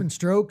 Yeah, different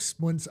strokes.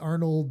 Once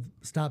Arnold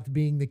stopped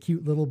being the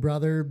cute little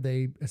brother,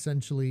 they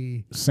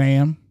essentially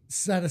Sam.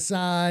 set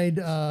aside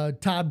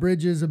Todd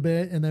Bridges a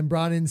bit and then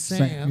brought in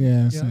Sam.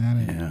 Yeah, Yep.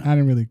 Sam, I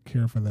didn't really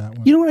care for that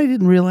one. You know what I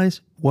didn't realize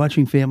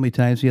watching Family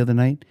Ties the other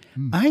night?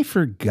 I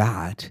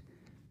forgot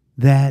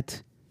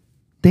that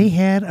they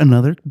had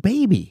another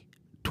baby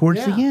towards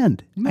Yeah. the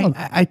end. No.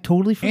 I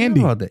totally forgot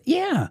Andy. about that.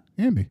 Yeah,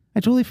 Andy. I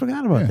totally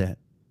forgot about Yeah. that.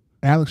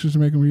 Alex used to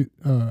make him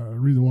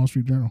read the Wall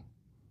Street Journal.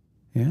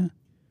 Yeah.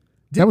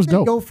 That was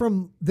Didn't they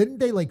dope. didn't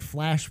they like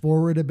flash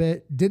forward a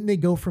bit? Didn't they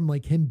go from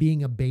like him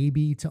being a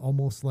baby to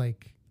almost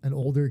like an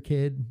older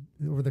kid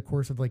over the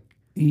course of like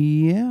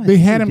Yeah. I They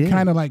think had him did.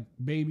 kind of like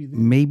baby.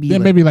 Maybe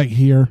Then like- maybe like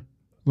here.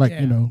 Like,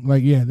 Yeah. you know,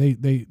 like, yeah,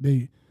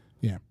 they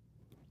yeah.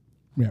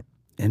 Yeah.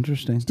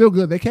 Interesting. Still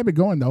good. They kept it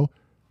going though.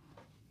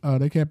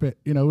 They kept it,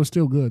 you know, it was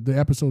still good. The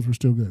episodes were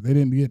still good. They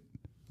didn't get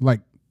like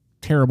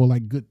terrible,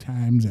 like Good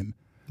Times and,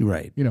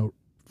 Right. you know,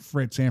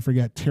 Fred Sanford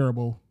got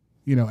terrible,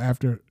 you know,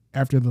 after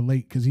the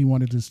late because he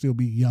wanted to still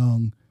be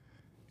young,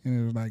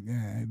 and it was like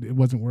it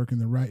wasn't working.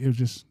 It was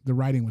just the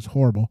writing was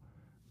horrible.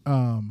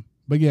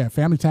 But yeah,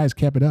 Family Ties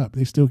kept it up.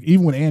 They still,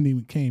 even when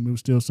Andy came, it was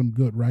still some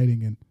good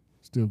writing and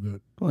still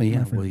good. Well,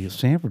 yeah. Well,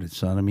 Sanford and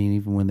Son. I mean,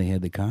 even when they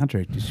had the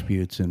contract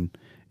disputes and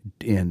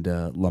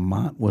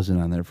Lamont wasn't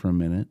on there for a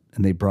minute,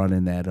 and they brought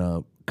in that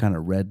kind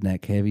of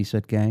redneck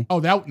heavyset guy. Oh,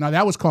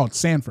 that was called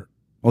Sanford.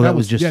 Oh, that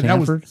was just That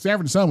Sanford? was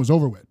Sanford and Son was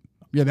over with.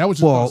 Yeah, that was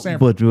just Well,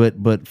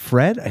 Sanford. but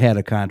Fred had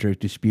a contract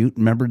dispute.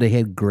 Remember, they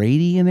had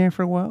Grady in there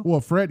for a while.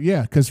 Well, Fred,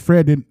 yeah, because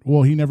Fred didn't.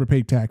 Well, he never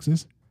paid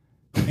taxes,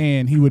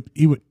 and he would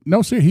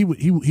no, sir, he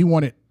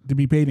wanted to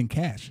be paid in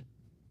cash.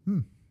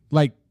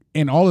 Like,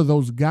 and all of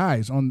those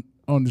guys on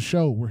the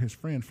show were his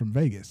friends from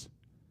Vegas.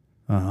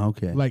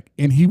 Okay. Like,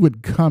 and he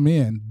would come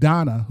in.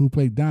 Donna, who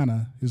played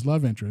Donna, his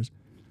love interest,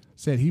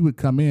 said he would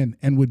come in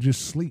and would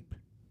just sleep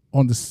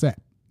on the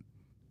set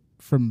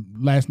from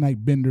last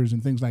night benders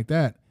and things like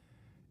that,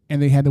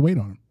 and they had to wait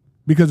on him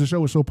because the show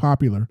was so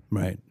popular,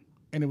 Right.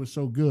 and it was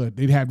so good.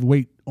 They'd have to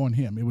wait on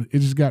him. It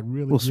just got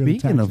really Well, really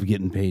speaking of taxing.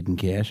 getting paid in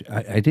cash,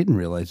 I didn't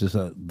realize this.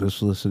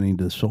 This listening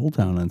to Soul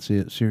Town on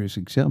Sirius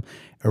XM,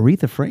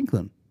 Aretha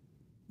Franklin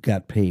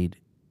got paid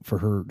for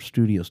her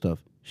studio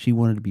stuff. She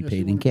wanted to be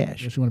paid in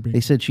cash. yeah, she wanted to be- They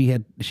said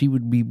she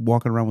would be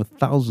walking around with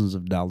thousands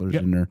of dollars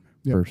in her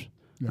purse.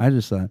 Yep. I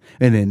just thought,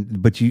 and then,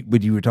 but you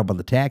were talking about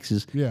the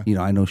taxes. Yeah. You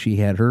know, I know she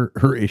had her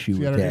issue She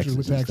with had her taxes. issues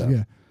with and taxes.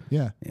 stuff.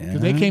 Yeah. Yeah.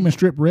 Because they came and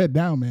stripped Red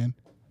down, man.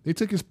 They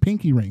took his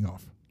pinky ring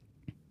off.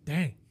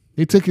 Dang.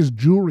 They took his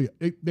jewelry.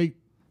 The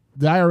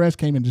IRS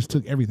came and just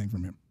took everything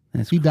from him.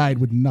 He died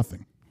with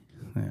nothing.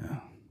 Yeah,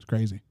 It's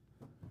crazy.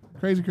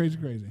 Crazy.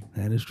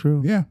 that is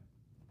true. Yeah,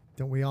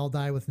 Don't we all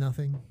die with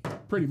nothing?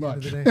 pretty At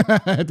much. the end of the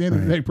day. At the end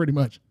of the day, pretty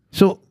much.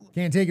 So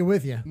Can't take it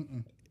with you.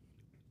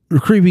 we're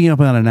creeping up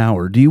on an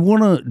hour. Do you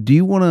want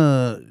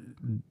to?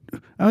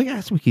 I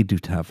guess we could do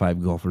top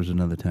 5 golfers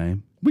another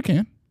time. We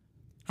can.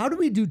 How do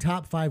we do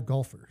top 5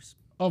 golfers?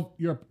 Of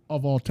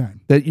all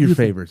time. That your You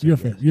think- favorites. I Your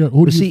guess. favorite. Who do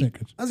But you see-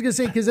 think? I was gonna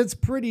say because it's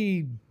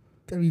pretty.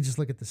 I mean, you just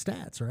look at the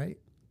stats, right?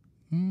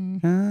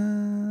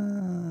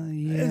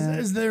 Yeah.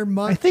 Is there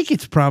much? I think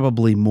it's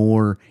probably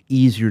more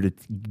easier to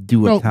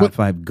do a No, top but-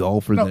 5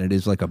 golfer no. than it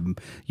is like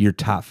your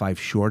top 5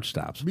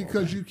 shortstops.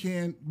 Because you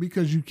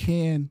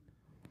can.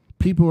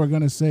 People are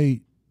gonna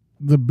say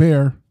the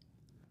Bear,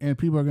 and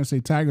people are gonna say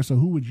Tiger. So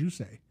who would you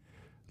say?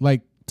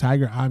 Like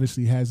Tiger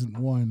obviously hasn't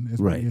won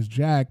as many Right. as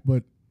Jack,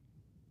 but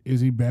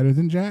is he better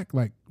than Jack?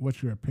 Like,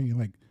 what's your opinion?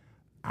 Like,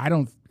 I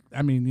don't.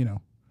 I mean,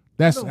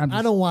 that's.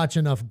 I don't watch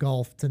enough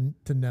golf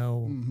to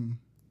know.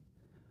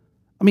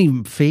 I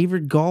mean,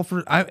 favorite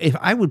golfer. If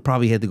I would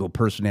probably have to go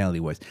personality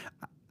wise,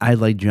 I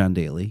like John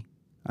Daly.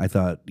 I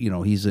thought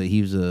he's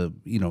a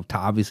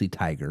obviously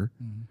Tiger.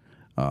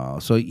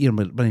 So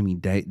but I mean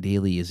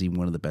Daly, is he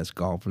one of the best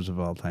golfers of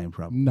all time?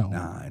 Probably No.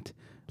 not.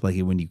 Like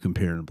when you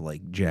compare him to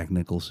like Jack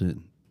Nicklaus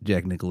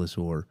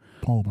or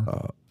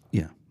Palmer.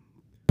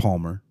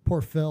 Palmer.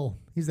 Poor Phil.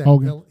 He's that.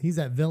 Hogan. He's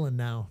that villain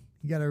now.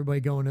 You got everybody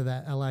going to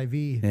that LIV.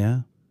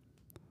 Yeah.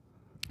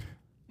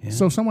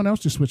 So someone else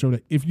just switch over.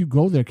 If you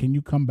go there, can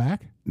you come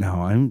back? No,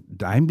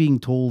 I'm being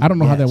told. I don't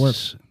know how that yes,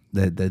 works.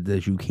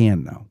 That you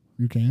can now.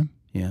 You can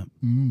Yeah.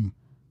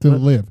 to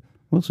live.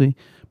 We'll see.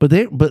 But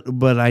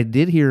I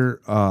did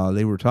hear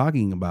they were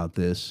talking about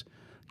this.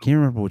 Can't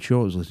remember what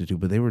show I was listening to,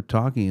 but they were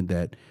talking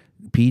that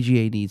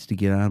PGA needs to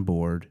get on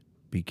board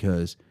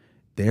because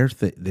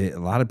a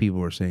lot of people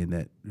were saying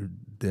that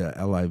the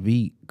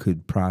LIV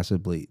could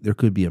possibly there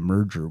could be a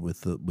merger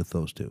with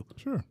those two,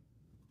 Sure.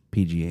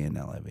 PGA and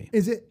LIV.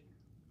 Is it?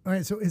 All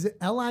right. So is it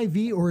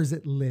LIV or is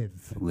it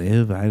Live?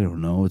 Live, I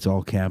don't know. It's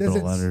all capital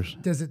letters.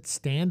 Does it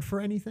stand for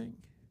anything?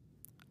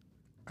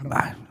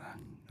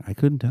 I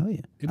couldn't tell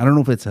you. I don't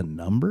know if it's a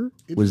number.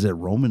 Was it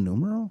Roman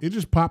numeral? It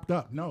just popped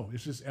up. No,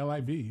 it's just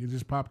LIV. It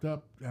just popped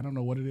up. I don't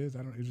know what it is.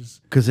 It's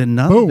just Because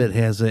none Boom. of it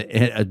has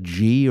a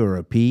G or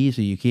a P,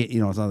 so you can't.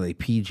 It's not like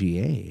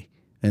PGA.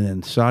 And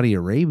then Saudi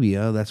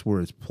Arabia, that's where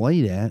it's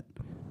played at.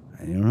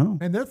 I don't know.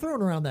 And they're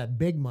throwing around that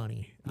big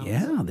money.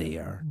 Yeah, they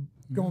are.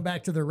 Going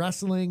back to the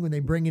wrestling when they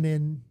bring it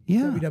in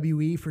Yeah.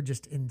 WWE for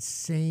just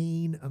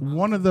insane amount.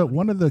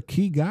 one of the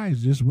key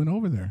guys just went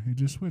over there. He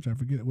just switched. I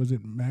forget. Was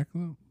it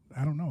Macklin?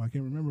 I don't know. I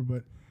can't remember.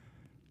 But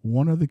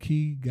one of the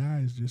key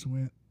guys just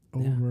went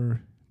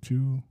over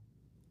to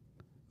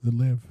the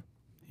live.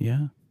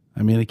 Yeah.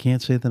 I mean, I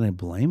can't say that I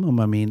blame them.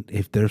 I mean,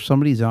 if there's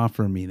somebody's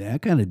offering me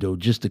that kind of dough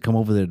just to come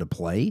over there to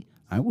play,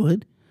 I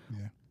would.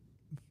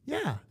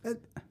 Yeah.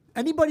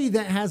 Anybody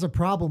that has a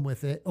problem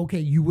with it, okay,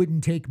 you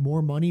wouldn't take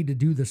more money to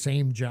do the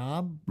same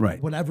job,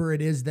 Right. Whatever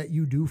it is that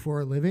you do for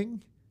a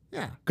living.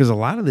 Yeah. Because a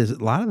lot of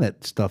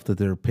that stuff that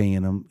they're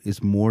paying them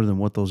is more than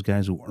what those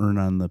guys will earn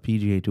on the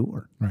PGA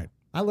Tour. Right.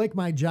 I like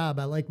my job.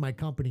 I like my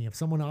company. If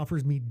someone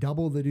offers me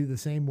double to do the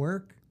same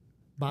work,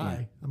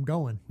 bye. I'm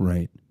going.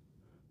 Right.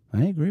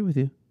 I agree with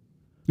you.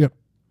 Yep.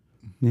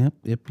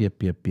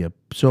 Yep.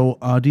 So,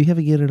 do you have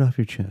to get it off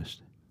your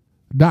chest?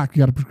 Doc,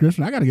 you got a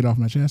prescription? I got to get off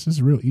my chest. This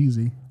is real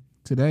easy.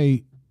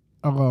 Today,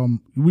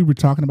 we were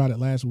talking about it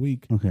last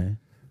week. Okay.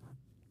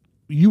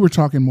 You were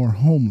talking more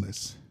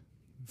homeless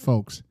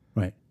folks.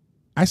 Right.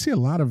 I see a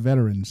lot of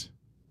veterans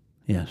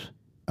Yes.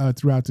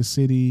 throughout the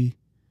city.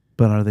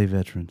 But are they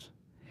veterans?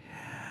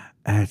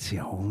 That's the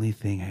only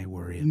thing I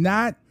worry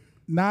about.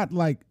 Not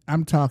like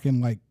I'm talking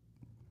like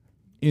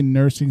in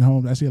nursing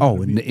homes. I see a lot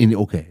of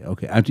Okay.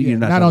 You're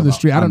not talking on the about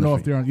street. I don't the know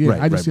if street. they're on. Yeah,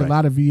 Right, I just see right. a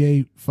lot of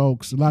VA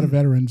folks, a lot of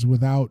veterans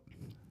without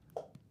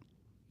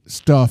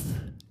stuff.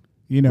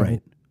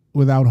 Right.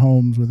 without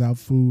homes, without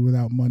food,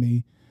 without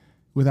money,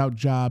 without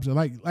jobs,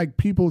 like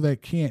people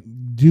that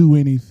can't do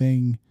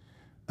anything.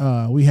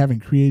 We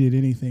haven't created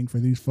anything for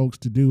these folks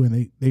to do,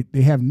 and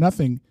they have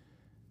nothing,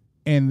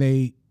 and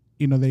they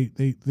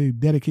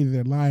dedicated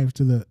their lives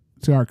to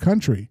our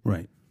country,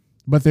 Right.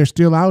 but they're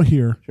still out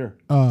here, Sure.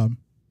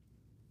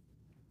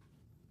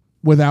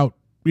 without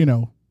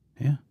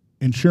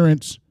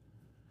insurance,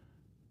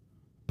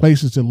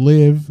 places to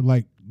live,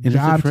 like And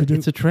jobs to do.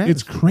 it's a travesty.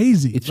 It's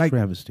crazy. It's like,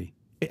 travesty.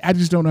 I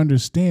just don't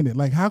understand it.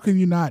 Like, how can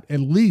you not at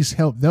least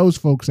help those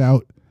folks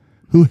out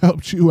who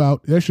helped you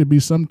out? There should be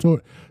some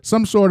sort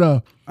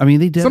of. I mean,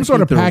 they some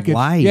sort of dedicate their package.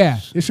 lives. Yeah,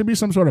 it should be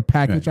some sort of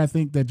package. Right. I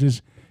think that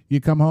just you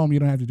come home, you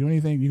don't have to do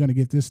anything. You're gonna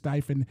get this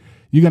stipend.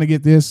 You're gonna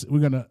get this. We're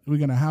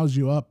gonna house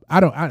you up.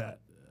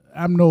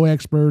 I'm no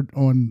expert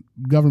on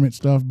government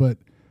stuff, but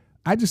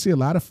I just see a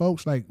lot of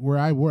folks like where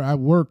I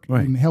work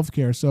Right. in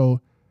healthcare.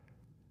 So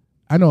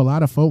I know a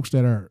lot of folks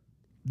that are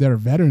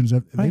veterans.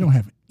 They Right. don't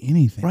have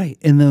anything. Right.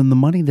 And then the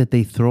money that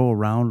they throw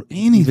around,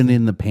 even Anything.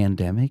 in the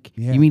pandemic,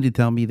 Yeah. you mean to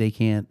tell me they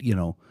can't,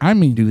 I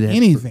mean, do that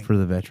anything. for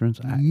the veterans?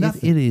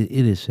 Nothing. It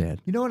is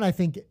sad. You know what I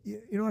think? You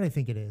know what I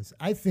think it is?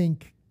 I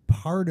think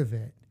part of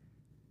it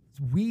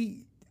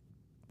is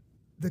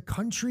the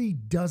country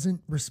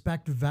doesn't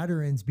respect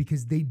veterans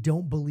because they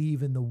don't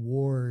believe in the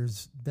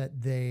wars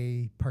that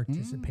they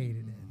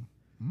participated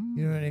in.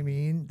 You know what I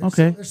mean?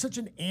 Okay. There's such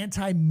an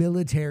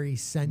anti-military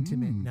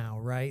sentiment now,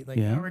 right? Like,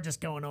 Yeah. we're just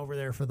going over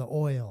there for the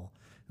oil.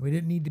 We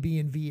didn't need to be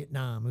in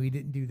Vietnam. We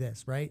didn't do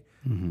this, right?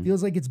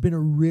 Feels like it's been a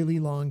really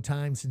long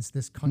time since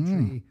this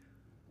country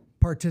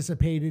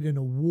participated in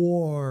a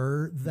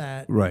war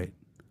that Right.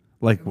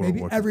 Like World maybe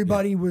War II.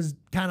 everybody was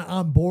kind of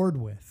on board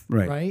with,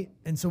 Right. right?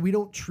 And so we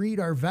don't treat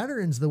our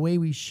veterans the way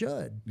we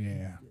should.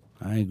 Yeah.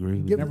 I agree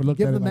with Give, you. Never looked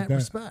give at it them like that that.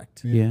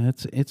 respect. Yeah,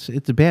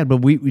 it's bad. But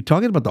we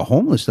talking about the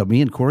homeless stuff. Me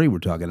and Corey were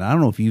talking. I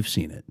don't know if you've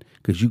seen it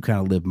because you kind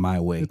of live my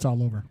way. It's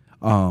all over.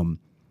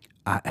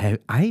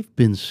 I've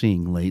been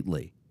seeing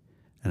lately,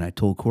 and I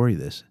told Corey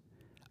this.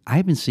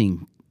 I've been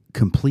seeing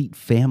complete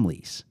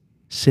families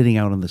sitting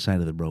out on the side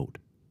of the road.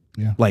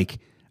 Yeah. Like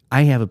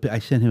I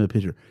sent him a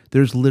picture.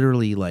 There's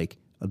literally like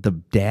the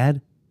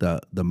dad,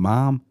 the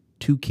mom,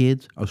 2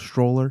 kids, a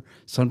stroller.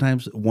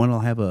 Sometimes one will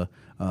have a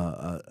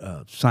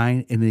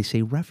sign and they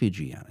say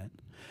refugee on it.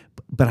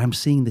 But I'm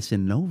seeing this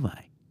in Novi.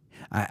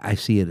 I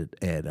see it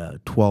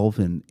at 12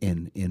 and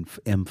in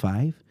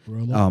M5.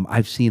 Royal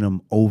I've seen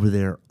them over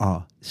there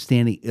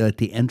standing at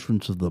the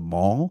entrance of the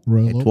mall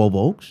Royal at Oak. 12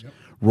 Oaks,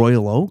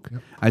 Royal Oak.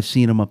 I've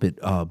seen them up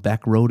at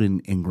Beck Road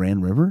in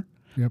Grand River.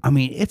 Yep. I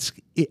mean,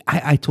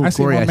 I told I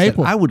see 'em Corey, on I said,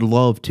 Maple. I would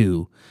love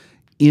to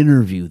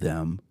interview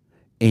them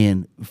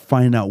and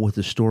find out what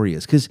the story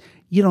is. Because,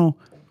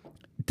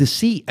 to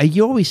see,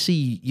 you always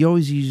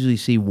usually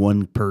see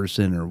one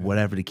person or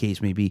whatever the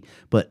case may be.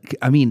 But,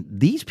 I mean,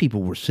 these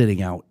people were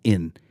sitting out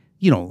in,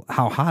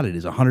 how hot it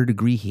is,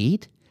 100-degree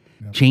heat.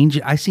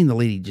 Yep. I seen the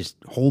lady just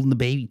holding the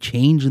baby,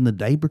 changing the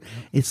diaper.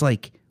 It's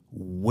like,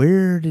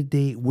 where did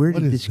this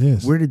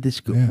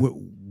go? Yeah.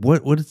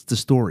 What is the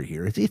story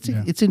here?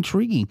 It's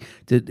intriguing.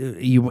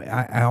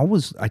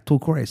 I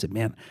told Corey, I said,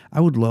 man, I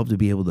would love to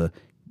be able to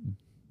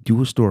do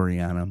a story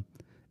on them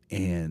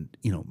and,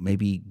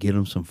 maybe get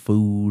them some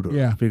food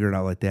or figure it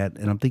out like that.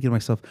 And I'm thinking to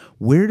myself,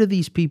 where do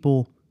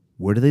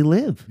they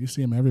live? You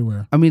see them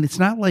everywhere. I mean, it's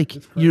not like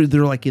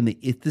they're like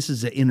this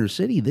is an inner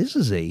city. This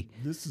is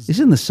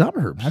in the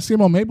suburbs. I see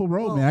them on Maple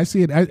Road, man. I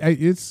see it.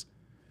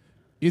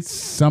 It's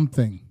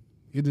something.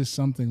 It is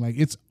something like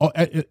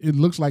it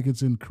looks like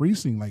it's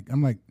increasing. Like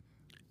I'm like,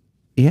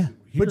 yeah.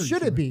 But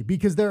should it be?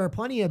 Because there are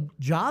plenty of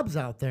jobs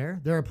out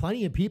there. There are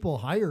plenty of people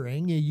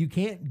hiring. You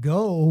can't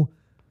go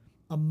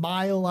a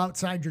mile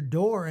outside your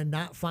door and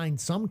not find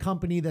some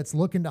company that's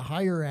looking to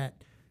hire at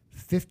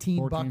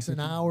 $15 an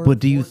hour. But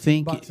do you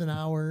think $14 an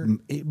hour?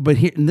 But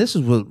here, and this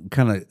is what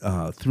kind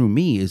of threw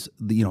me is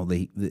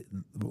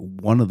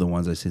one of the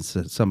ones I said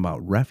something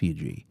about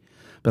refugee,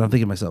 but I'm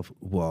thinking to myself,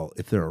 well,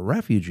 if they're a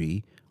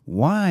refugee,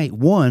 why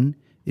one?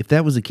 If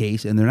that was the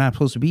case and they're not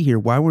supposed to be here,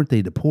 why weren't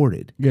they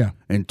deported? Yeah.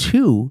 And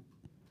 2,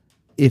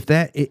 if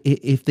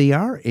they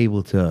are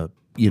able to,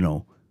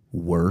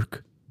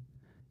 work,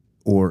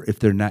 or if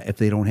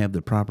they don't have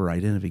the proper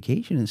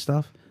identification and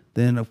stuff,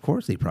 then of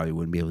course they probably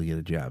wouldn't be able to get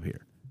a job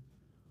here.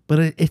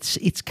 But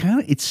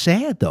it's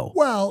sad though.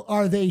 Well,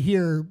 are they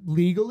here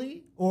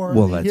legally or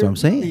Well, are they that's here what I'm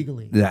saying.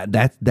 illegally?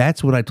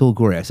 That's what I told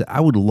Corey. I said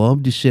I would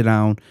love to sit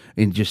down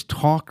and just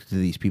talk to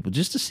these people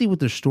just to see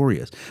what their story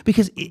is,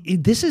 because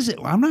this is.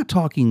 I'm not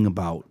talking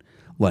about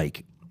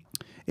like,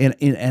 and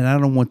I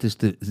don't want this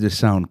to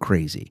sound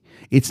crazy.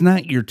 It's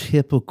not your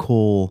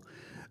typical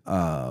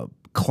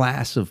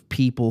class of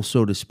people,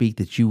 so to speak,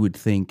 that you would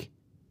think,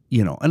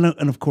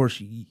 and of course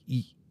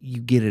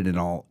you get it in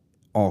all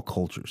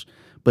cultures.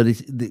 But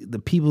it's the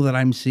people that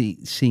I'm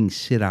seeing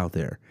sit out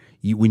there.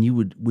 When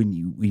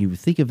you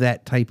think of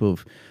that type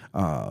of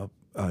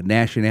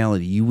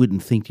nationality, you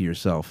wouldn't think to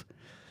yourself,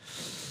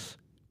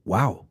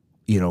 "Wow,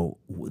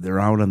 they're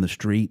out on the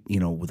street,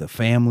 with a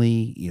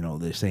family.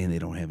 They're saying they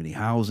don't have any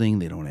housing,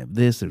 they don't have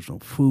this, there's no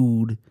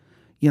food."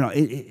 you know,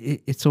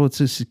 it's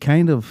this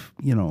kind of,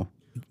 you know,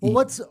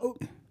 Well,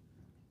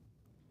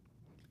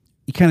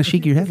 you kind of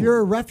shake your head. If you're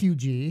a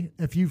refugee,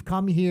 if you've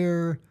come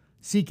here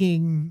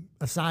seeking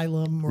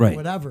asylum or Right.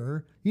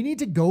 whatever, you need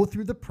to go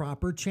through the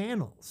proper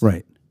channels.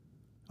 Right.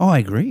 Oh, I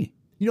agree.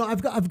 You know,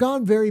 I've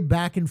gone very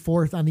back and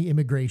forth on the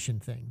immigration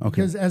thing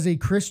because as a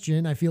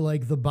Christian, I feel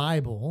like the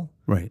Bible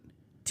Right.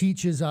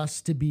 teaches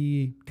us to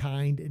be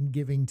kind and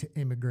giving to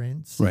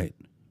immigrants, Right.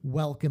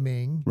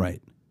 welcoming.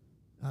 Right.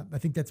 I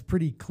think that's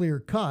pretty clear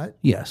cut.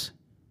 Yes.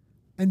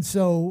 And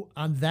so,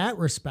 on that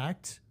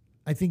respect,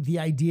 I think the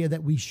idea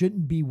that we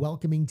shouldn't be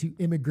welcoming to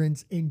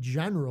immigrants in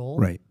general,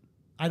 Right.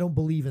 I don't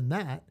believe in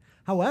that.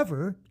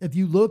 However, if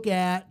you look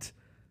at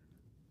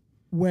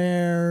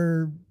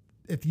where,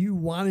 if you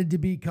wanted to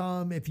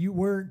become, if you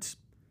weren't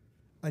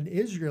an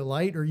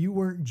Israelite or you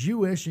weren't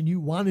Jewish and you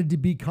wanted to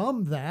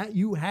become that,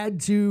 you had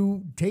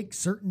to take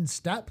certain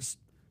steps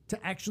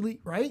to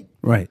actually, right?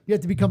 Right. You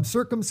have to become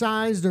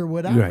circumcised or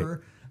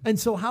whatever. And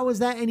so how is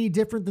that any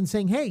different than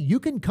saying, hey, you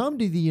can come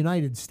to the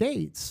United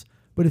States,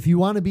 but if you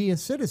want to be a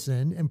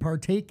citizen and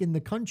partake in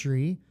the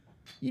country,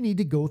 you need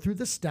to go through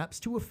the steps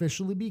to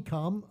officially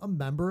become a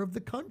member of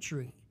the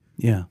country.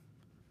 Yeah.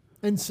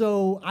 And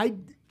so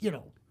I'm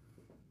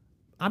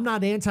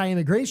not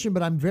anti-immigration,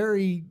 but I'm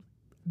very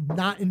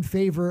not in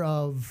favor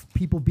of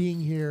people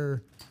being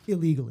here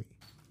illegally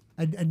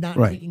and not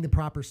Right. taking the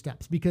proper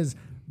steps, because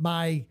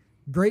my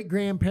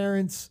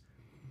great-grandparents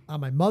on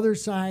my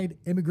mother's side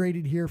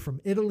immigrated here from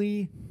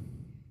Italy.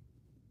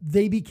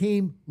 They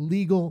became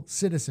legal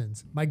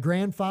citizens. My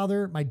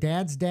grandfather, my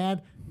dad's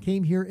dad,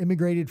 came here,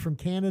 immigrated from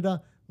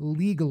Canada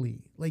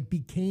legally,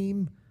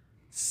 became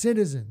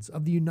citizens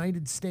of the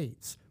United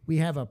States. We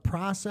have a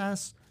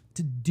process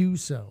to do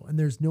so, and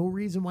there's no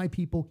reason why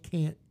people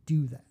can't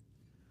do that.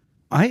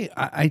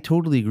 I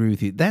totally agree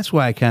with you. That's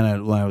why I kind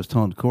of, when I was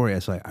telling Corey, I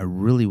was like, I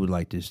really would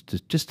like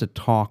to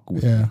talk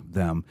with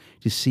them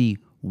to see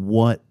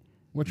what's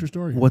your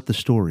story, what the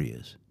story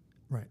is,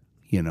 right?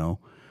 You know,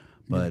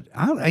 but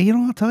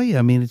I'll tell you.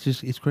 I mean,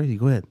 it's crazy.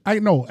 Go ahead. I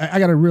know. I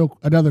got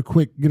another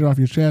quick get it off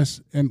your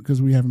chest, and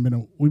because we've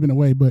been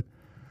away, but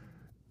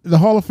the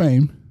Hall of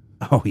Fame.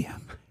 Oh yeah,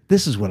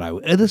 this is what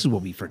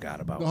we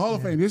forgot about. The Hall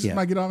of Fame. This is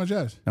my get off my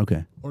chest.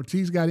 Okay.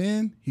 Ortiz got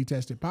in. He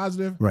tested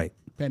positive. Right.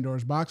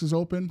 Pandora's box is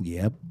open.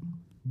 Yep.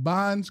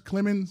 Bonds,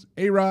 Clemens,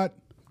 A-Rod,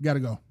 got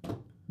to go.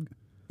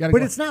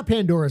 But it's not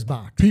Pandora's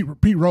box.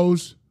 Pete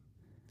Rose.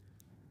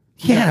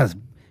 Yeah,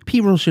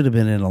 Pete Rose should have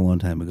been in a long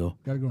time ago.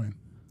 Got to go in.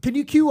 Can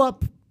you cue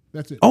up?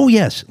 That's it. Oh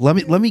yes, let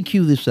me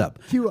cue this up.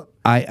 Cue up.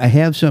 I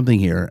have something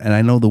here, and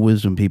I know the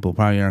wisdom people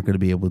probably aren't going to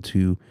be able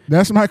to.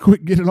 That's my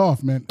quick get it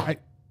off, man.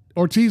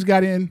 Ortiz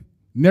got in,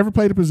 never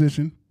played a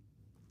position,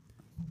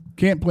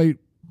 can't play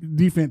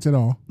defense at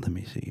all. Let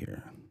me see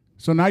here.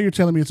 So now you're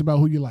telling me it's about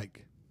who you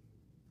like.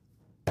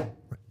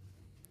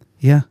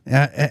 Yeah,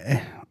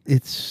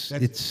 that's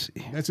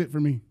it for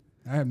me.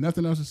 I have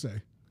nothing else to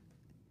say.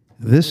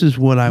 This is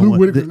what I Lou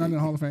want. Whitaker's not in the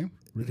Hall of Fame.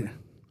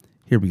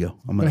 Here we go.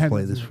 I'm going to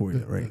play this for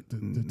you, right?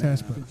 The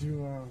test. Did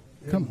you,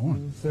 come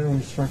on. Say when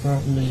you struck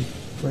out and they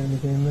playing the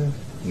game there?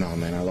 No,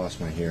 man, I lost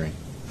my hearing.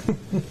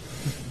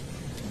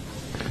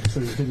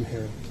 So you didn't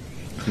hear it?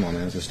 Come on,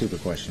 man, it's a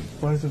stupid question.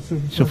 Why is it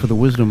stupid? So for the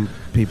wisdom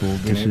people,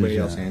 Can this anybody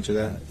is else answer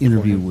that?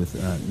 interview with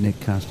Nick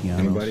Castellanos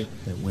Anybody?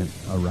 that went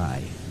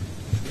awry.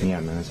 Yeah,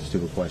 man, that's a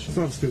stupid question. It's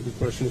not a stupid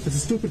question. If it's a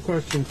stupid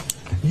question,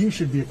 you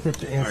should be equipped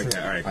to answer it.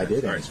 All right. I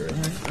did answer it.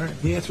 All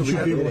right. The answer, you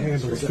should be able to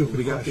handle a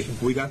stupid question.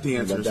 We got the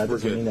answer. That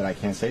doesn't mean that I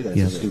can't say that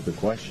it's a stupid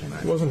question.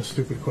 It wasn't a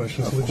stupid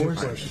question. It's a legit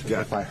question.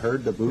 If I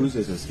heard the booze,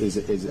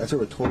 that's a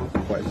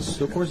rhetorical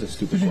question. Of course, it's a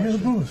stupid Did you question.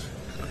 hear the booze?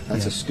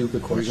 That's a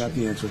stupid question. We got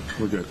the answer.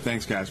 We're good.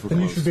 Thanks, guys. We're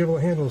Then you close. should be able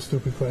to handle a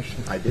stupid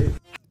question. I did.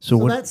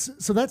 So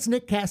that's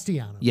Nick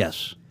Castellanos.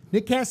 Yes.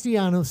 Nick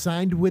Castellanos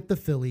signed with the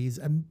Phillies,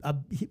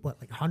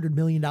 like $100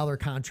 million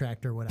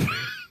contract or whatever,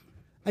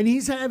 and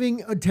he's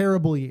having a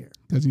terrible year.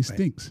 Because he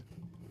stinks.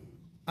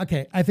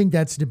 Okay, I think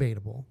that's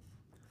debatable.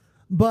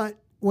 But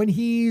when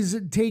he's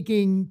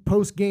taking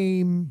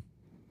post-game,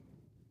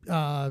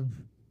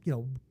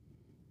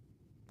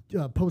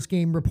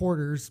 post-game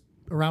reporters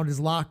around his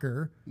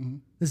locker,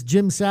 this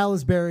Jim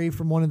Salisbury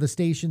from one of the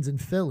stations in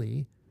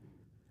Philly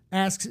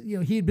asks,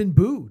 he had been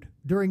booed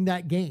during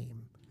that game.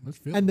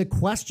 And the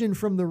question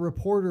from the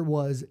reporter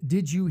was,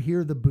 did you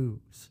hear the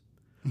boos?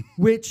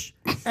 Which,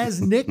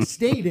 as Nick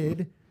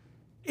stated,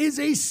 is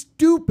a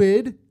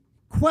stupid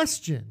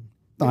question.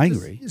 I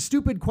agree. A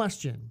stupid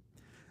question.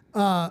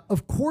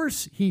 Of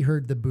course he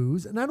heard the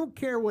boos, and I don't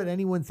care what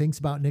anyone thinks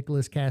about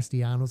Nicholas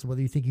Castellanos,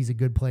 whether you think he's a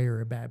good player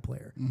or a bad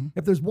player.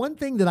 If there's one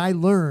thing that I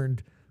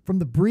learned from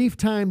the brief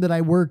time that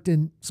I worked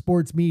in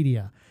sports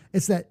media,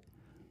 it's that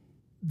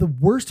the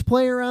worst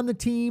player on the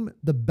team,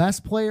 the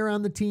best player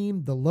on the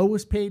team, the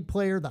lowest paid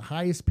player, the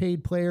highest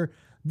paid player,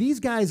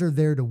 these guys are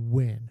there to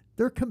win.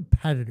 They're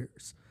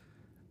competitors.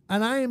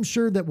 And I am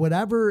sure that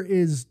whatever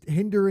is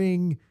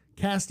hindering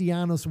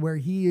Castellanos where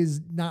he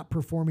is not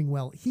performing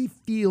well, he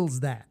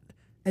feels that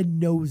and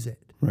knows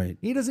it. Right.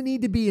 He doesn't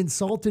need to be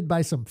insulted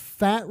by some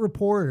fat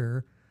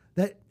reporter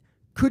that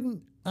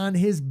couldn't on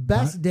his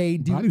best day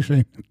Body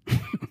shaming.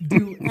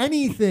 do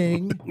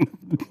anything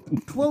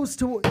close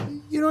to,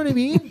 you know what I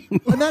mean?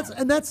 And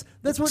that's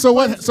what.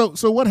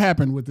 So what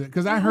happened with it?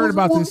 Because I heard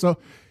about this. So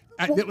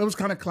it was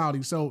kind of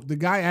cloudy. So the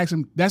guy asked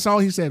him. That's all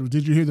he said was,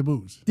 "Did you hear the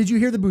booze?" Did you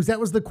hear the booze? That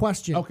was the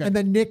question. Okay. And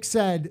then Nick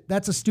said,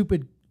 "That's a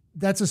stupid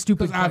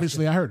question."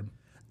 Obviously, I heard him.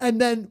 And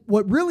then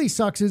what really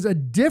sucks is a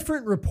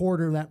different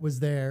reporter that was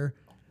there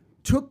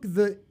took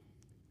the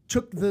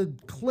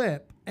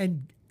clip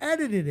and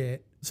edited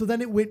it. So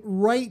then it went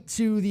right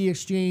to the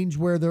exchange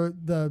where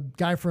the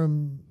guy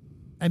from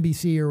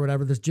NBC or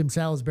whatever, this Jim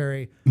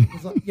Salisbury,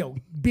 was like,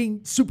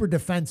 being super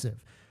defensive.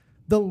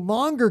 The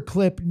longer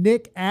clip,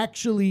 Nick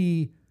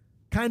actually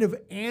kind of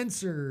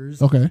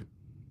answers and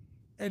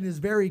is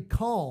very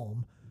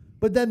calm.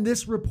 But then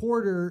this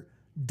reporter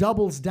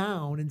doubles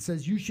down and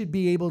says, you should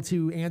be able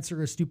to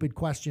answer a stupid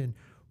question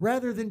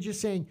rather than just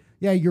saying,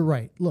 yeah, you're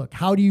right. Look,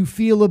 how do you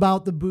feel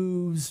about the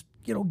booze?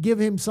 Give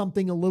him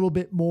something a little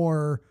bit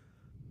more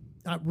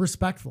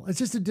respectful. It's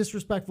just a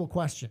disrespectful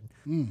question.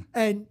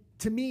 And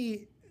to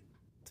me,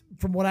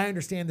 from what I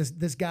understand,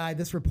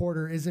 this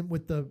reporter isn't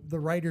with the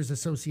Writers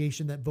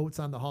Association that votes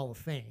on the Hall of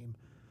Fame.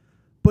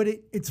 But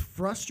it's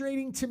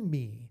frustrating to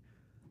me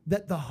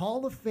that the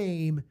Hall of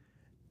Fame,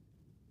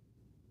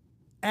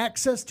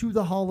 access to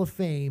the Hall of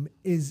Fame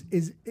is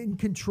in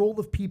control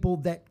of people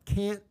that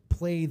can't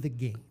play the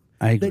game.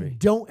 I agree. That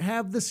don't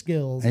have the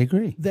skills. I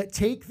agree. That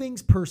take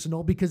things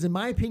personal, because in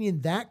my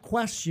opinion, that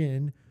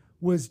question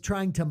was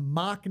trying to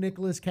mock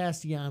Nicholas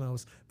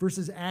Castellanos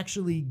versus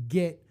actually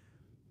get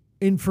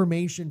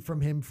information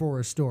from him for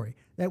a story.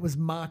 That was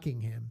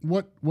mocking him.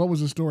 What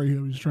was the story he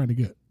was trying to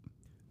get?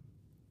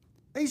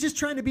 He's just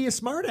trying to be a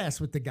smartass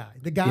with the guy.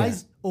 The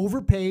guy's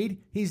overpaid.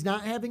 He's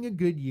not having a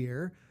good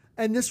year.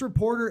 And this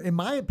reporter, in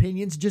my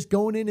opinion, is just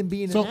going in and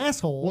being an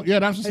asshole. Well, yeah,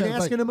 that's what I'm saying.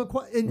 Asking him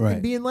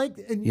and being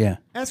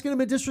asking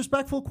him a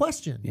disrespectful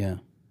question. Yeah.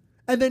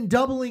 And then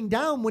doubling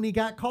down when he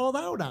got called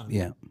out on it.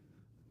 Yeah.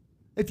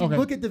 If you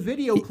look at the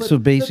video clip. So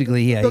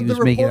basically, he was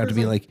making it out to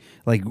be like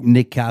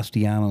Nick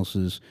Castellanos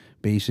is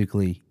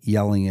basically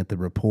yelling at the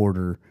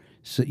reporter.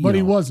 So, but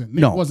he wasn't.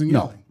 Nick wasn't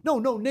yelling.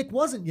 No, Nick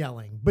wasn't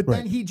yelling. But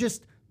then he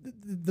just,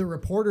 the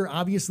reporter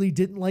obviously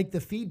didn't like the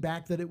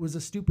feedback that it was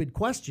a stupid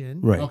question.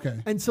 Right. Okay.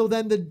 And so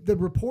then the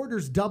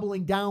reporter's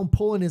doubling down,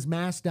 pulling his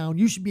mask down.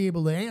 You should be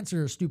able to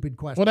answer a stupid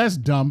question. Well, that's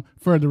dumb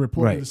for the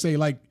reporter to say,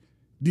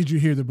 did you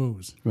hear the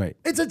booze? Right.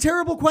 It's a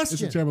terrible question.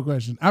 It's a terrible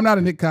question. I'm not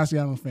a Nick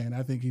Castellanos fan.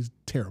 I think he's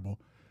terrible.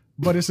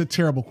 But it's a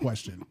terrible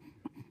question.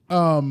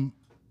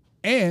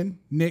 And,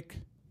 Nick,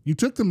 you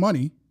took the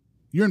money.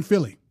 You're in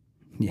Philly.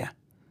 Yeah.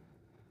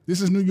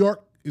 This is New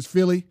York. It's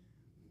Philly.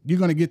 You're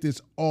going to get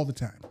this all the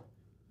time.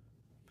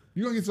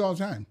 You're going to get this all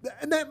the time.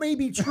 And that may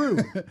be true.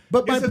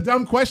 But it's a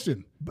dumb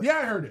question. Yeah,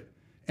 I heard it.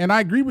 And I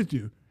agree with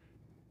you.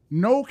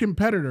 No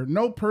competitor,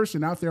 no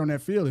person out there on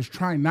that field is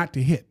trying not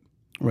to hit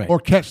or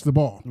catch the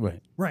ball. Right.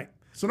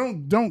 So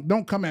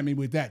don't come at me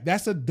with that.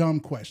 That's a dumb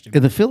question.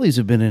 The Phillies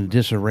have been in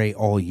disarray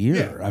all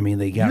year. Yeah. I mean,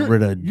 they got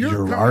rid of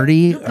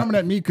Girardi. You're coming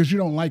at me because you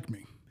don't like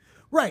me.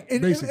 Right.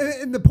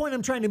 And the point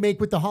I'm trying to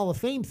make with the Hall of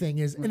Fame thing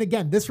is, and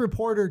again, this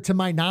reporter, to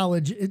my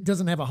knowledge, it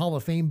doesn't have a Hall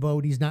of Fame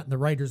vote. He's not in the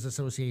Writers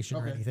Association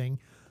or anything.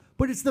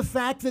 But it's the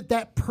fact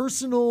that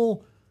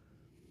personal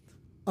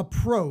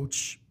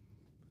approach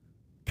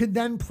could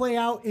then play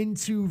out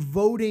into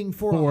voting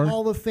for a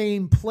Hall of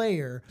Fame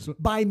player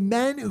by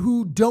men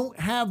who don't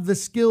have the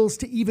skills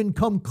to even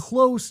come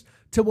close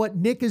to what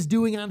Nick is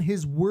doing on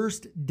his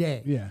worst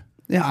day. Yeah.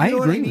 Yeah, I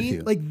agree with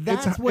you. Like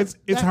that's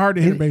it's hard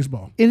to hit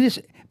baseball. It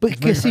is,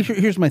 but see,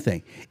 here's my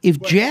thing: if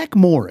Jack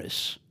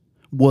Morris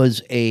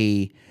was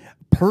a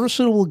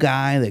personal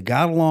guy that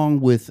got along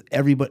with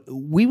everybody,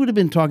 we would have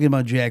been talking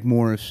about Jack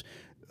Morris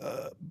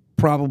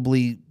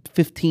probably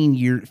 16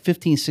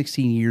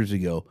 years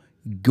ago,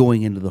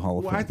 going into the Hall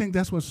of Fame. I think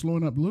that's what's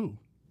slowing up Lou.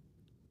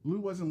 Lou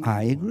wasn't likable.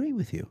 I agree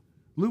with you.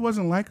 Lou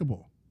wasn't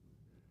likable.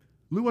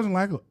 Barry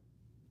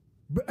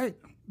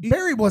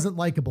wasn't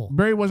likable.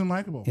 Barry wasn't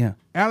likable. Yeah.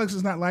 Alex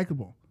is not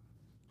likable.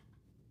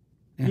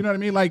 Yeah. You know what I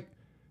mean?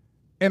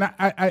 And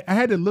I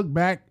had to look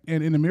back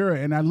in the mirror,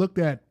 and I looked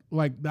at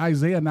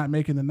Isaiah not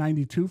making the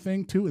 92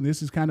 thing too, and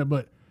this is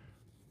but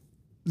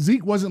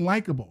Zeke wasn't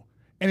likable.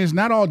 And it's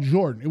not all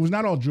Jordan. It was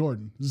not all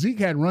Jordan. Zeke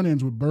had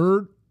run-ins with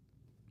Bird,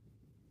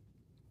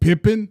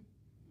 Pippen,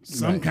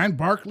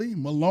 Barkley,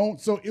 Malone.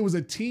 So it was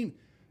a team.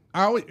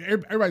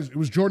 It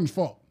was Jordan's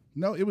fault.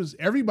 No, it was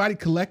everybody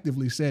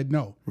collectively said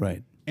no.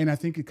 Right. And I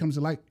think it comes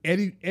to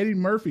Eddie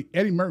Murray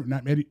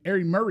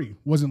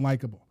wasn't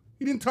likable.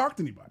 He didn't talk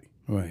to anybody.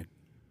 Right.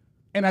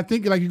 And I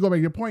think, you go back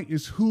to your point,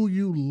 is who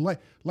you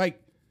like.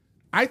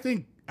 I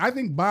think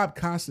Bob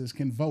Costas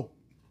can vote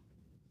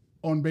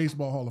on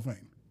Baseball Hall of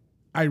Fame.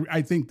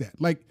 I think that.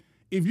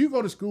 If you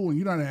go to school and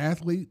you're not an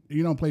athlete,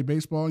 you don't play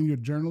baseball, and you're a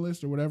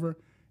journalist or whatever,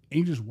 and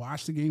you just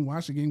watch the game,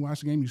 you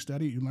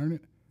study it, you learn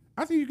it,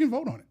 I think you can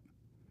vote on it.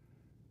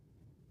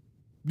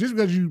 Just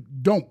because you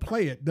don't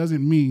play it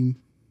doesn't mean,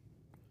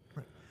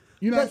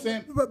 you know what I'm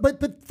saying?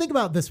 But think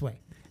about it this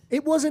way.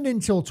 It wasn't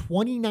until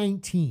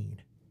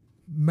 2019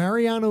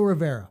 Mariano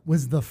Rivera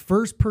was the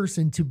first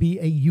person to be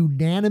a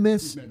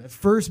unanimous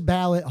first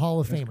ballot Hall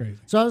of Famer. Crazy.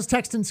 So I was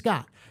texting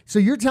Scott. So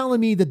you're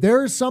telling me that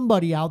there is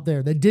somebody out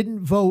there that didn't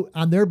vote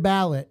on their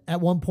ballot at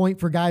one point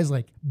for guys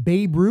like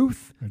Babe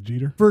Ruth,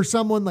 Jeter, for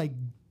someone like,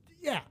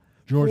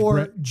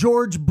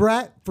 George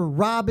Brett, for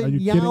Robin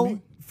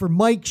Yount, for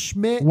Mike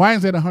Schmidt. Why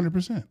is that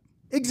 100%?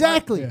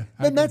 Exactly. Yeah,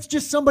 then that's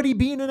just somebody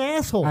being an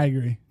asshole. I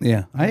agree.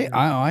 Yeah,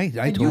 I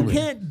totally. You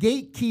can't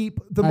gatekeep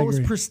the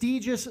most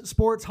prestigious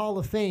sports Hall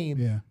of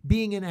Fame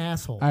being an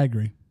asshole. I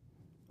agree.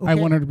 Okay? I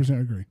 100%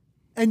 agree.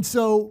 And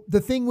so the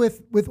thing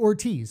with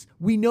Ortiz,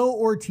 we know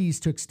Ortiz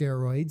took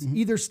steroids. Mm-hmm.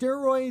 Either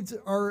steroids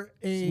are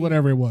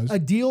whatever it was, a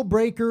deal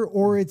breaker,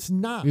 or it's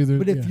not.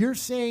 But if you're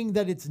saying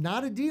that it's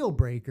not a deal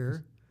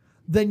breaker,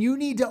 then you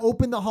need to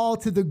open the hall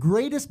to the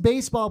greatest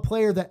baseball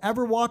player that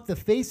ever walked the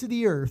face of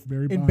the earth,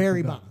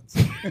 Barry Bonds.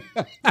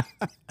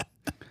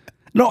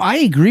 No, I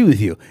agree with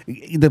you.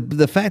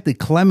 The fact that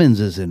Clemens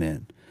isn't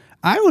in,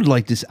 I would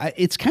like to.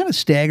 It's kind of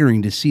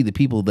staggering to see the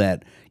people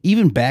that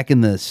even back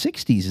in the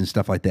 '60s and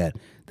stuff like that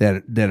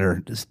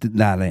are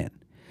not in.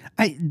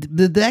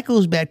 That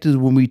goes back to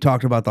when we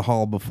talked about the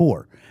hall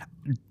before.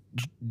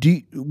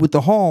 With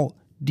the hall,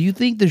 do you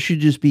think there should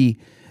just be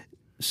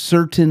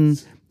certain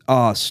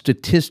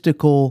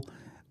statistical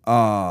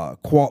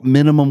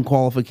minimum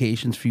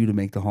qualifications for you to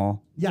make the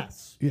hall?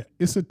 Yes. Yeah,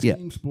 it's a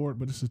team sport,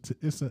 but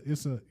it's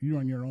a you're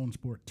on your own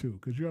sport too,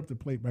 because you're up to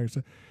plate by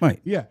yourself.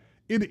 Right. Yeah.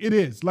 It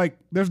is. Like,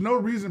 there's no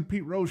reason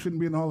Pete Rose shouldn't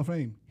be in the Hall of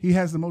Fame. He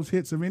has the most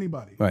hits of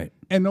anybody. Right.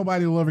 And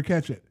nobody will ever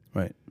catch it.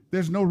 Right.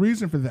 There's no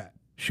reason for that.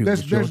 Shoot,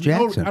 there's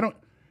Jackson. No, I don't.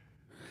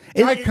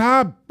 Guy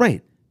Cobb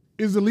right.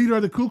 is the leader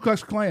of the Ku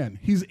Klux Klan.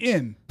 He's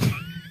in.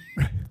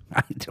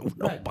 I don't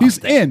know about he's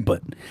that, in.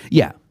 But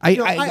yeah, I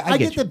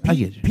get the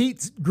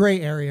Pete's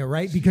gray area,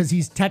 right? Because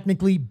he's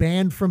technically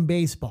banned from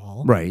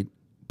baseball. Right.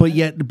 But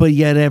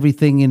yet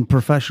everything in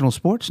professional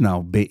sports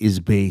now is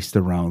based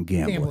around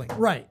gambling.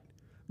 Right.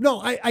 No,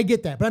 I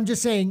get that. But I'm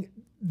just saying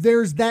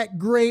there's that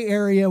gray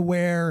area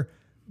where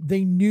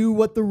they knew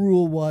what the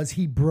rule was.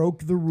 He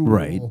broke the rule.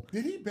 Right.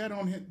 Did he bet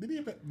on him? Did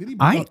he bet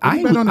on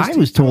his team? I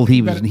was told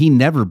he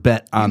never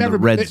bet on the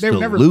Reds to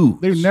lose.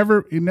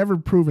 He never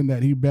proven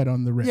that he bet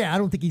on the Reds. Yeah, I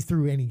don't think he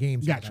threw any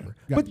games. Gotcha.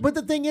 But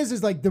the thing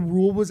is like the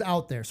rule was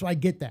out there, so I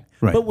get that.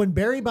 Right. But when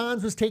Barry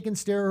Bonds was taking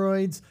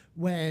steroids,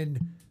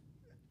 when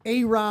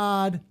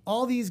A-Rod,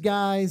 all these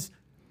guys,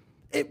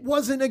 it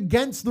wasn't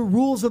against the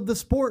rules of the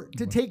sport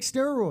to take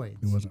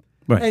steroids. It wasn't.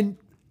 Right. And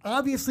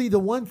obviously the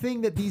one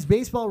thing that these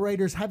baseball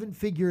writers haven't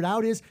figured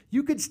out is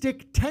you could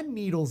stick 10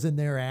 needles in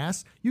their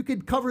ass, you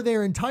could cover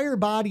their entire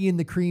body in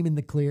the cream and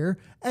the clear,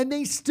 and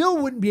they still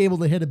wouldn't be able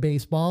to hit a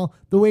baseball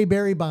the way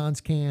Barry Bonds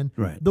can,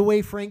 right. the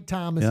way Frank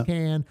Thomas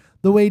can,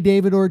 the way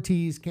David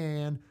Ortiz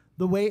can,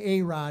 the way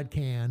A-Rod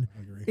can.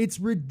 I agree. It's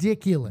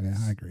ridiculous.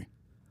 Yeah, I agree.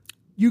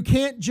 You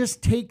can't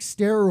just take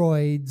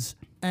steroids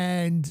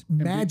and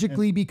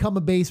magically become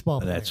a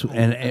baseball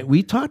player.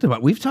 We've talked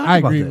about this. I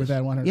agree with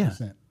that 100%.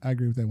 Yeah. I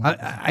agree with that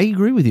 100%. I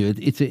agree with you.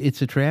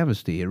 It's a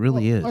travesty. It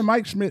really is.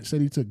 Mike Schmidt said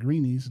he took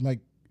greenies,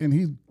 and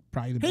he's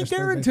probably the best.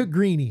 Hank Aaron took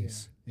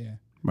greenies. Yeah.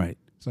 Right.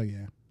 So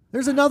yeah.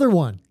 There's another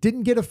one.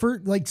 Didn't get a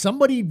first. Like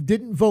somebody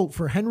didn't vote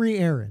for Henry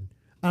Aaron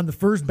on the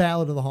first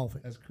ballot of the Hall of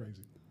Fame. That's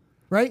crazy.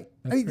 Right?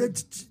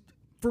 That's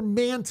for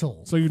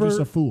Mantle. So you're just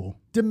a fool.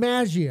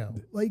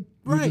 DiMaggio. Like,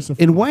 right.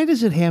 And why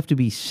does it have to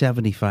be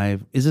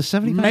 75? Is it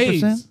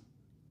 75%?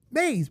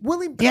 Mays.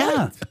 Willie.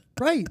 Yeah.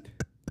 Right.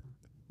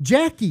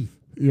 Jackie.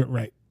 You're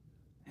right.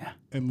 Yeah.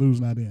 And Lou's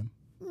not in.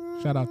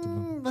 Shout out to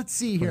Lou. Let's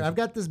see here. I've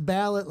got this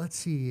ballot. Let's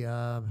see.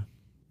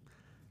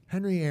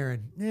 Henry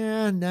Aaron.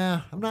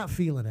 Nah, I'm not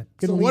feeling it.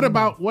 So what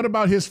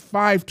about his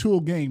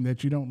 5-tool game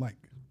that you don't like?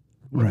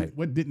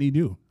 What didn't he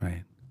do?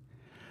 Right.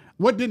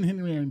 What didn't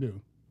Henry Aaron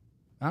do?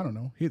 I don't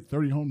know. Hit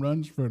 30 home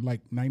runs for like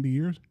 90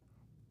 years.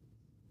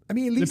 I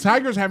mean, at least the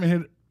Tigers haven't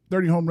hit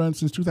 30 home runs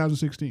since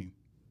 2016.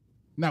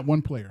 Not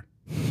one player.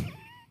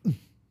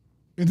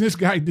 And this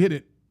guy did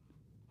it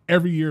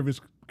every year of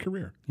his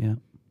career. Yeah.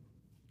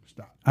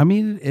 Stop. I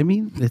mean,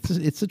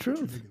 it's the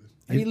truth.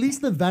 I mean, at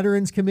least the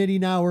Veterans Committee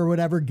now or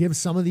whatever gives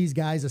some of these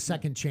guys a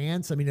second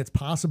chance. I mean, it's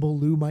possible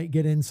Lou might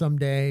get in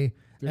someday.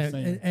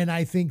 And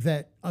I think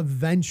that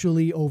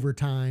eventually over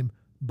time,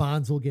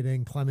 Bonds will get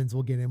in, Clemens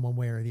will get in one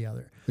way or the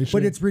other.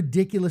 But it's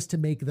ridiculous to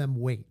make them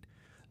wait.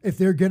 If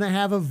they're going to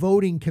have a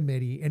voting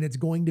committee and it's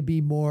going to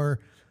be more,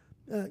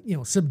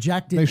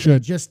 subjective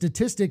than just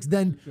statistics,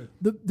 then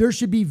there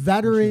should be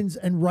veterans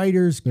and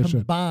writers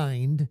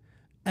combined,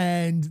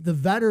 and the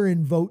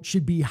veteran vote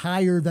should be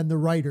higher than the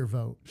writer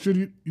vote.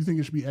 You think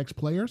it should be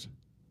ex-players?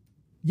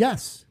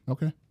 Yes.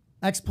 Okay.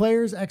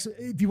 Ex-players,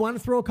 if you want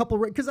to throw a couple,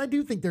 because I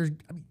do think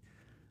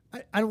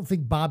I don't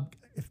think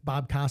if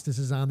Bob Costas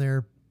is on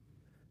there,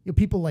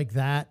 people like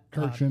that,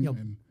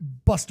 and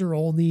Buster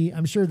Olney,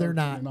 I'm sure they're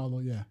not. And all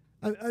the,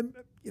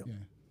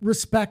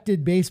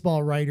 respected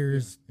baseball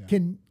writers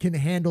can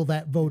handle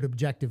that vote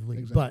objectively.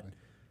 Exactly.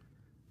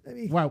 But I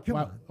mean,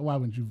 why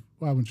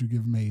wouldn't you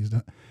give Mays?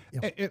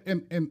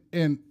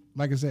 And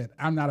like I said,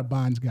 I'm not a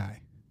Bonds guy.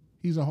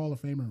 he's a Hall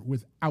of Famer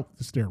without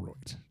the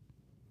steroids.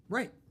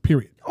 Right.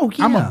 Period. Oh,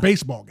 yeah. I'm a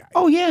baseball guy.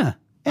 Oh, yeah.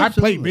 I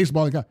Absolutely. played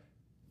baseball.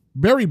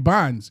 Barry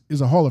Bonds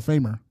is a Hall of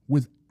Famer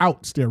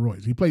without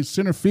steroids. He plays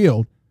center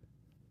field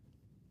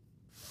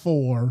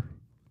for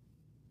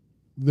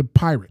the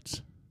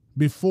Pirates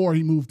before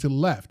he moved to the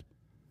left.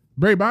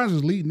 Barry Bonds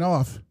was leading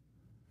off,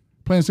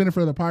 playing center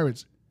for the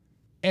Pirates,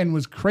 and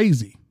was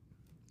crazy,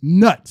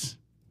 nuts.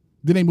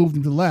 Then they moved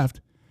him to the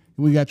left,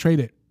 and we got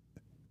traded.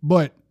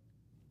 But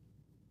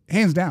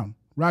hands down,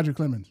 Roger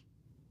Clemens.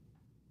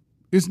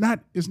 This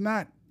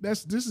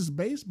is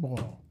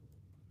baseball.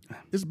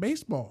 It's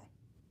baseball.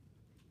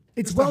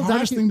 It's the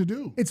hardest thing to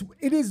do.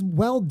 It is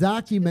well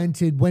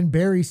documented when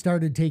Barry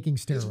started taking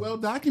steroids. It's well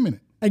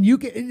documented. And you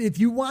can, if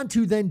you want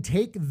to then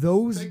take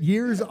those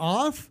years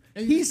off,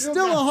 And he's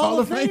still a Hall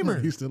of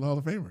Famer. He's still a Hall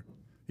of Famer.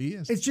 He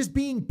is. It's just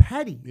being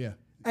petty. Yeah.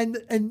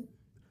 And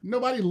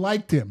Nobody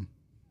liked him.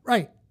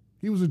 right.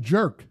 He was a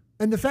jerk.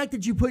 And the fact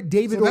that you put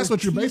David So that's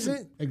what you're Ortiz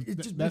basing. in,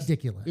 it's just That's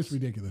ridiculous. It's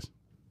ridiculous.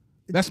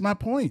 That's my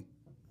point.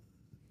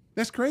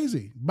 That's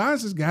crazy.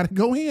 Bonds has got to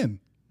go in.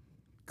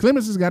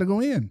 Clemens has got to go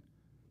in.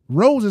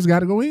 Rose has got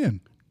to go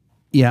in.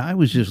 Yeah, I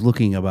was just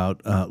looking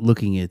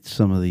at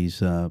some of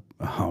these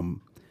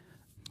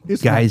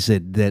It's guys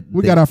that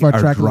We got off our are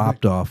track a little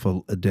dropped off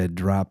that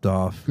dropped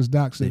off because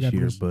Doc said this you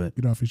year, got to but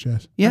get off your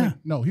chest. Yeah. I mean,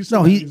 no, he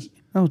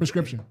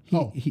prescription.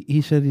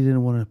 He said he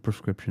didn't want a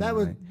prescription.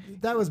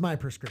 That was my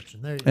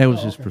prescription. There you That go.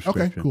 was his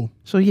prescription. Okay, cool.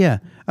 So yeah,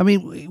 I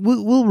mean,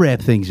 we'll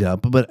wrap things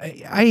up, but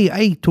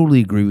I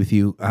totally agree with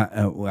you.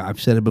 I've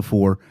said it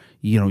before.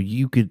 You know,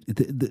 you could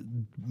the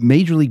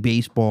Major League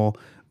Baseball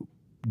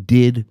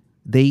did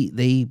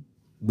they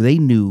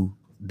knew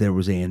there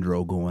was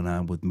andro going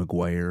on with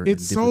McGuire. It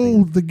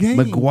sold the game.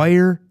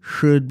 McGuire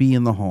should be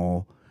in the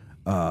Hall.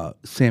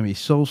 Sammy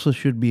Sosa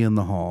should be in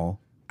the Hall.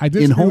 I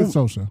disagree with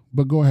Sosa,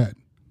 but go ahead.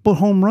 But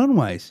home run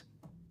wise,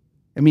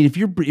 I mean, if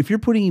you're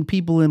putting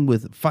people in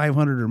with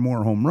 500 or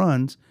more home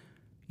runs,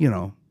 you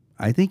know,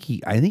 I think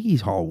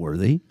he's Hall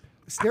worthy.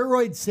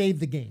 Steroids saved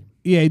the game.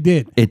 Yeah, it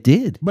did. It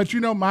did. But you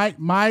know, my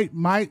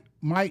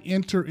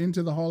enter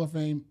into the Hall of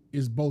Fame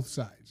is both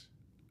sides,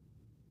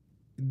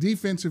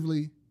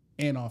 defensively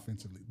and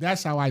offensively.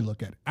 That's how I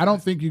look at it. I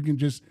don't think you can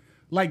just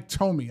like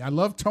Tomey. I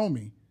love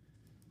Tomey.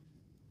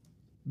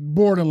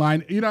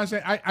 Borderline. You know what I'm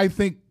saying? I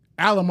think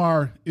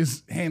Alomar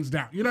is hands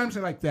down. You know what I'm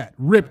saying? Like that.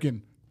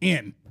 Ripken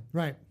in.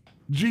 Right.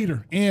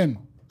 Jeter in.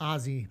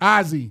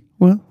 Ozzy.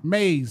 Well,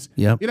 Mays.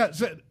 Yep. You know,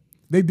 so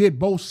they did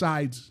both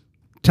sides.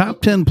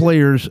 Top 10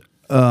 players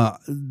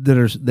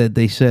that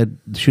they said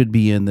should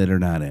be in that are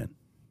not in,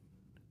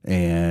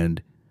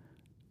 and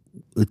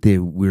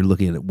we're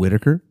looking at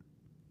Whitaker,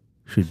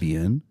 should be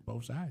in.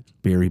 Both sides.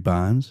 Barry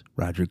Bonds,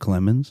 Roger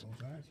Clemens,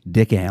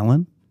 Dick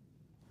Allen,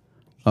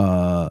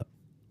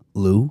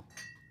 Lou.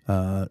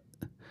 I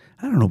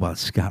don't know about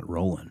Scott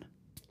Rowland.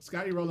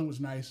 Scotty Rowland was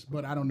nice,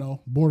 but I don't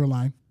know.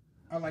 Borderline.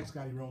 I like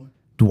Scotty Rowland.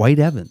 Dwight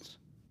Evans.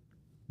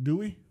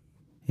 Dewey?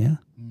 Yeah.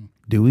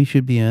 Dewey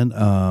should be in.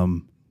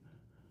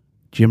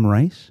 Jim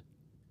Rice.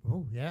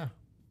 Oh yeah.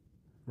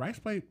 Rice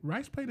played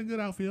a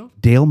good outfield.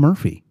 Dale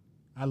Murphy.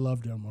 I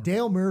love Dale Murphy.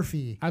 Dale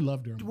Murphy. I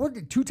love Dale Murphy.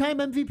 What, two-time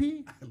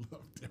MVP?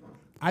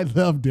 I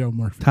love Dale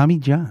Murphy. Tommy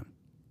John.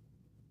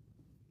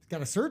 He's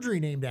got a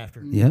surgery named after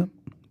him. Yep.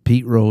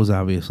 Pete Rose,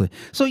 obviously.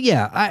 So,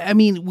 yeah, I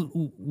mean,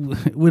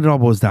 what it all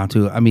boils down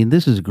to, I mean,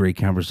 this is a great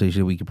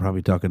conversation. We could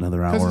probably talk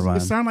another hour Because on. it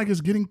sounds like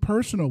it's getting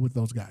personal with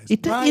those guys.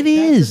 It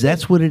is.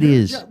 That's what it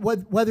is. Yeah,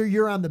 whether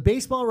you're on the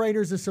Baseball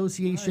Writers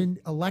Association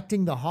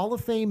electing the Hall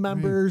of Fame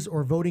members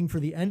or voting for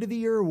the end of the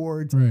year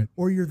awards,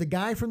 or you're the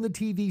guy from the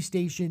TV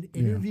station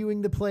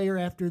interviewing the player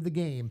after the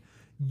game,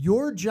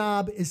 your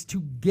job is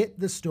to get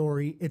the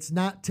story. It's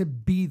not to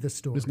be the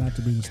story. It's not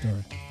to be the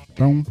story.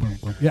 Boom, boom,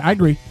 boom. Yeah, I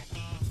agree.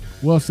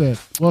 Well said.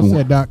 Well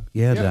said, Doc.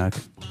 Yeah, Doc.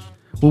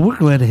 Well, we're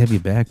glad to have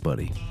you back,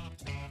 buddy.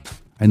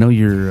 I know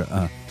you're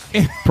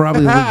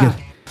probably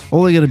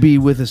only going to be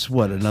with us,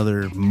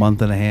 another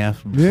month and a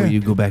half before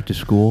you go back to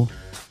school?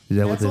 Is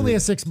that what it's only a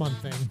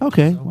 6-month thing.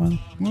 Okay, well,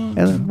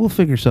 we'll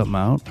figure something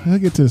out. I'll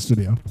get to the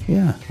studio.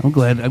 Yeah, I'm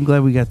glad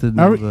we got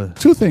the...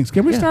 Two things.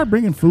 Can we start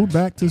bringing food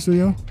back to the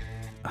studio?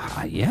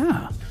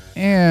 Yeah.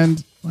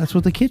 And... that's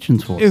what the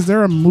kitchen's for. Is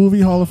there a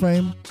movie Hall of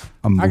Fame?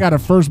 I got a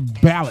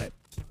first ballot.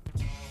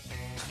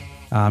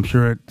 I'm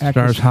sure it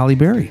stars Halle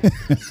Berry.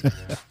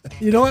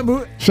 You know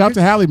what? Shout out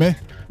to Halle, man.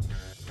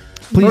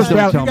 Please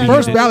don't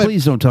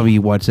tell me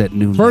you watched that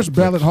new first Netflix.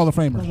 ballot Hall of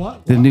Famer.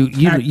 What? The new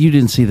you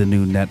didn't see the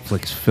new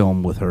Netflix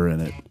film with her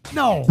in it.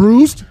 No.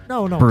 Bruised?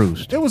 No.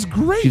 Bruised. It was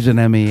great. She's an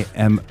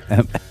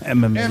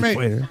MMA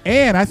player.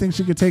 And I think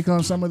she could take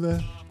on some of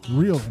the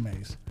real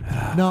MAs.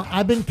 No,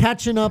 I've been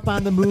catching up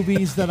on the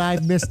movies that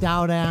I've missed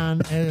out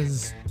on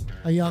as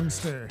a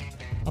youngster.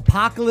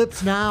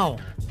 Apocalypse Now.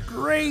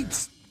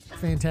 Great.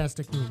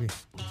 Fantastic movie.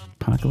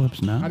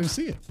 Apocalypse Now? I didn't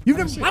see it. You've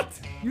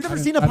never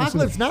seen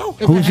Apocalypse Now?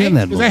 Who's in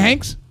that movie? Is that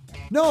Hanks?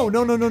 No.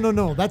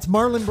 That's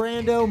Marlon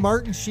Brando,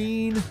 Martin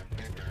Sheen.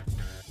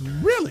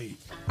 Really?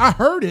 I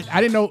heard it.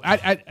 I didn't know.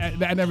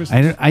 I never.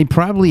 Seen it. I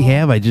probably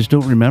have. I just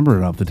don't remember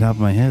it off the top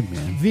of my head,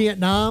 man.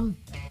 Vietnam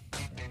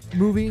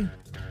movie.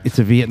 It's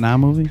a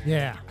Vietnam movie?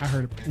 Yeah. I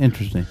heard it.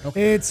 Interesting.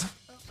 Okay. It's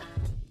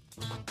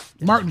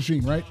Martin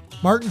Sheen, right?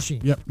 Martin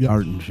Sheen. Yep.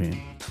 Martin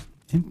Sheen.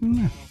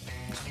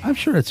 I'm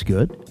sure it's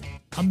good.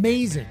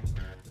 Amazing.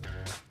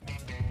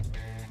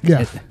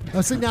 Yeah.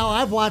 So now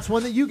I've watched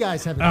one that you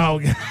guys haven't. Oh,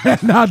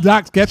 now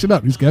Doc's catching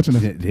up. He's catching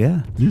us.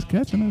 Yeah. He's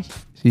catching us.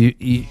 So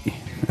you,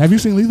 have you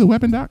seen Lethal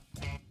Weapon, Doc?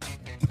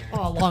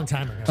 Oh, a long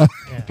time ago.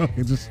 Yeah.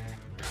 Okay, just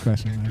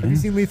crashing. Have you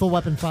seen Lethal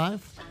Weapon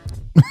 5?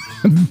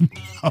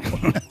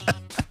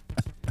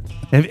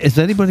 Has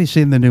anybody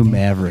seen the new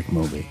Maverick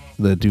movie?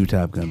 The Do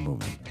Top Gun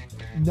movie?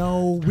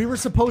 No, we were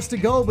supposed to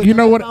go, but You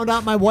know I what? found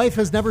out my wife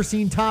has never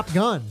seen Top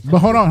Gun. But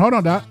hold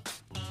on, Doc.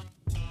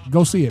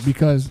 Go see it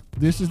because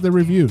this is the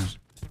reviews.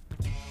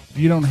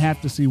 You don't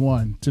have to see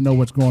one to know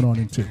what's going on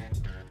in two.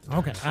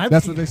 Okay,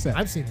 That's what they said.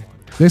 I've seen one.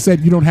 They said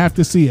you don't have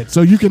to see it,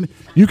 so you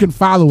can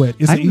follow it.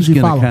 It's an easy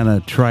follow. I was going to kind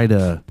of try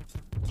to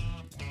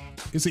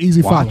It's an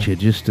easy follow. watch it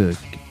just to.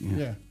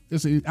 Yeah.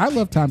 I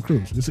love Tom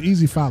Cruise. It's an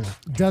easy follow.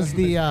 Does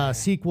the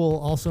sequel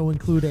also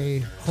include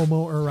a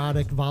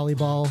homoerotic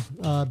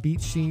volleyball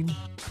beach scene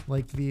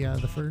like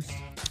the first?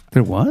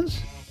 There was?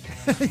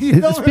 You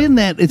It's been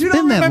that. It's you been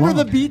don't that remember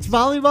long. the beach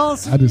volleyball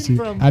scene? I didn't see.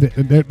 from- I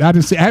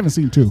didn't see. I haven't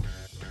seen two.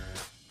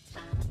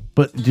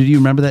 But did you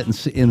remember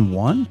that in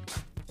one?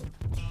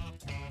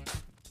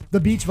 The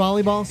beach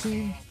volleyball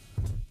scene?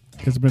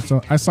 It's been so.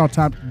 I saw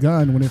Top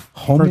Gun when it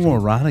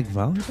Homoerotic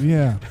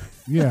volleyball?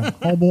 Yeah,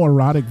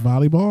 homoerotic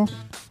volleyball.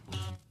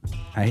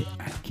 I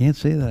can't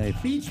say that I.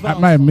 Beach I volleyball.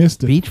 might have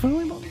missed it. Beach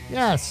volleyball?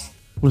 Yes.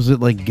 Was it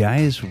like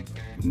guys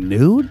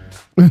nude?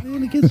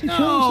 Against each other?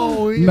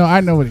 No. No,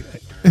 I know what.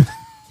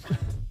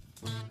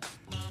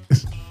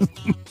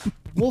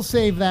 We'll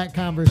save that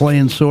conversation.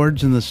 Playing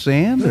swords in the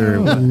sand, or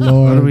Oh, what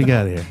Lord. do we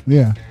got here?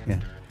 Yeah.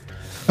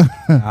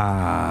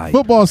 Ah,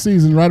 Football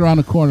season right around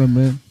the corner,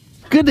 man.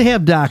 good to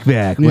have Doc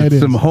back Yeah, with it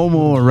some is.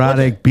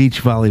 homoerotic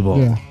beach volleyball.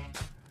 Yeah.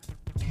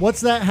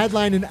 What's that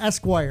headline in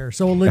Esquire?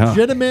 So a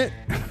legitimate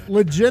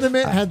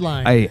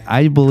headline.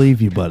 I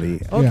believe you, buddy.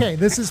 Okay,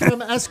 this is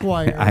from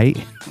Esquire.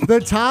 The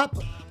Top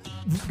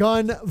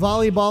Gun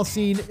volleyball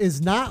scene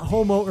is not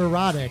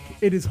homoerotic.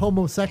 It is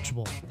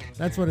homosexual.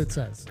 That's what it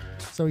says.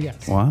 So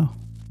yes, Wow.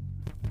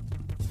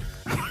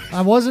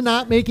 I was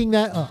not making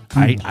that up.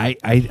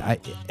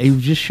 It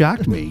just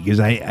shocked me because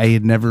I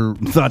had never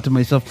thought to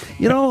myself,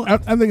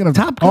 I'm thinking of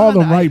Top all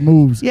Gun, the right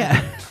moves.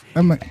 yeah.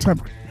 I'm like, Top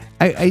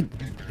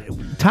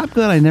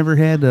Gun, I never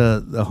had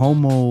the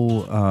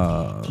homo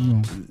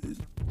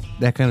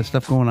that kind of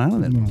stuff going on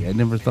in that movie. I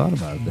never thought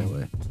about it that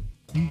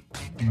way.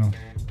 No.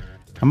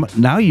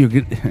 Now you're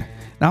good.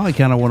 Now I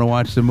kind of want to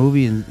watch the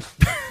movie and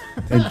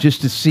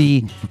just to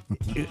see,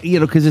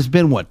 because it's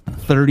been what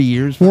 30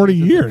 years, 40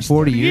 years.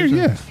 40 years.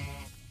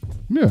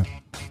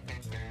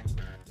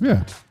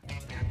 Yeah.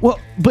 Well,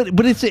 but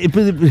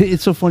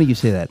it's so funny you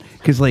say that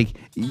because like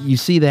you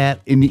see that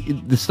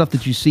in the stuff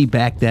that you see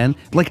back then.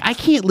 Like I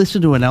can't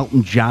listen to an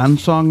Elton John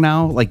song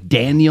now, like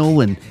Daniel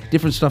and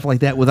different stuff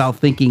like that, without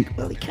thinking,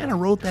 well, he kind of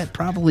wrote that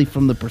probably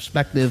from the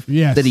perspective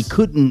that he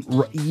couldn't,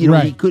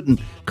 he couldn't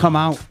come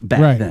out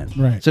back then.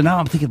 Right. So now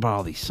I'm thinking about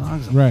all these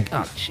songs. I'm like, oh,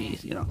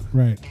 jeez,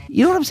 Right.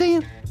 You know what I'm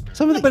saying?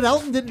 But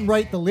Elton didn't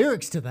write the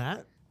lyrics to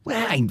that. Well,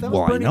 I That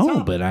was Bernie know,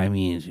 Taupin. but I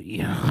mean,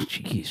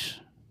 jeez.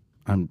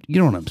 You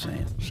know what I'm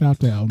saying? Shout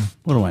to Elton.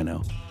 What do I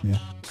know? Yeah.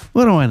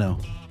 What do I know?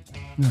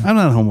 Yeah. I'm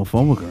not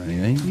homophobic or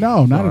anything.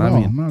 No, not at all. I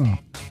mean, no.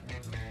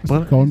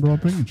 But Cohen Bro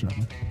opinion show.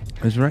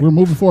 that's right. We're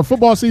moving forward.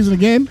 Football season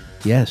again.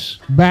 Yes.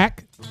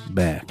 Back.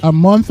 Back. A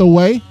month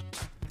away.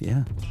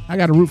 Yeah. I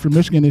got to root for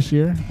Michigan this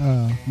year.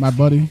 My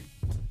buddy,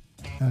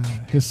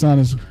 his son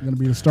is going to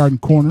be the starting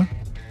corner.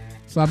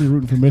 So I'll be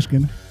rooting for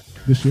Michigan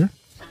this year.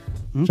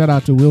 Mm-hmm. Shout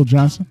out to Will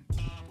Johnson.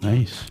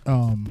 Nice.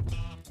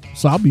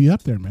 So I'll be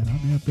up there, man.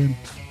 I'll be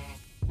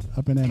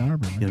up in Ann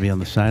Arbor. Man. You gonna be on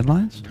the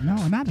sidelines? No,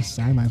 not the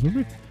sidelines. We'll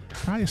be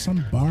probably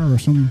some bar or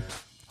some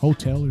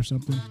hotel or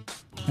something,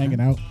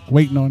 hanging out,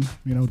 waiting on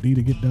D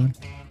to get done.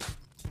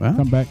 Well,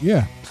 Come back.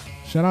 Yeah.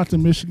 Shout out to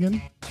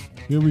Michigan.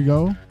 Here we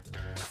go.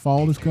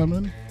 Fall is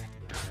coming.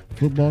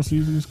 Football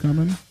season is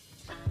coming.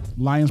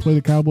 Lions play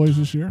the Cowboys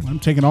this year. I'm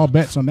taking all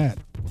bets on that.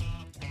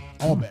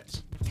 All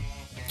bets.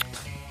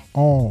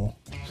 All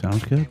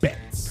sounds good.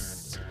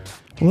 bets.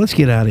 Well, let's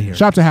get out of here.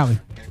 Shout out to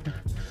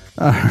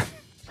Halle.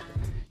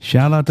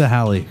 Shout out to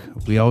Halle.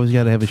 We always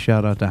got to have a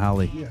shout out to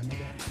Halle.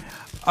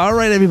 All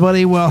right,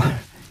 everybody. Well,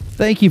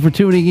 thank you for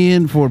tuning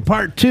in for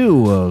part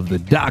 2 of The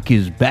Doc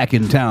is Back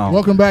in Town.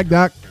 Welcome back,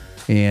 Doc.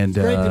 And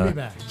Great to be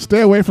back.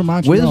 Stay away from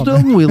Montreal.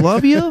 Wisdom, we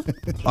love you.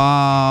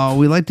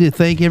 We'd like to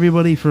thank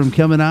everybody from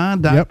coming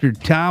on. Dr.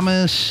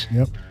 Thomas,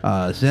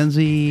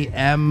 Zenzi,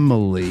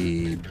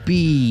 Emily,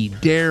 B,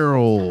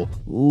 Daryl,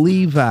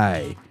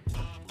 Levi,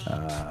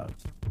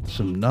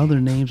 some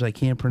other names I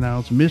can't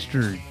pronounce.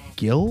 Mr.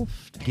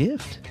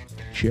 Gift,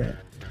 Chet,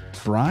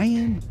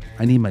 Brian.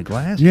 I need my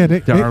glasses. Yeah,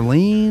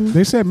 Darlene.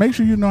 They said make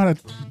sure you know how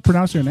to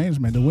pronounce their names,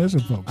 man. The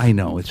Wizard folks. I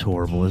know it's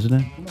horrible, isn't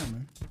it? Come on,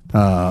 man.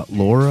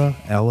 Laura,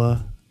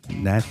 Ella,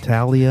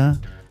 Natalia,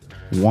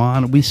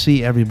 Juan. We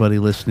see everybody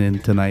listening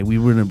tonight. We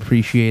really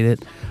appreciate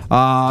it.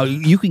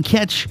 You can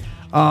catch,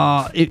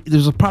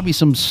 there's probably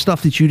some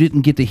stuff that you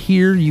didn't get to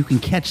hear. You can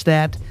catch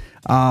that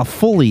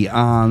fully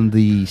on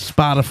the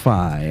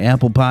Spotify,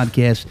 Apple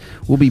Podcasts.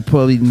 We'll be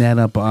putting that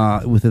up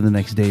within the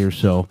next day or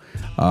so.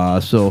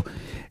 So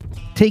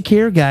take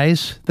care,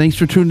 guys. Thanks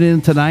for tuning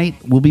in tonight.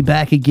 We'll be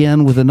back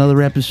again with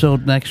another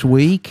episode next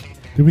week.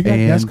 Do we got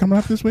guests coming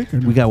up this week? Or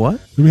no? We got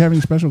what? Do we have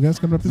any special guests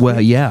coming up this week? Well,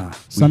 yeah.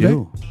 Sunday? We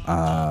do.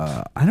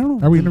 I don't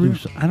know. Are we going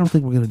to I don't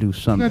think we're going to do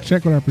Sunday. We got to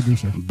check with our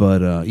producer.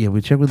 But, yeah,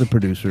 we check with the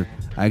producer.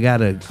 I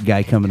got a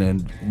guy coming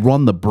in,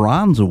 run the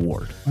Bronze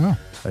Award. Oh.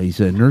 He's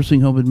a nursing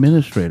home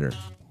administrator.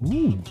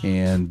 Ooh.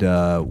 And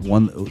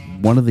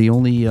one of the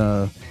only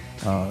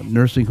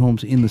nursing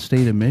homes in the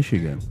state of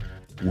Michigan.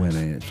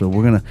 So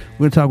we're gonna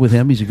talk with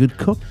him. He's a good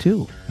cook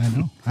too.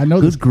 I know.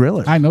 Good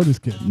griller. I know this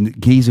kid.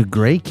 He's a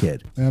great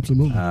kid.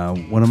 Absolutely.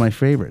 One of my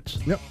favorites.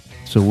 Yep.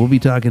 So we'll be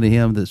talking to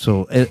him.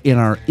 In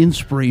our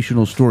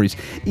inspirational stories.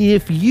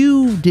 If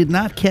you did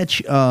not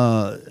catch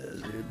the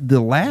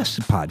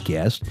last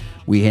podcast,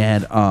 we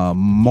had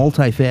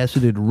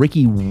multifaceted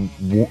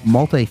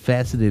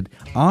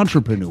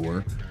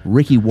entrepreneur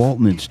Ricky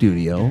Walton in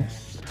studio.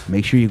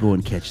 Make sure you go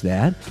and catch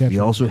that. We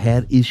also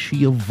had Is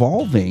She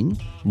Evolving?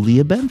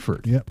 Leah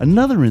Benford. Yep.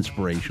 Another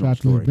inspirational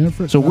story.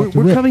 Benford, so we're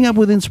coming up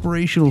with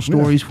inspirational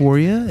stories for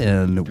you,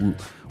 and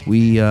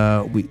we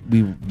of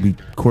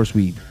course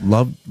we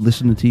love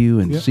listening to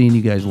you and seeing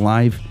you guys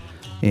live.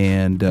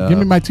 And give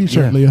me my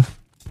T-shirt, Leah.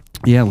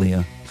 Yeah,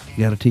 Leah,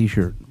 you got a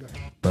T-shirt.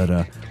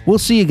 But we'll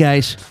see you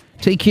guys.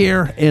 Take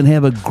care and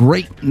have a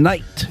great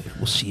night.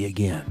 We'll see you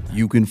again.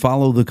 You can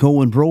follow the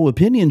Cohen Bro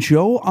Opinion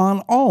Show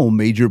on all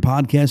major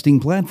podcasting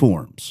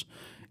platforms.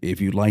 If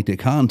you'd like to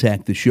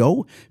contact the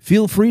show,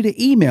 feel free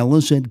to email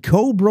us at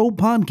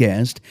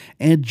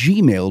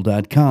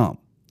cobropodcast@gmail.com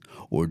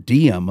or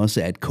DM us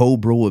at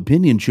Cobro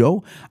Opinion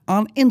Show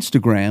on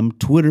Instagram,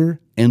 Twitter,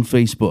 and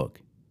Facebook.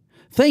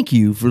 Thank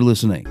you for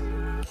listening.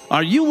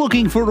 Are you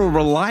looking for a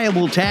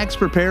reliable tax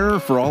preparer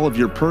for all of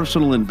your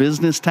personal and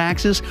business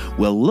taxes?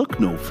 Well, look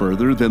no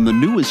further than the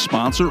newest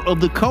sponsor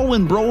of the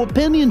Cohen Bro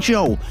Opinion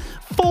Show,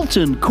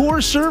 Fulton Core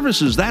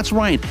Services. That's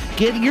right.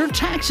 Get your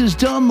taxes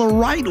done the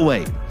right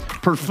way,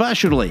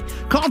 professionally.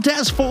 Call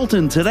Des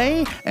Fulton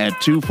today at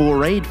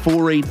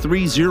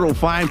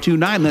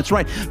 248-483-0529. That's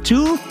right,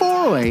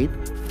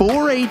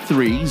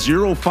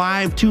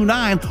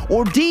 248-483-0529,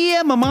 or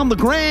DM them on the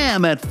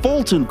gram at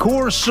Fulton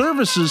Core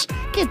Services.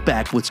 Get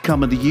back what's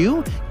coming to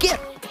you. Get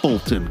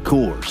Fulton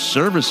Core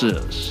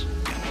Services.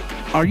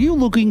 Are you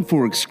looking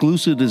for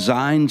exclusive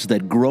designs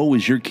that grow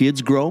as your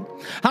kids grow?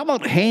 How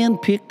about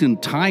hand-picked and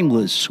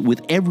timeless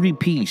with every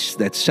piece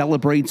that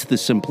celebrates the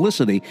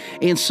simplicity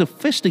and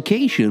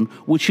sophistication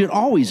which should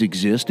always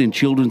exist in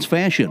children's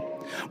fashion?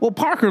 Well,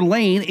 Parker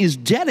Lane is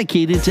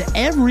dedicated to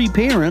every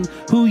parent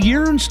who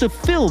yearns to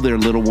fill their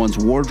little one's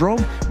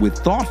wardrobe with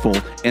thoughtful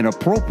and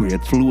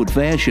appropriate fluid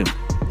fashion.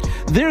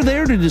 They're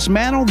there to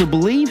dismantle the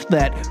belief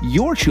that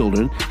your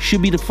children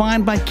should be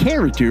defined by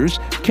characters,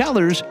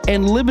 colors,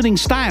 and limiting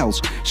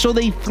styles, so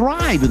they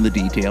thrive in the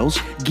details,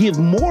 give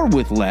more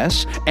with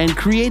less, and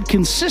create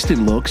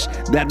consistent looks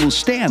that will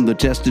stand the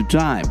test of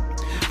time.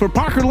 For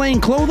Parker Lane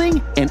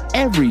Clothing and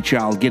every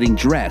child getting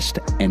dressed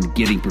and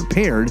getting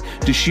prepared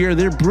to share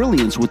their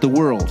brilliance with the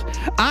world.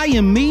 I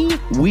am me,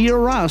 we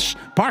are us.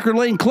 Parker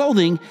Lane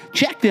Clothing.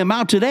 Check them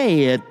out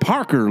today at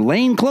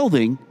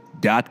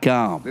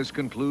parkerlaneclothing.com. This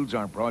concludes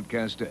our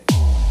broadcast day.